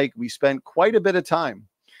open mic, we spent quite a bit of time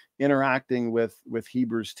interacting with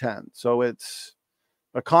Hebrews 10. So it's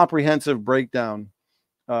a comprehensive breakdown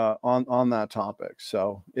on that topic.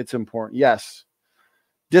 So it's important. Yes.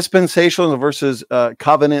 Dispensationalism versus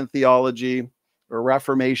covenant theology or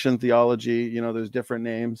Reformation theology. You know, there's different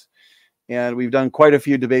names. And we've done quite a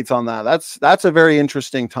few debates on that. That's a very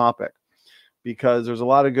interesting topic, because there's a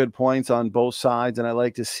lot of good points on both sides. And I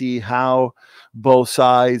like to see how both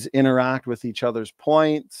sides interact with each other's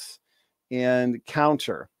points and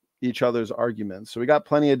counter each other's arguments. So we got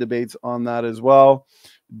plenty of debates on that as well.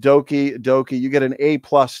 Doki, you get an A+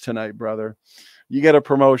 tonight, brother. You get a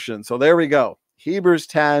promotion. So there we go. Hebrews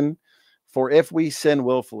 10, for if we sin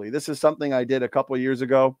willfully. This is something I did a couple of years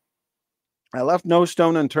ago. I left no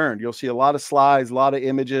stone unturned. You'll see a lot of slides, a lot of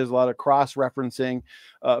images, a lot of cross-referencing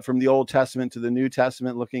from the Old Testament to the New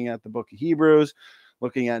Testament, looking at the book of Hebrews,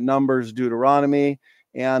 looking at Numbers, Deuteronomy.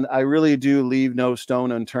 And I really do leave no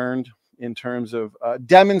stone unturned in terms of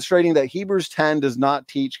demonstrating that Hebrews 10 does not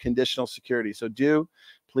teach conditional security. So do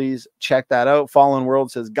please check that out. Fallen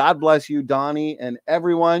World says, God bless you, Donny, and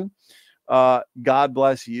everyone. God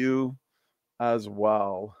bless you as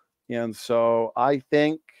well. And so I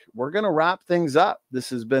think we're going to wrap things up. This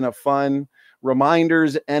has been a fun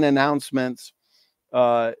reminders and announcements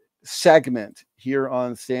segment here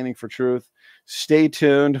on Standing for Truth. Stay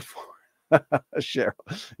tuned for Cheryl.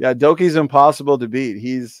 Yeah, Doki's impossible to beat.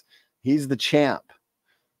 He's the champ.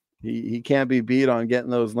 He can't be beat on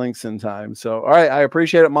getting those links in time. So, all right, I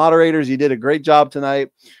appreciate it. Moderators, you did a great job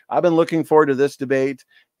tonight. I've been looking forward to this debate,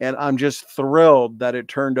 and I'm just thrilled that it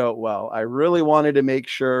turned out well. I really wanted to make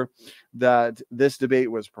sure that this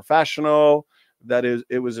debate was professional, that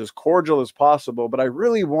it was as cordial as possible, but I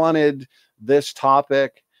really wanted this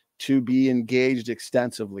topic to be engaged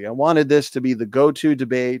extensively. I wanted this to be the go-to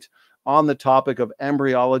debate on the topic of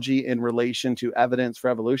embryology in relation to evidence for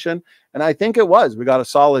evolution. And I think it was. We got a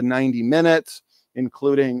solid 90 minutes,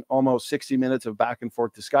 including almost 60 minutes of back and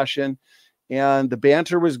forth discussion. And the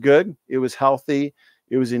banter was good. It was healthy.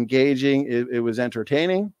 It was engaging. It was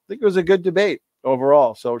entertaining. I think it was a good debate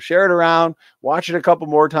overall. So share it around, watch it a couple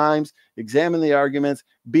more times, examine the arguments,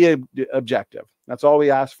 be objective. That's all we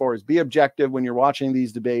ask for, is be objective when you're watching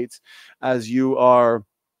these debates, as you are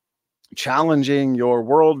challenging your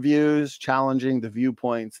worldviews, challenging the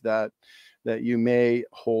viewpoints that you may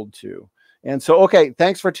hold to. And so, okay,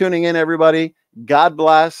 thanks for tuning in, everybody. God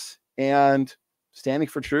bless, and Standing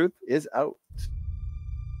for Truth is out.